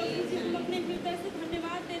सा है प्रभु जी। हम अपने हृदय से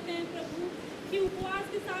धन्यवाद देते हैं प्रभु कि उपवास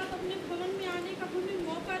के साथ अपने भवन में आने का हमें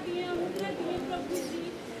मौका दिए, अनुग्रह दिए प्रभु जी।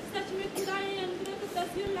 सच में खुदा ये अनुग्रह तो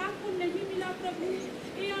 10 लाख को नहीं मिला प्रभु,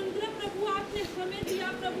 ये अनुग्रह प्रभु आपने हमें दिया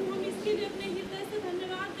प्रभु। हम इसके लिए अपने हृदय से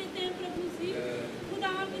धन्यवाद देते हैं प्रभु जी। खुदा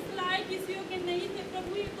हम इस लायक किसियों के नहीं थे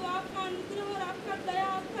प्रभु, ये तो आपका अनुग्रह और आपका दया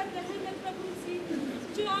आपका रहम है प्रभु जी,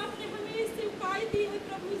 जो आपने हमें इस सेवकाई दी है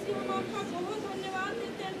प्रभु जी। हम आपका बहुत धन्यवाद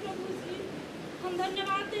देते हैं प्रभु जी। हम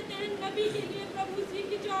धन्यवाद देते हैं नबी के लिए प्रभु जी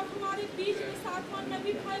कि जो आप हमारे बीच में सातवां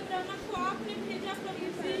नबी भाई ब्रह्मा को आपने भेजा प्रभु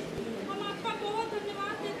जी। हम आपका बहुत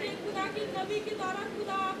धन्यवाद देते हैं खुदा कि नबी के द्वारा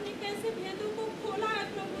खुदा आपने कैसे भेदों को खोला है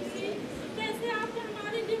प्रभु जी, कैसे आपने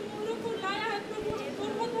हमारे लिए मोहरों को लाया है प्रभु। हम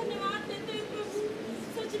बहुत धन्यवाद देते हैं प्रभु।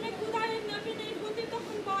 सच में खुदा ये नबी नहीं होते तो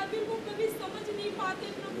हम बाइबल को कभी समझ नहीं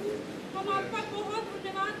पाते प्रभु। हम आपका बहुत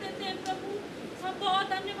धन्यवाद देते हैं प्रभु। हम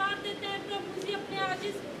बहुत धन्यवाद देते हैं प्रभु जी अपने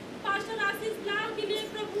आजीज पास्टर आशीष लाल के लिए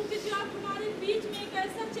प्रभु कि जो आप हमारे बीच में एक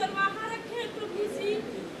ऐसा चरवाहा रखे हैं प्रभु जी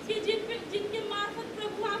कि जिनके मार्फत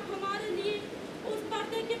प्रभु आप हमारे लिए उस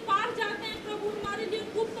पर्दे के पार जाते हैं प्रभु, हमारे लिए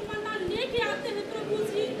गुप्त मन्ना लेके आते हैं प्रभु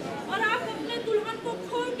जी। और आप अपने दुल्हन को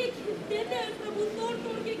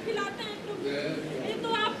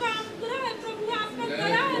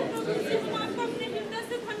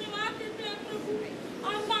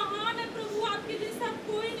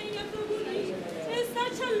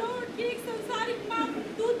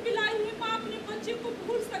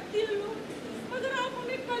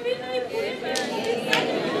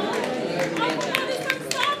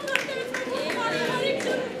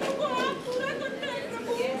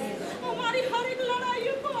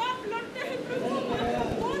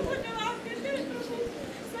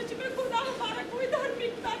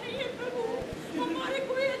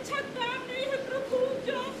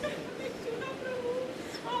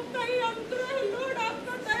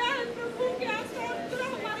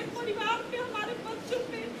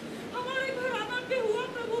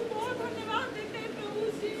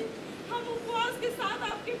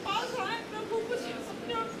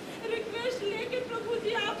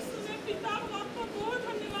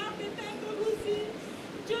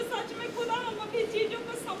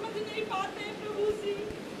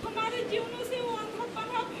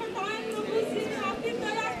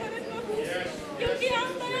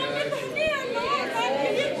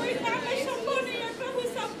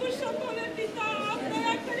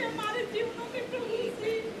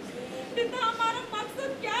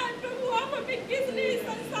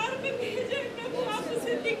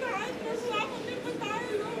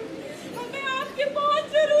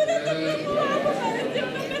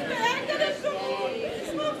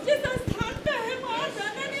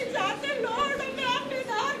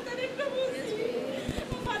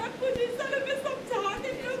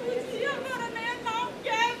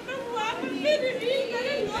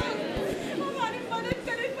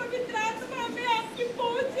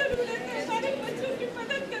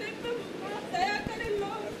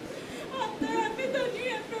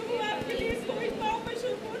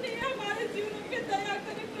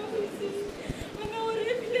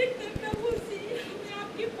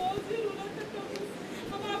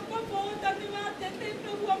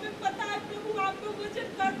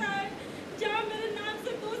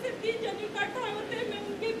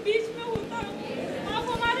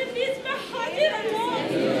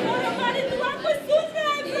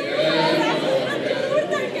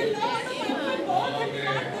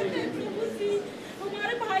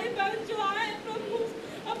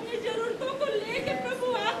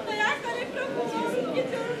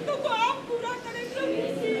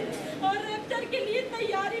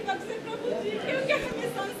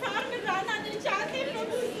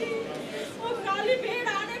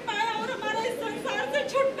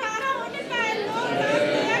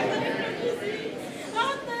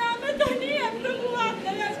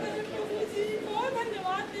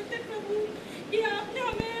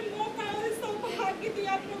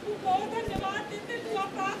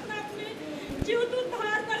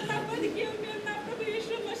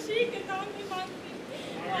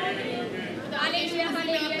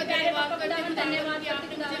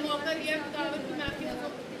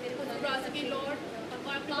सके लॉर्ड।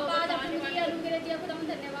 पापा आज आपने मुझे ये अनुग्रह दिया खुदा, मैं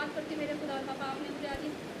धन्यवाद करती हूँ मेरे खुदा। पापा आपने मुझे आज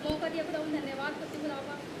मौका दिया खुदा, मैं धन्यवाद करती हूँ खुदा।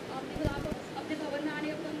 आपने खुदा अपने भवन में आने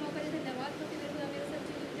का खुदा मौका दिया, धन्यवाद करती हूँ मेरे खुदा। मेरे सब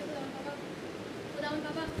चीज़ खुदा पापा,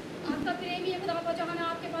 पापा आपका प्रेम ही है खुदा पापा, जो हमें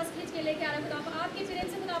आपके पास खींच के लेके आ रहा है खुदा पापा। आपके प्रेम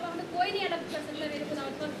से खुदा पापा हमें कोई नहीं अलग कर सकता मेरे खुदा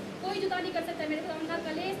पर, कोई जुदा नहीं कर सकता मेरे खुदा। ना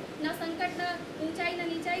कलेश, ना संकट, ना ऊंचाई, ना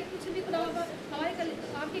नीचाई, कुछ भी खुदा पापा हमारे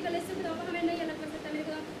आपके कलेश से खुदा पापा हमें नहीं अलग कर सकता मेरे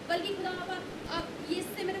खुदा। बल्कि खुदा पापा आप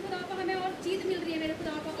इससे मेरे खुदा पापा हमें और जीत मिल रही है मेरे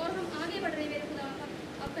खुदा पापा, और हम आगे बढ़ रहे हैं मेरे खुदा पापा।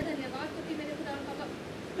 आपका धन्यवाद करती मेरे खुदा पापा।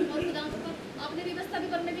 और खुदा पापा आपने व्यवस्था भी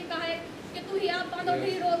करने भी कहा है कि तू ही आप बांधो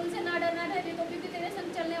भी रो, उनसे ना डरना है देखो, क्योंकि तेरे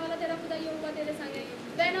संग चलने वाला तेरा खुदा ही होगा तेरे संग है।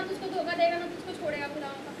 वह ना तुझको धोखा देगा, ना तुझको छोड़ेगा खुदा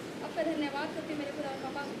पापा। आपका धन्यवाद करती मेरे खुदा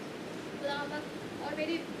पापा। खुदा पापा और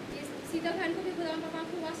मेरी सीता बहन को भी खुदा पापा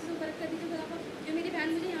आपको वासिस बरकत कर दीजिए खुदा पापा, जो मेरी बहन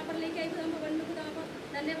मुझे यहाँ पर लेके आई खुदा भवन में खुदा पापा।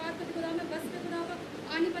 धन्यवाद करती खुदा, मैं बस में खुदा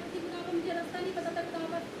पापा आनी पड़ती खुदा पापा, मुझे रास्ता नहीं पता था खुदा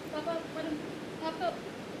पापा। पर आपका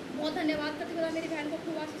बहुत धन्यवाद करती खुदा, मेरी बहन को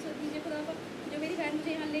खूब आशीष दीजिए खुदा पापा, जो मेरी बहन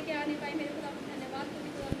मुझे यहाँ लेके आ नहीं पाई मेरे खुदा। धन्यवाद करती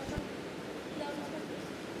खुदा पापा, खुदा पापा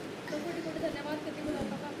तो छोटे धन्यवाद करती खुदा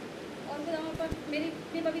पापा। और खुदा पापा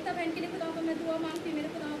मेरी बबीता बहन के लिए खुदा पापा मैं दुआ मांगती मेरे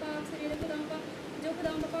खुदा पापा आपसे मेरे खुदा पापा, जो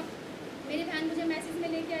खुदा पापा मेरी बहन मुझे मैसेज में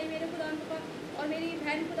लेके आई मेरे खुदा पापा। और मेरी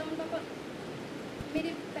बहन खुदा पापा,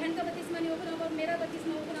 मेरी बहन का बपतिस्मा नहीं हो खुदा पापा, मेरा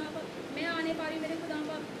बपतिस्मा हो खुदा पापा। मैं आने पा रही हूँ मेरे खुदा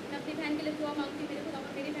पापा, मैं अपनी बहन के लिए दुआ मांगती मेरे खुदा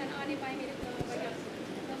पापा, मेरी बहन आने पाए मेरे खुदा पापा।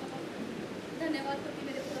 धन्यवाद करती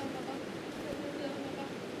मेरे खुदा पापा।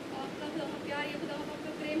 आपका खुदा प्यार ये खुदा पापा,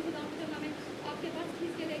 आपका प्रेम खुदा जो हमें आपके पास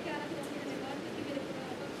खींच के लेके आ रहा खुदा, धन्यवाद करती मेरे खुदा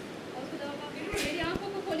पापा। और खुदा पापा मेरी आंखों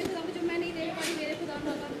को खोली खुदा, जो मैं नहीं देख पाई मेरे खुदा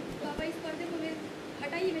पापा। पापा इस पर्दे को मेरे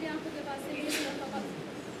हटाइए मेरी आंखों के पास से मेरे खुदा पापा,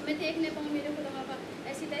 मैं देखने पाऊँ मेरे खुदा पापा।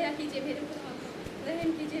 ऐसी दया कीजिए मेरे खुदा पापा,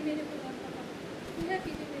 रहम कीजिए मेरे खुदा पापा, दया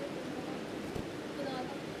कीजिए मेरे खुदा पापा। खुदा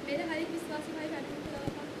पापा मेरे हर एक विश्वासी भाई बहनों को खुदा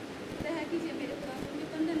पापा दया कीजिए मेरे खुदा, उनके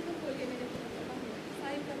बंधन को खोलिए मेरे खुदा पापा।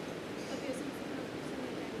 साहिब का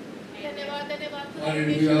धन्यवाद धन्यवाद।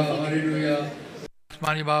 Hallelujah hallelujah.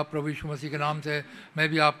 आसमानी बाप प्रभु यीशु मसीह के नाम से मैं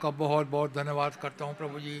भी आपका बहुत बहुत धन्यवाद करता हूँ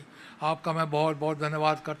प्रभु जी। आपका मैं बहुत बहुत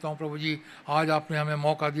धन्यवाद करता हूँ प्रभु जी। आज आपने हमें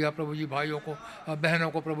मौका दिया प्रभु जी, भाइयों को बहनों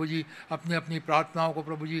को प्रभु जी अपनी अपनी प्रार्थनाओं को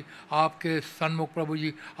प्रभु जी आपके सन्मुख प्रभु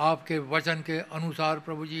जी आपके वचन के अनुसार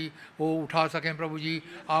प्रभु जी वो उठा सकें प्रभु जी।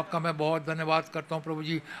 आपका मैं बहुत धन्यवाद करता हूँ प्रभु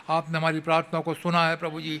जी। आपने हमारी प्रार्थनाओं को सुना है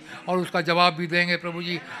प्रभु जी और उसका जवाब भी देंगे प्रभु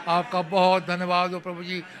जी। आपका बहुत धन्यवाद हो प्रभु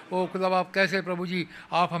जी। ओ खुदा आप कैसे प्रभु जी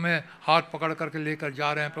आप हमें हाथ पकड़ करके लेकर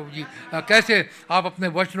जा रहे हैं प्रभु जी, कैसे आप अपने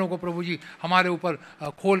वचनों को प्रभु जी हमारे ऊपर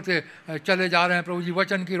खोलते चले जा रहे हैं प्रभु जी।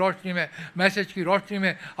 वचन की रोशनी में, मैसेज की रोशनी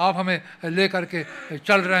में आप हमें लेकर के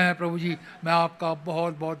चल रहे हैं प्रभु जी। मैं आपका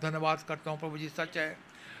बहुत बहुत धन्यवाद करता हूँ प्रभु जी। सच है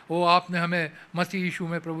वो आपने हमें मसीह यीशु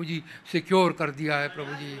में प्रभु जी सिक्योर कर दिया है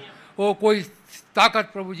प्रभु जी। वो कोई ताकत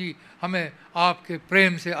प्रभु जी हमें आपके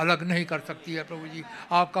प्रेम से अलग नहीं कर सकती है प्रभु जी।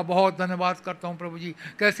 आपका बहुत धन्यवाद करता हूँ प्रभु जी।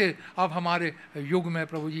 कैसे आप हमारे युग में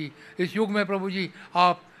प्रभु जी, इस युग में प्रभु जी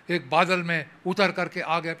आप एक बादल में उतर करके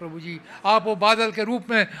आ गए प्रभु जी। आप वो बादल के रूप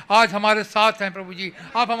में आज हमारे साथ हैं प्रभु जी।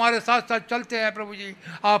 आप हमारे साथ साथ चलते हैं प्रभु जी।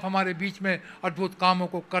 आप हमारे बीच में अद्भुत कामों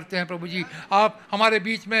को करते हैं प्रभु जी। आप हमारे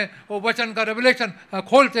बीच में वो वचन का रेवलेशन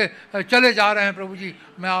खोलते चले जा रहे हैं प्रभु जी।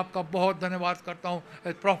 मैं आपका बहुत धन्यवाद करता हूँ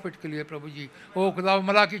प्रॉफिट के लिए प्रभु जी। ओ खुदा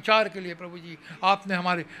मलाकी 4 के लिए प्रभु जी आपने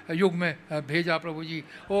हमारे युग में भेजा प्रभु जी।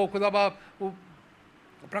 ओ खुदा बाप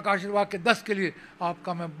प्रकाशित वाक्य 10 के लिए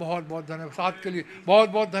आपका मैं बहुत बहुत धन्यवाद, 7 के लिए बहुत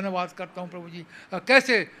बहुत धन्यवाद करता हूँ प्रभु जी।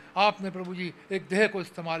 कैसे आपने प्रभु जी एक देह को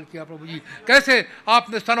इस्तेमाल किया प्रभु जी। कैसे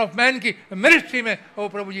आपने सन ऑफ मैन की मिनिस्ट्री में ओ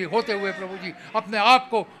प्रभु जी होते हुए प्रभु जी अपने आप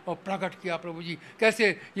को प्रकट किया प्रभु जी। कैसे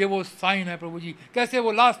ये वो साइन है प्रभु जी, कैसे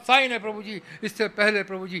वो लास्ट साइन है प्रभु जी। इससे पहले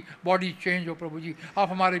प्रभु जी बॉडी चेंज हो प्रभु जी, आप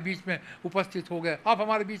हमारे बीच में उपस्थित हो गए, आप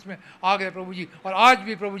हमारे बीच में आ गए प्रभु जी। और आज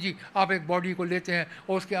भी प्रभु जी आप एक बॉडी को लेते हैं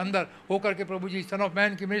और उसके अंदर होकर के प्रभु जी सन ऑफ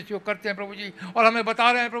मैन की मिनिस्ट्री को करते हैं प्रभु जी। और हमें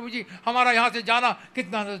बता रहे हैं प्रभु जी हमारा यहाँ से जाना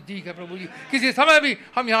कितना नज़दीक है प्रभु जी। किसी समय भी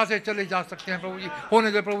हम यहाँ से चले जा सकते हैं प्रभु जी।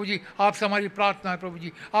 होने दे प्रभु जी, आपसे हमारी प्रार्थना है प्रभु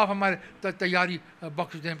जी, आप हमारे तैयारी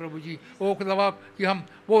बख्श दें प्रभु जी। ओ खुदाबाप कि हम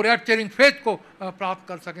वो रैप्चरिंग फेथ को प्राप्त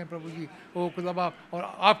कर सकें प्रभु जी। ओ खुदाबाप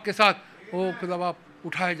और आपके साथ ओ खुदाबाप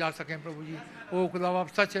उठाए जा सकें प्रभु जी। ओ खुदाबाप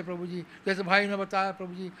सच है प्रभु जी, जैसे भाई ने बताया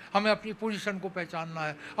प्रभु जी हमें अपनी पोजीशन को पहचानना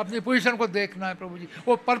है, अपनी पोजीशन को देखना है प्रभु जी,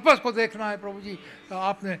 वो पर्पस को देखना है प्रभु जी।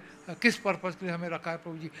 आपने किस पर्पस के लिए हमें रखा है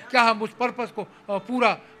प्रभु जी, क्या हम उस पर्पस को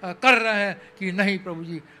पूरा कर रहे हैं कि नहीं प्रभु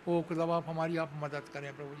जी। ओ खुदाबाप हमारी आप मदद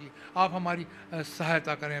करें प्रभु जी, आप हमारी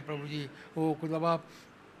सहायता करें प्रभु जी। ओ खुदाबाप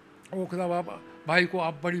ओ खुदा बाप भाई को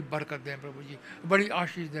आप बड़ी बरकत दें प्रभु जी, बड़ी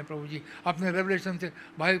आशीष दें प्रभु जी, अपने रेवलेशन से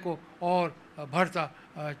भाई को और भरता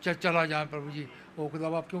चला जाए प्रभु जी। ओ खुदा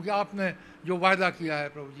बाप, क्योंकि आपने जो वायदा किया है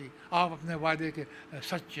प्रभु जी, आप अपने वायदे के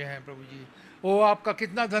सच्चे हैं प्रभु जी। ओ आपका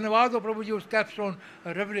कितना धन्यवाद हो प्रभु जी उस कैपस्टोन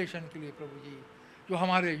रेवलेशन के लिए प्रभु जी, जो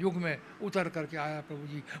हमारे युग में उतर करके आया प्रभु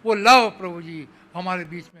जी। वो लव प्रभु जी हमारे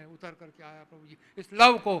बीच में उतर करके आया प्रभु जी। इस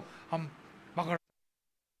लव को हम पकड़,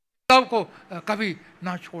 लव को कभी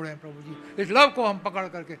ना छोड़ें प्रभु जी, इस लव को हम पकड़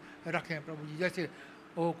करके रखें प्रभु जी। जैसे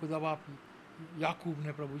ओ खुदा बाप याकूब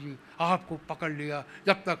ने प्रभु जी आपको पकड़ लिया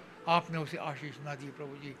जब तक आपने उसे आशीष ना दी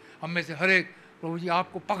प्रभु जी। हम में से हर एक प्रभु जी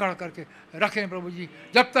आपको पकड़ करके रखें प्रभु जी,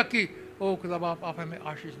 जब तक कि ओ खुदा बाप आप हमें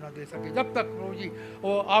आशीष ना दे सके, जब तक प्रभु जी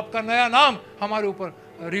ओ आपका नया नाम हमारे ऊपर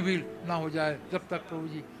रिवील ना हो जाए, जब तक प्रभु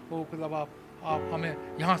जी ओ खुदा बाप आप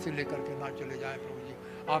हमें यहाँ से लेकर के ना चले जाए प्रभु जी।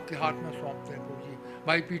 आपके हाथ में सौंपते हैं प्रभु जी।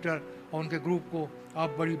 भाई पीटर और उनके ग्रुप को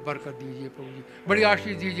आप बड़ी बरकत दीजिए प्रभु जी, बड़ी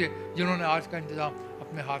आशीष दीजिए, जिन्होंने आज का इंतजाम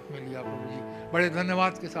अपने हाथ में लिया प्रभु जी। बड़े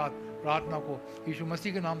धन्यवाद के साथ प्रार्थना को यीशु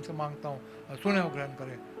मसीह के नाम से मांगता हूँ, सुने और ग्रहण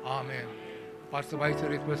करें, आमीन। पास्टर भाई से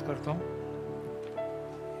रिक्वेस्ट करता हूँ।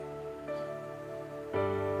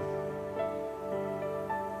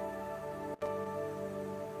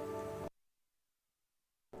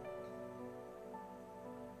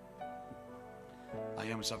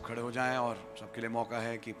 आइए हम सब खड़े हो जाएं और सबके लिए मौका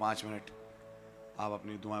है कि 5 मिनट आप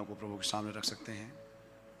अपनी दुआओं को प्रभु के सामने रख सकते हैं।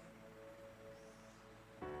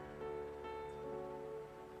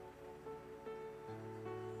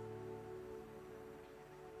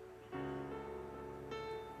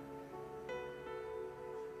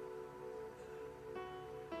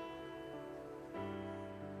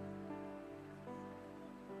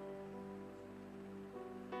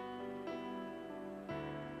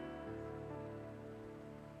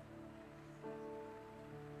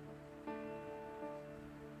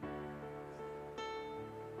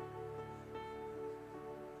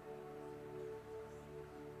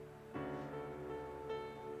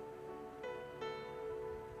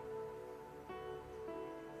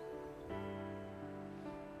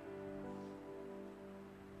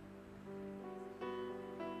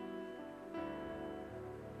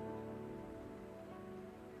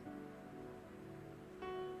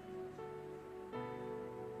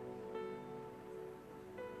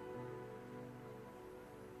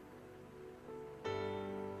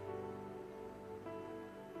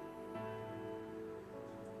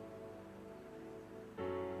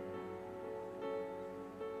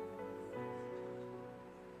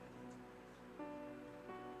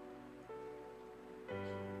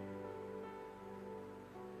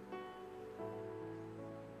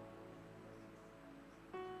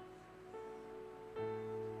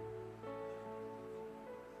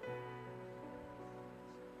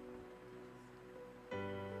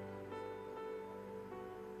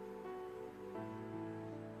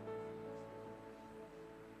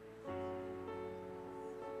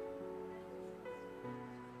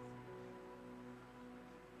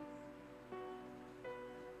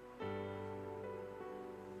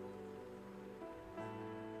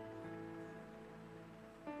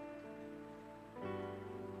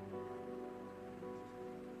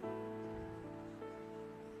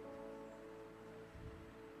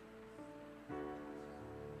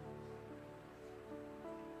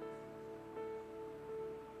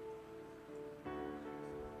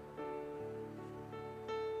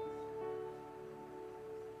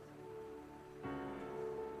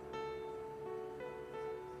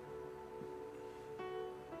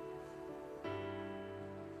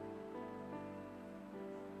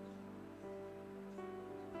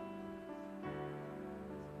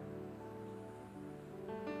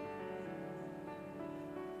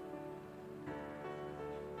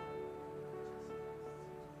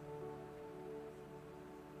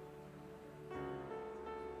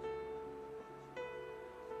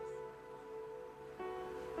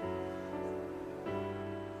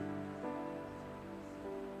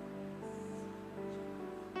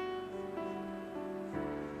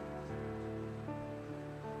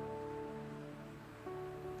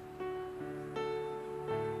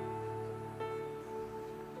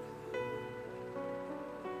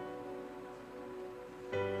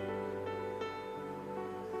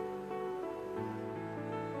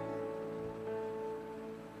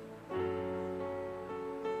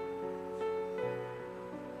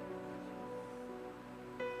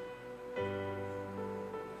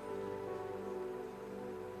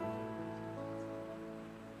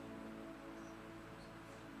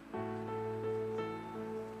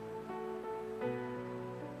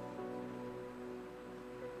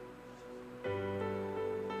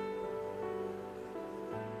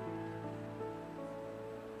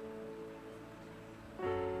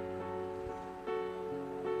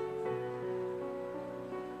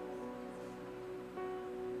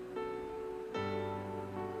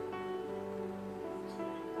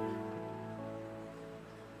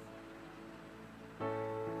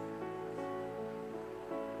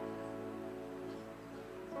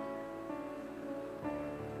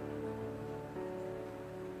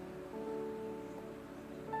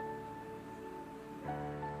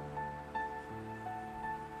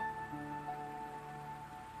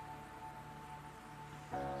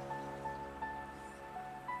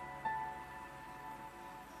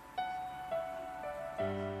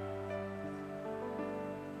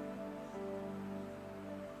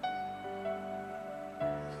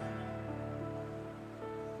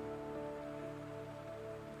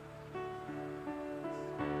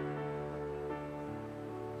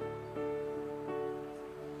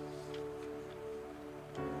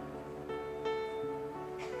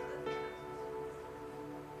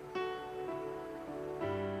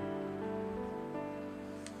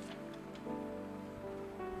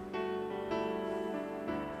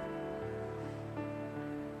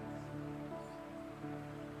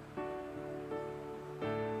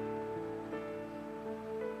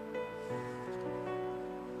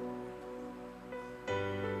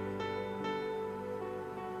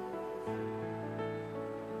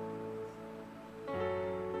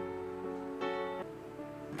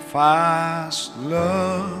 steadfast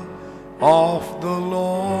love of the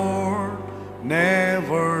Lord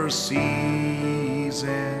never ceases.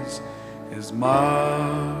 His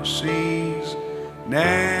mercies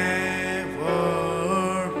never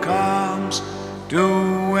comes to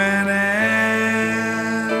an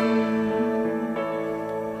end.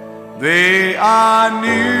 They are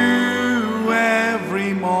new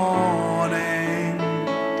every morning,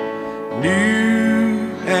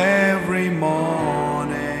 new every morning.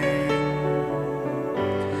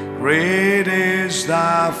 Great is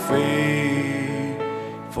thy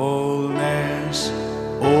faithfulness,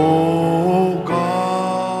 O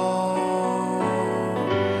God.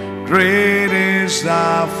 Great is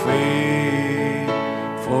thy faithfulness.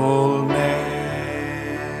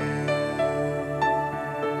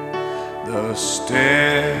 The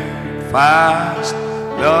steadfast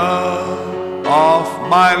love of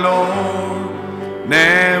my Lord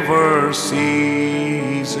never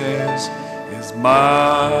ceases. His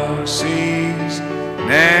mercies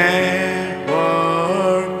never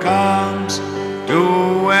comes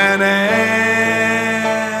to an end.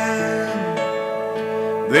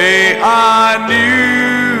 They are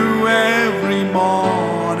new every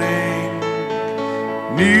morning,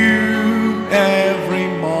 new every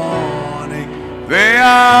morning. They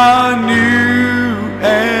are new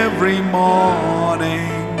every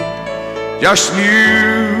morning, just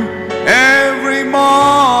new every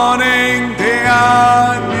morning. They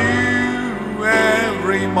are new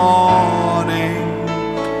every morning,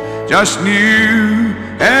 just new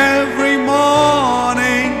every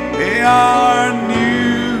morning. They are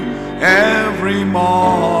new every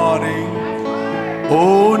morning,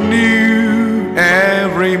 oh, new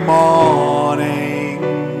every morning.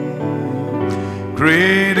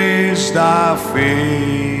 Great is thy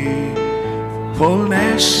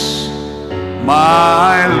faithfulness,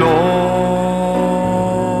 my Lord.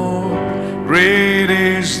 Great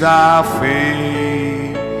is thy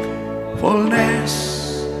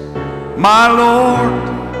faithfulness, my Lord.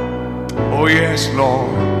 Oh yes,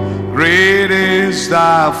 Lord. Great is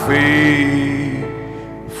thy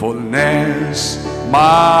faithfulness,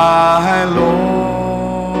 my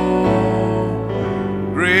Lord.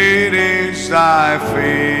 Great is thy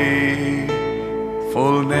faithfulness.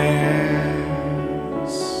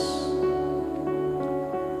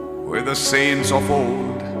 With the saints of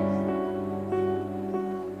old,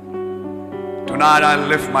 tonight I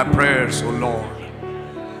lift my prayers, O Lord.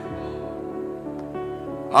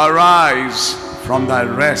 Arise from thy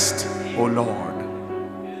rest, O Lord.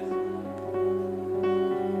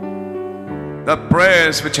 The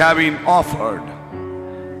prayers which have been offered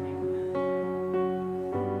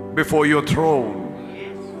before your throne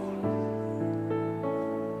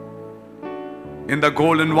in the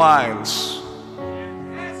golden vials,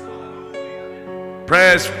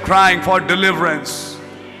 prayers crying for deliverance,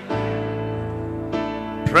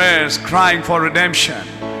 prayers crying for redemption,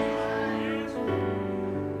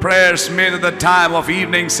 prayers made at the time of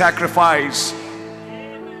evening sacrifice,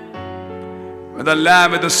 when the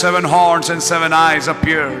Lamb with the 7 horns and 7 eyes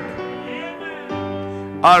appeared.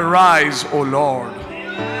 Arise, O Lord.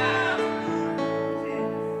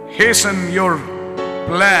 Hasten your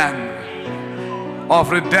plan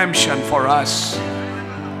of redemption for us.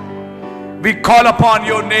 We call upon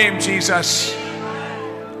your name, Jesus,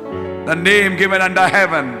 the name given under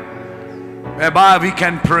heaven, whereby we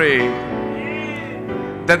can pray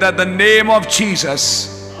that at the name of Jesus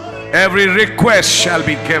every request shall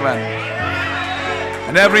be given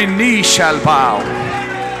and every knee shall bow.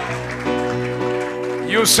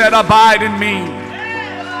 You said, abide in me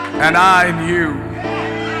and I in you,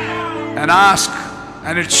 and ask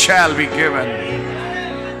and it shall be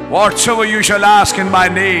given. Whatsoever you shall ask in my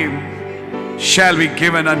name shall be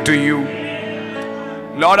given unto you.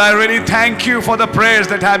 Lord, I really thank you for the prayers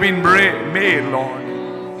that have been made, Lord.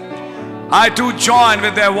 I too join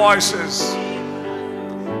with their voices.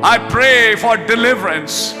 I pray for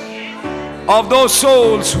deliverance of those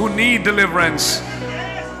souls who need deliverance.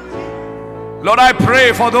 Lord, I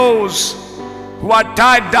pray for those who are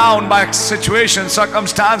tied down by situations,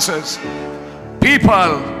 circumstances.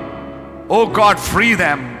 People, oh God, free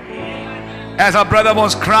them. As our brother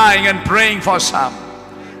was crying and praying for some,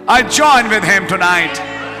 I join with him tonight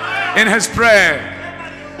in his prayer.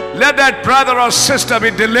 Let that brother or sister be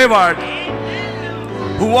delivered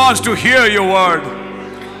who wants to hear your word.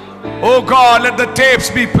 Oh God, let the tapes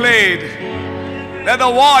be played. Let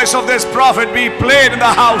the voice of this prophet be played in the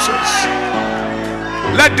houses.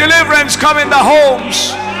 Let deliverance come in the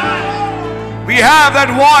homes. We have that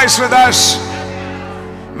voice with us.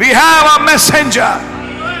 We have a messenger.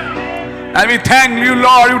 And we thank you,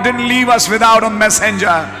 Lord, you didn't leave us without a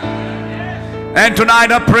messenger. And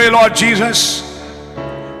tonight I pray, Lord Jesus,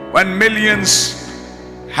 when millions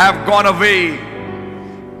have gone away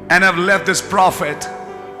and have left this prophet.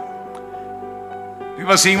 We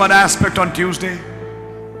were seeing one aspect on Tuesday.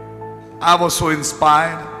 I was so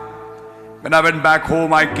inspired. When I went back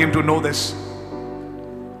home, I came to know this.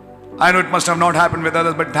 I know it must have not happened with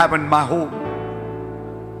others, but it happened in my home.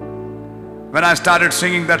 When I started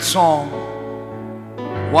singing that song,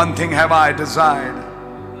 One Thing Have I Desired,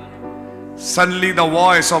 suddenly the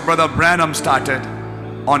voice of Brother Branham started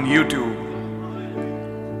on YouTube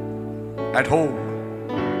at home.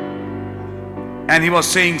 And he was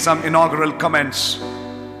saying some inaugural comments.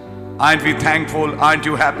 Aren't we thankful? Aren't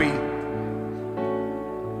you happy?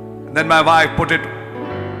 And then my wife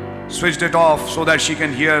switched it off so that she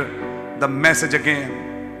can hear the message again.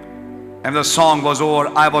 And the song was over.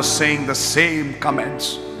 I was saying the same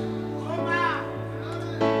comments.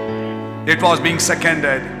 It was being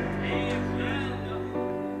seconded.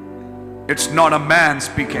 It's not a man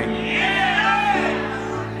speaking.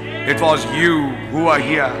 It was you who are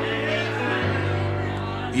here.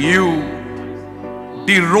 You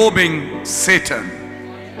derobing Satan.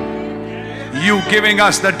 You giving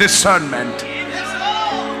us the discernment.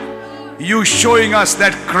 You showing us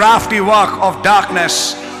that crafty work of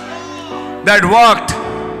darkness that worked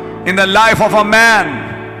in the life of a man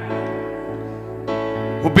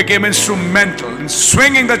who became instrumental in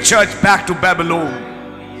swinging the church back to Babylon.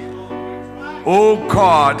 Oh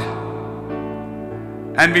God,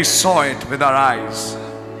 and we saw it with our eyes.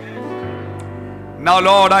 Now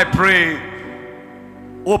Lord, I pray,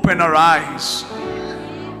 open our eyes.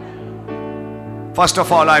 First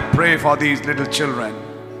of all, I pray for these little children.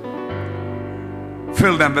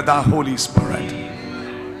 Fill them with our Holy Spirit.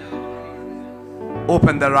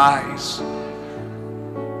 Open their eyes.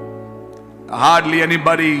 Hardly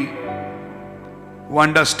anybody who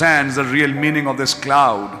understands the real meaning of this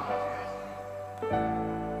cloud.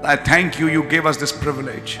 I thank you, you gave us this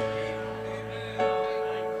privilege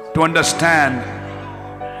to understand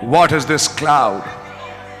what is this cloud.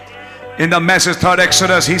 In the message, 3rd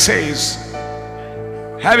Exodus, he says,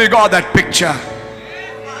 have you got that picture?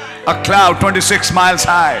 A cloud 26 miles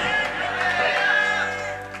high.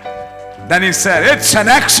 Then he said, it's an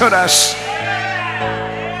exodus.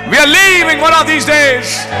 We are leaving one of these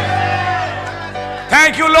days.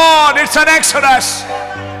 Thank you, Lord, it's an exodus.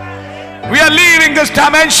 We are leaving this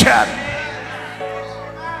dimension.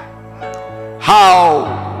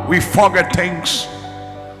 How we forget things.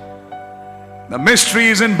 The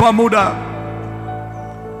mysteries in Bermuda.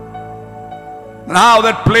 And how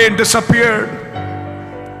that plane disappeared.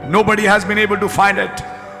 Nobody has been able to find it.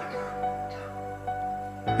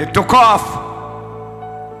 It took off.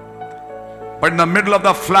 But in the middle of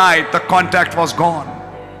the flight, the contact was gone.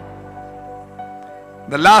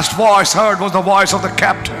 The last voice heard was the voice of the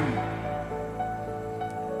captain.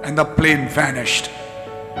 And the plane vanished.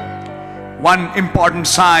 One important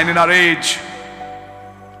sign in our age.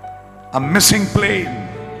 A missing plane.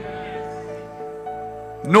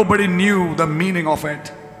 Nobody knew the meaning of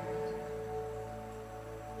it.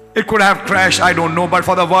 It could have crashed, I don't know, but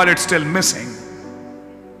for the world it's still missing.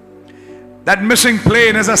 That missing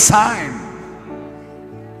plane is a sign.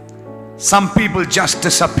 Some people just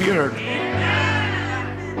disappeared.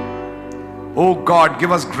 Oh God,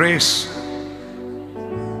 give us grace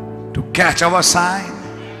to catch our sign.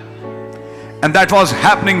 And that was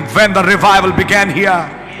happening when the revival began here.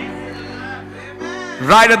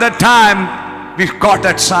 Right at that time, we caught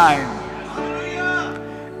that sign.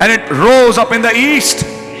 And it rose up in the east.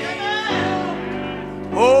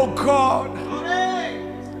 Oh God.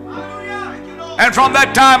 And from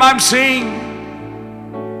that time I'm seeing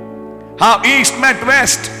how east met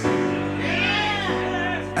west.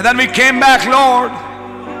 And then we came back, Lord.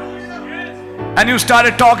 And you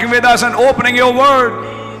started talking with us and opening your word.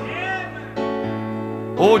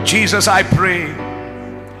 Oh Jesus, I pray,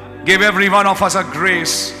 give every one of us a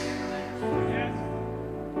grace.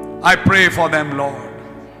 I pray for them, Lord.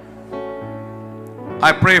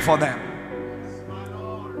 I pray for them.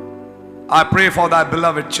 I pray for thy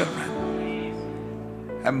beloved children.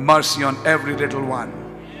 Have mercy on every little one.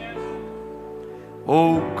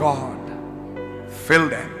 Oh God, fill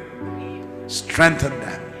them, strengthen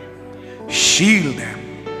them, shield them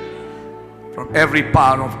from every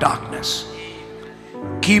power of darkness.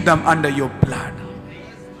 Keep them under your blood.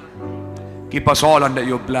 Keep us all under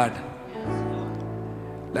your blood.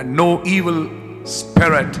 Let no evil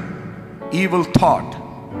spirit, evil thought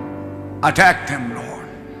attack them, Lord.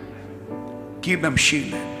 Keep them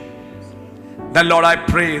shielded. Then, Lord, I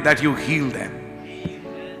pray that you heal them.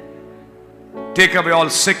 Take away all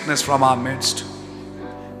sickness from our midst.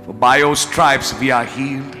 For by your stripes we are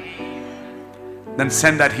healed. Then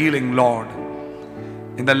send that healing, Lord,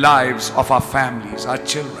 in the lives of our families, our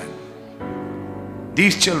children.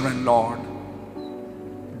 These children, Lord,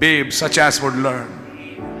 babes such as would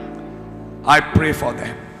learn, I pray for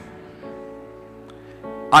them.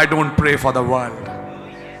 I don't pray for the world.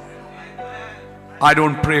 I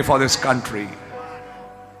don't pray for this country.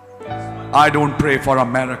 I don't pray for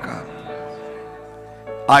America.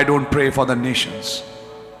 I don't pray for the nations.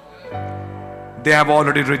 They have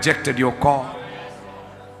already rejected your call.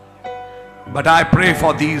 But I pray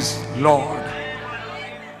for these, Lord,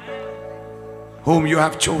 whom you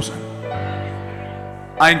have chosen.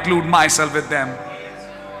 I include myself with them.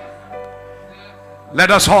 Let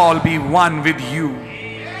us all be one with you,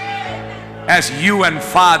 as you and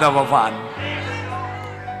Father were one.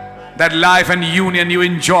 That life and union you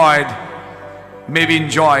enjoyed, may we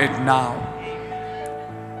enjoy it now.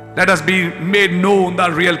 Let us be made known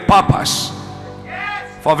the real purpose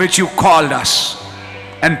for which you called us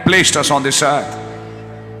and placed us on this earth.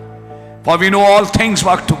 For we know all things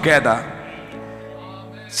work together.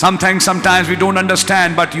 Sometimes we don't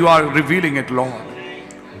understand, but you are revealing it, Lord.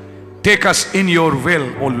 Take us in your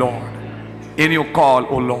will, O Lord, in your call,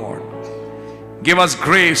 O Lord. Give us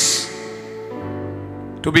grace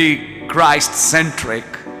to be Christ-centric.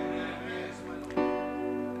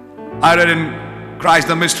 I read in Christ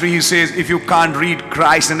the Mystery, he says, if you can't read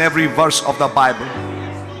Christ in every verse of the Bible,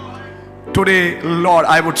 today, Lord,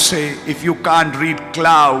 I would say, if you can't read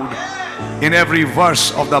cloud in every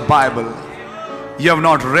verse of the Bible, you have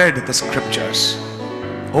not read the scriptures.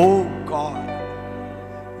 Oh God,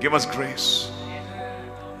 give us grace.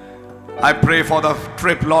 I pray for the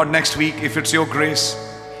trip, Lord, next week, if it's your grace.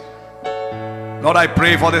 Lord, I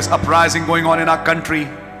pray for this uprising going on in our country.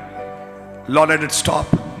 Lord, let it stop.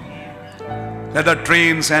 Let the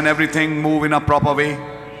trains and everything move in a proper way,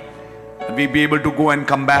 and we be able to go and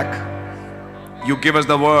come back. You give us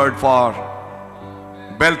the word for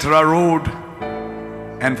Belthra Road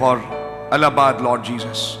and for Allahabad, Lord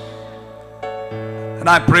Jesus. And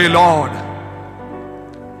I pray, Lord,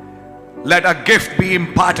 let a gift be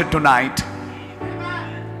imparted tonight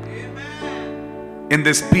in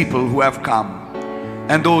these people who have come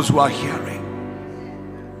and those who are hearing.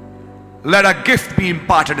 Let a gift be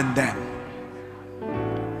imparted in them.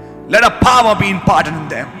 Let a power be imparted in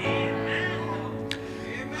them.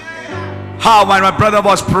 How when my brother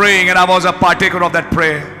was praying and I was a partaker of that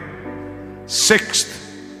prayer,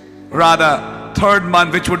 third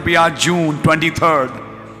month, which would be our June 23rd,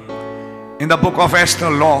 in the book of Esther,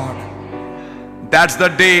 Lord, that's the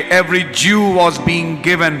day every Jew was being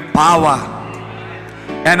given power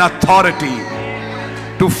and authority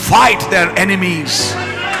to fight their enemies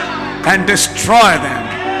and destroy them.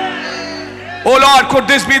 Oh Lord, could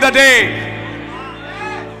this be the day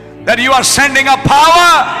that you are sending a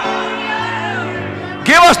power?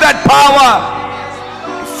 Give us that power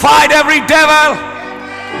to fight every devil,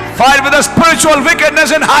 fight with the spiritual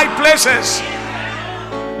wickedness in high places.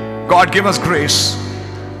 God, give us grace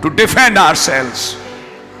to defend ourselves.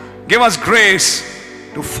 Give us grace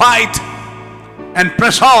to fight and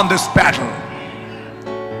press on this battle.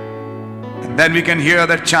 And then we can hear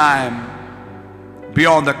the chime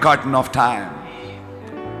beyond the curtain of time.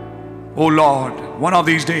 Oh Lord, one of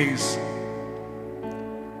these days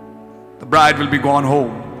the bride will be gone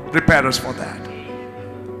home. Prepare us for that.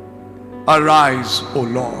 Arise, O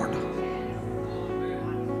Lord.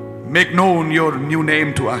 Make known your new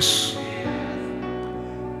name to us.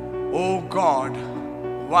 Oh God,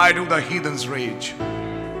 why do the heathens rage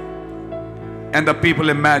and the people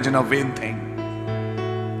imagine a vain thing?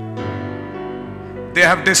 They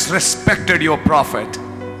have disrespected your prophet.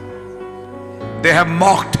 They have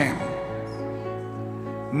mocked him.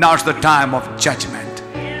 Now's the time of judgment.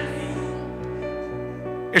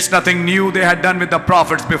 It's nothing new they had done with the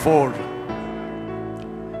prophets before.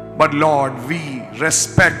 But Lord, we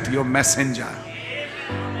respect your messenger.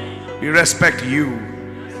 We respect you.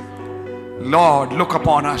 Lord, look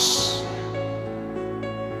upon us.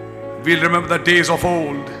 We'll remember the days of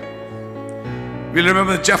old. We'll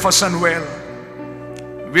remember Jefferson Well.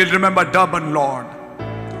 We'll remember Durban, Lord.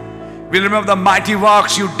 We'll remember the mighty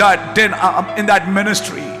works you did in that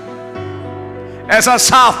ministry. As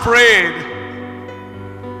Asaph prayed,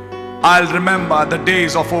 I'll remember the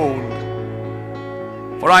days of old.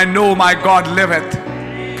 For I know my God liveth,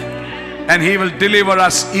 and he will deliver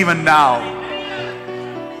us even now.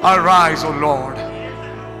 Arise, O Lord.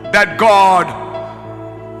 That God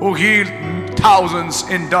who healed thousands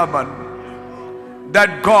in Durban,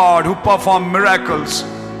 that God who performed miracles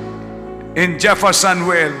in Jefferson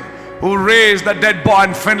Well, who raised the dead boy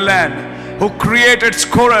in Finland, who created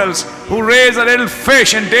squirrels, who raised a little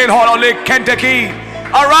fish in Dale Hollow Lake, Kentucky.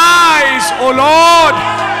 Arise, O Lord,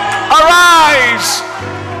 arise.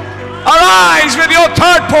 Arise with your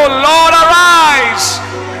third pull, Lord, arise,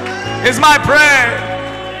 is my prayer.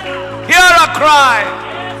 Hear our cry.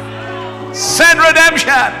 Send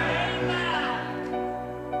redemption.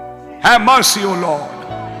 Have mercy, O Lord,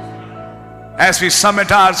 as we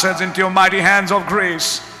submit ourselves into your mighty hands of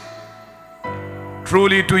grace.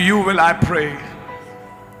 Truly to you will I pray.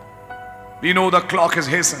 We know the clock is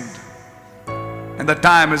hastened and the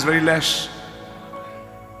time is very less.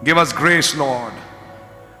 Give us grace, Lord.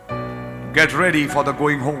 Get ready for the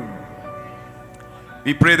going home.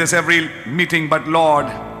 We pray this every meeting, but Lord,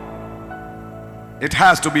 it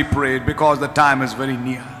has to be prayed because the time is very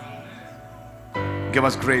near. Give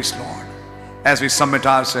us grace, Lord, as we submit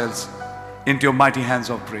ourselves into your mighty hands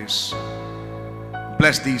of grace.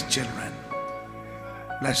 Bless these children.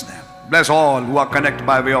 Bless them. Bless all who are connected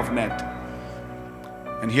by way of net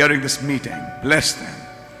and hearing this meeting. Bless them.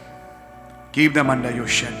 Keep them under your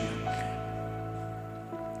shelter.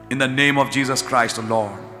 In the name of Jesus Christ, the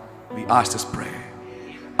Lord, we ask this prayer.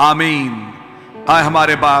 आमीन. आए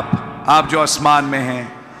हमारे बाप, आप जो आसमान में हैं,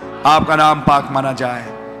 आपका नाम पाक माना जाए,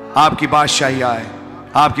 आपकी बादशाही आए,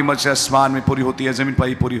 आपकी मर्जी आसमान में पूरी होती है, जमीन पर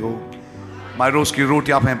ही पूरी हो. हमारे रोज की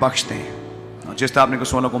रोटी आप हमें बख्श दें, और जिस तरह आपने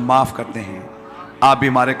कसूरों को माफ करते हैं, आप भी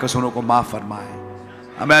हमारे कसूरों को माफ फरमाएं.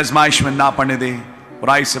 हमें आजमाइश में ना पड़ने दें,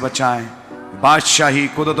 बुराई से बचाएं. बादशाही,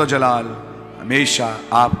 कुदरत और जलाल हमेशा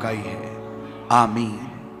आपका ही है. आमीन.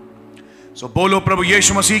 सो बोलो प्रभु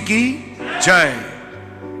यीशु मसीह की जय.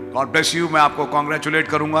 God bless you. मैं आपको कॉन्ग्रेचुलेट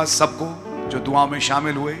करूंगा, सबको जो दुआओं में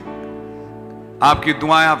शामिल हुए. आपकी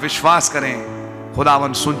दुआएं, आप विश्वास करें,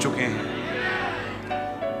 खुदावन सुन चुके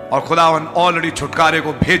हैं और खुदावन ऑलरेडी छुटकारे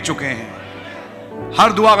को भेज चुके हैं.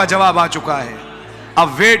 हर दुआ का जवाब आ चुका है. अब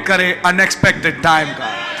वेट करें अनएक्सपेक्टेड टाइम का,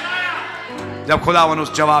 जब खुदावन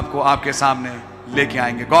उस जवाब को आपके सामने लेके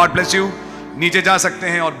आएंगे. God bless you. नीचे जा सकते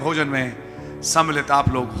हैं और भोजन में सम्मिलित आप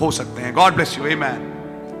लोग हो सकते हैं. God bless you. आमीन.